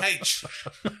 C.H.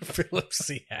 Philip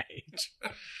C.H.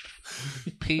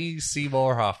 P.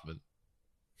 Seymour Hoffman.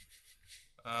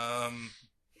 I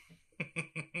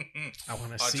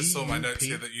want to I see just saw my you, notes Pete.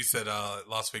 here that you said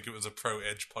last week it was a pro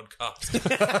edge podcast.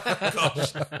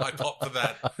 Gosh, I popped for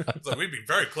that. So we've been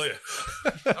very clear.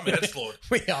 I'm an edge lord.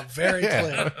 We are very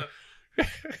clear.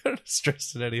 Couldn't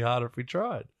stress it any harder if we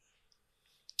tried.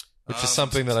 Which is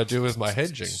something that I do with my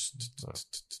hedging.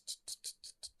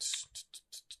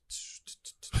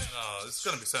 Oh, it's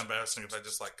going to be so embarrassing if I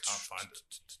just like can't find it.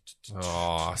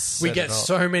 Oh, We set get it up.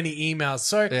 so many emails.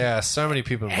 So Yeah, so many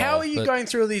people involved. how are you but- going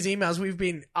through all these emails? We've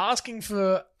been asking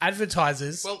for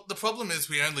advertisers. Well, the problem is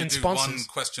we only And do sponsors. one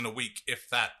question a week, if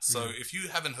that. So if you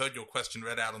haven't heard your question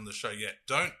read out on the show yet,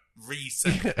 don't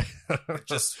resend it.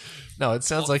 Just No, it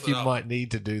sounds Lock like it you up. might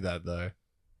need to do that, though.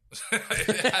 in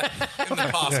the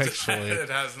past, Actually. it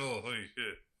has. Oh, holy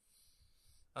shit.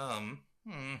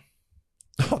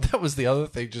 Oh, that was the other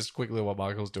thing, just quickly while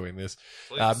Michael's doing this.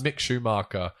 Please. Mick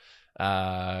Schumacher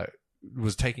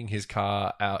was taking his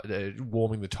car out,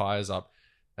 warming the tires up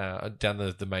down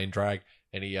the main drag,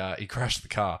 and he crashed the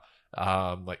car.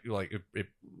 It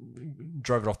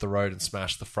drove it off the road and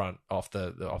smashed the front off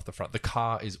the front. The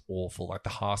car is awful. Like the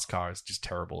Haas car is just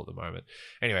terrible at the moment.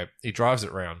 Anyway, he drives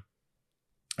it round,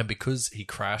 and because he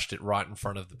crashed it right in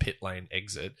front of the pit lane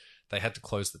exit, they had to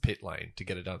close the pit lane to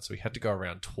get it done. So he had to go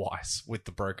around twice with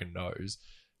the broken nose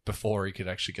before he could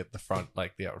actually get the front,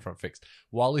 like the out front fixed.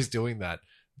 While he's doing that,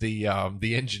 the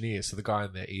engineer, so the guy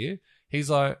in their ear, he's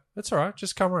like, "That's all right,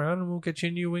 just come around and we'll get you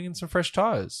a new wing and some fresh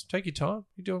tires. Take your time.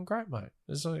 You're doing great, mate."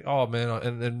 It's like, "Oh man,"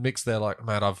 and then Mick's there like,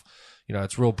 "Man,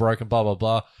 it's real broken, blah blah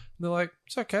blah." And they're like,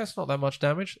 "It's okay, it's not that much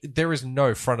damage. There is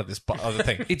no front of this other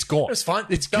thing. It's gone. It's fine.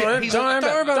 It's Don't he's worry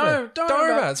like, about it. Don't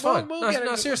worry about it. It's We'll- fine. we'll No, get it.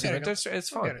 no, seriously, We'll mate, get it.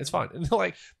 it's We'll fine. get it. It's fine." And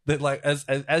they're like,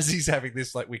 as he's having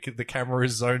this, like the camera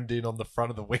is zoned in on the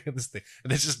front of the wing of this thing, and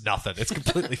there's just nothing. It's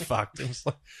completely fucked. It's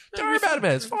like, don't worry about it,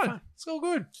 man. It's fine. It's all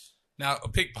good. Now, a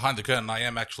peek behind the curtain, I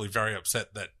am actually very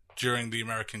upset that during the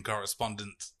American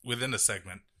correspondent within a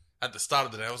segment, at the start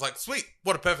of the day, I was like, sweet,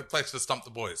 what a perfect place to stump the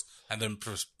boys. And then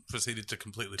proceeded to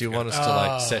completely Do you forget want us to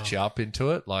like set you up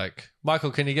into it? Like, Michael,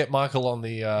 can you get Michael on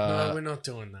the? No, we're not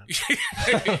doing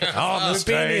that. Oh, we've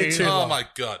been here too oh long. my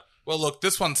god. Well, look,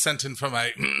 this one's sent in from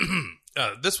a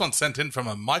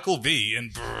Michael V in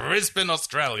Brisbane,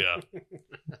 Australia,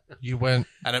 You went.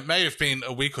 and it may have been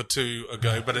a week or two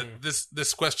ago. But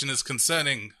this question is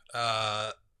concerning.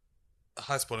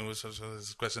 High Sporting was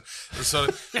this question. So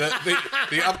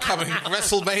the upcoming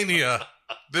WrestleMania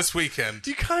this weekend.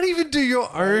 You can't even do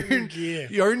your own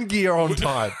gear on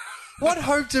time. What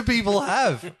hope do people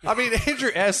have? I mean,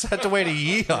 Andrew S. had to wait a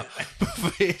year.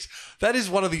 That is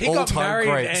one of the He got all-time married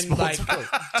greats. and like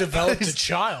developed a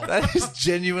child. That is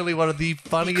genuinely one of the He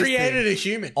funniest created things a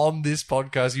human. on this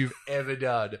podcast you've ever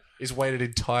done. Is wait an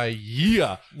entire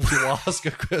year to ask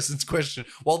a person's question,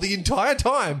 while the entire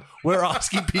time we're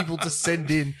asking people to send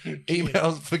in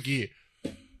emails for gear.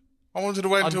 I wanted to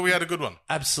wait until we had a good one.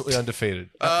 Absolutely undefeated.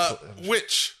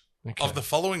 Which Okay. of the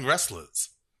following wrestlers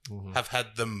Mhm. have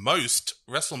had the most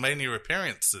WrestleMania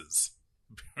appearances?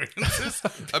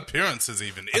 Appearances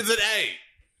even. Is it A,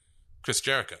 Chris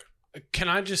Jericho? Can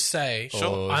I just say,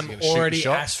 Sure. I'm Is he gonna shoot already a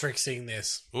shot? asterisking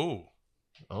this. Ooh.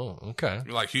 Oh, okay.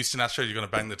 You're like Houston Astros, you're going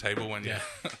to bang the table when you...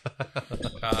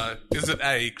 Yeah. Is it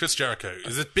A, Chris Jericho?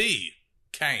 Is it B,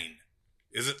 Kane?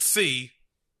 Is it C,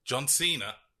 John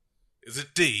Cena? Is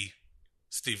it D,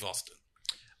 Steve Austin?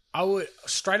 I would,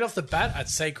 straight off the bat, I'd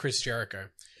say Chris Jericho.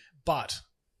 But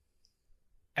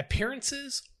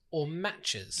appearances or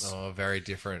matches? Oh, very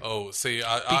different. Oh, see,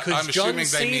 I'm Because John assuming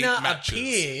they mean Cena matches.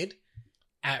 appeared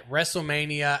at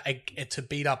WrestleMania to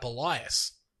beat up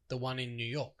Elias, the one in New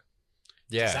York.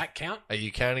 yeah. Does that count? Are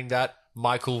you counting that?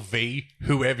 Michael V,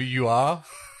 whoever you are?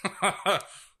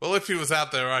 Well, if he was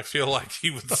out there, I feel like he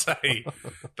would say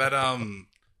that.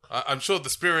 I'm sure the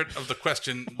spirit of the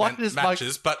question What meant is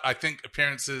matches, but I think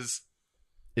appearances.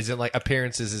 Is it like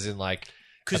appearances is in like...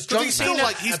 Because Because John he still Cena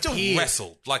he still appeared.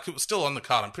 wrestled, like it was still on the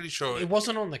card. I'm pretty sure. It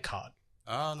wasn't on the card.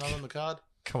 Oh, not on the card.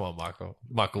 Come on, Michael.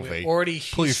 Michael We've V. already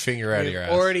Pull your finger out of we've your ass.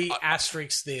 already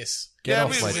asterisked this. Get yeah,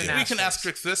 off we, my we, dick. we can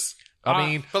asterisk this, I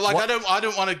mean... but like what- I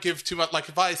don't want to give too much. Like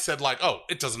if I said like, oh,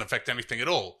 it doesn't affect anything at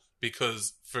all,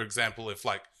 because for example, if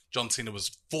like John Cena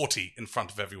was 40 in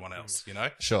front of everyone else, you know,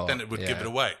 Sure, then it would give yeah. it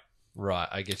away. Right,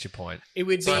 I get your point. It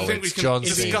would be. So I think we it's can John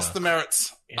discuss Cena. the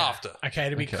merits Yeah. after. Okay,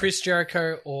 it'd be Okay. Chris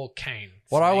Jericho or Kane.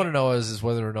 What I want to know is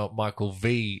whether or not Michael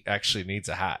V actually needs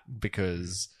a hat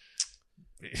because,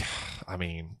 I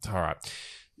mean, all right.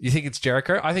 You think it's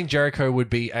Jericho? I think Jericho would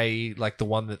be the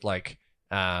one that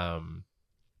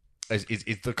is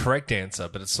the correct answer,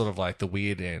 but it's sort of like the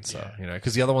weird answer, you know,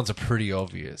 because the other ones are pretty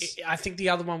obvious. I think the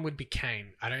other one would be Kane.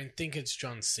 I don't think it's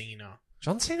John Cena.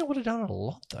 John Cena would have done a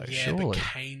lot though, Yeah, surely. but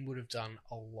Kane would have done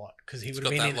a lot because he would have got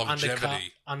been that in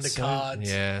longevity. undercards.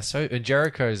 Yeah, so and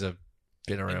Jericho's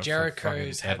been around. And for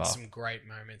Jericho's fucking had ever. some great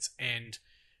moments. And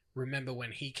remember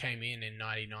when he came in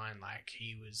 '99, like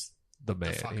he was the the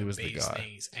man. fucking He was the bee's guy.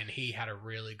 knees, and he had a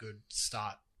really good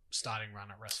starting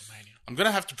run at WrestleMania. I'm going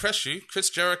to have to press you.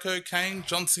 Chris Jericho, Kane,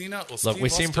 John Cena, or Steve Look, we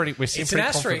seem Austin? pretty. We seem It's an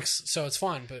pretty confident. asterisk, so it's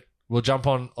fine, but We'll jump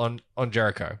on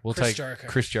Jericho. We'll Chris take Jericho.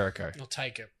 Chris Jericho. I'll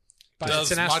take it. But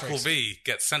Does it's an Michael asterisk. V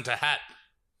get sent a hat?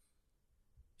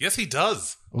 Yes, he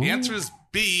does. The Ooh. answer is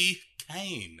B,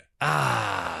 Kane.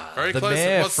 Ah, Very the close. It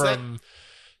mayor was said. from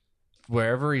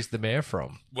wherever he's the mayor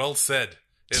from. Well said.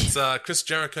 It's Chris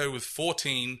Jericho with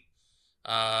 14,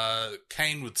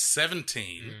 Kane with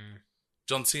 17, Mm.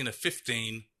 John Cena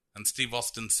 15, and Steve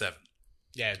Austin 7.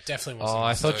 Yeah, it definitely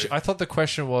wasn't. Oh, I thought the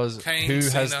question was Kane, who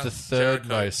has Cena, the third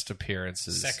Jericho. most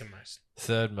appearances. second most.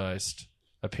 Third most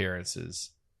appearances.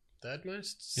 Third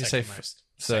most? You Second say most.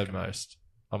 Third Second most.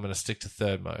 I'm going to stick to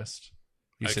third most.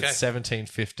 You Okay. said 17,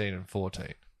 15, and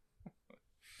 14.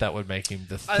 That would make him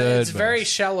the Uh, third. it's very most.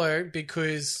 shallow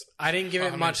because I didn't give I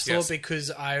it mean, much thought yes. because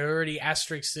I already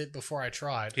asterisked it before I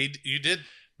tried. You did.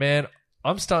 Man,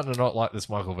 I'm starting to not like this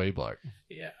Michael V bloke.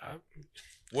 Yeah.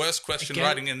 Worst question Again-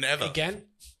 writing in ever. Again.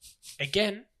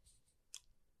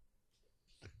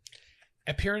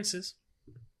 Appearances.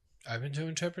 Open to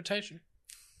interpretation.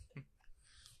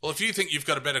 Well, if you think you've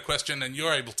got a better question and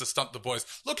you're able to stump the boys,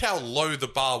 look how low the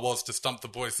bar was to stump the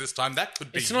boys this time. That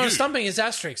could be It's you. not a stumping, it's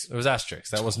asterisks. It was asterisks.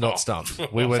 That was not Oh. stumped.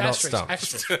 We were not Asterisk, stumped.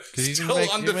 asterisk. 'Cause you didn't Still make-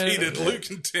 you undefeated, made- Luke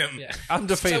and Tim. Yeah.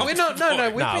 Undefeated. So we're not. No,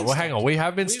 we've No, been well, hang on. stumped. We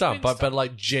have been We've stumped, been but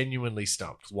like genuinely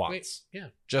stumped once. Yeah,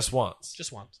 Just once.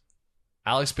 just once.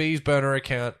 Alex B's burner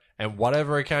account and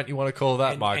whatever account you want to call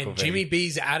that, And, Michael and V. Jimmy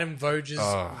B's Adam Voges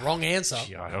Oh. wrong answer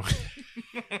Yeah, I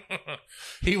don't.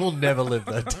 He will never live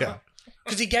that down.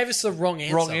 because he gave us the wrong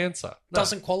answer. Wrong answer. No.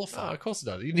 Doesn't qualify. No, of course it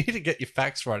does. You need to get your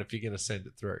facts right if you're going to send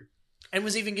it through. And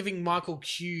was even giving Michael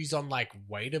cues on like,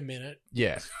 wait a minute.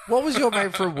 Yeah. What was your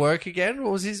mate for work again?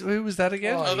 What was his? Who was that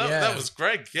again? Oh, yeah. that was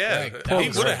Greg. Yeah, Greg, he that would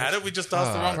was have had it. We just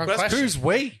asked the wrong Wrong question. question. Who's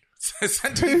we? So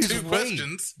send in Who's two we?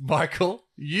 questions. Michael,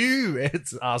 you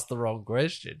asked the wrong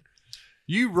question.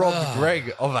 You robbed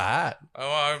Greg of a hat.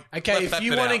 Oh, Okay, left if that you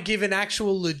bit want to out. give an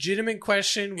actual legitimate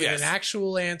question with Yes. an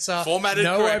actual answer, Formatted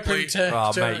no correctly. open to.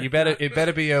 Oh, to- mate, it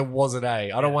better be a was it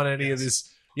a. I don't want any of yes. this.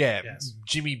 Yeah, Yes.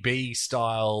 Jimmy B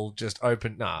style, just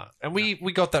open. Nah, and we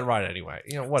got that right anyway.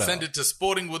 You know, whatever. Send it to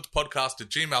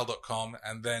sportingwoodspodcast@gmail.com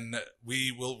and then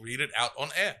we will read it out on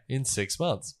air. in 6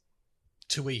 months.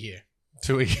 Till we hear.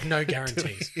 Do we? No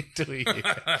guarantees. Do we?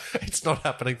 It's not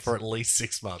happening for at least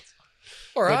 6 months.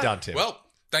 All We're right. done, Tim. Well,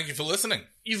 thank you for listening.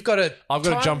 You've got to. I've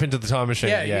got to jump into the time machine.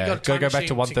 Yeah, Yeah, you got go time back to machine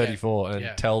to 134 and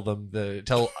yeah. tell them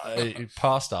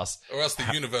past us. Or else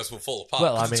the universe will fall apart.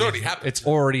 Well, I 'cause mean, it's already happened. It's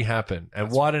already happened,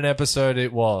 and what an episode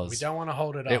it was. We don't want to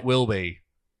hold it up. It will be.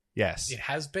 Yes. It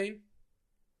has been.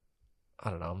 I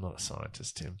don't know. I'm not a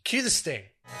scientist, Tim. Cue the sting.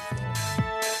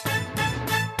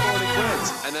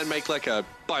 And then make like a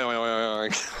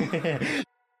boing.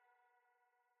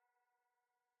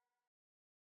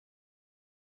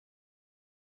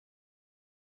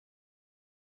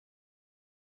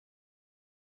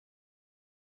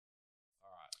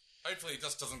 Hopefully it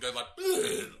just doesn't go like.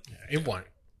 It won't.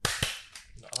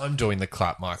 I'm doing the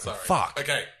clap, Michael. Sorry. Fuck.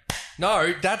 Okay.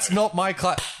 No, that's not my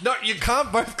clap. No, you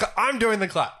can't both clap. I'm doing the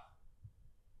clap.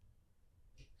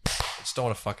 I just don't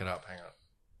want to fuck it up. Hang on.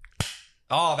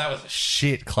 Oh, that was a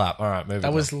shit clap. All right, moving That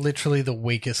on. was literally the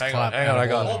weakest Hang clap. on, hang on, out I of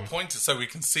got all it. of I'll them. point it so we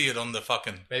can see it on the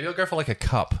fucking. Maybe I'll go for like a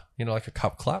cup. You know, like a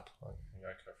cup clap.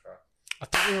 I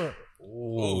thought we were.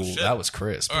 Oh, shit. that was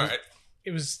crisp. All right.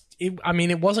 It was. I mean,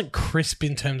 it wasn't crisp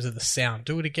in terms of the sound.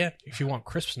 Do it again if you want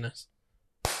crispness.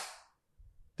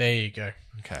 There you go.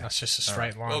 Okay. That's just a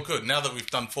straight line. Well, good. Now that we've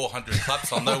done 400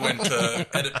 claps, I'll know when to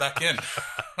edit back in.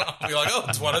 I'll be like, oh,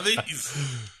 it's one of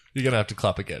these. You're going to have to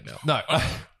clap again now. No.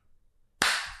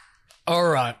 All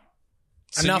right.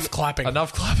 So Enough you- clapping.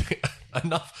 Enough clapping.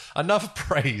 Enough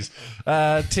praise.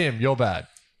 Tim, you're bad.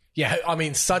 Yeah, I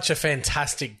mean, such a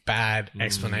fantastic bad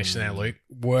explanation there, Luke.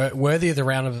 Worthy of the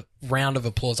round of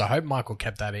applause. I hope Michael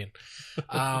kept that in.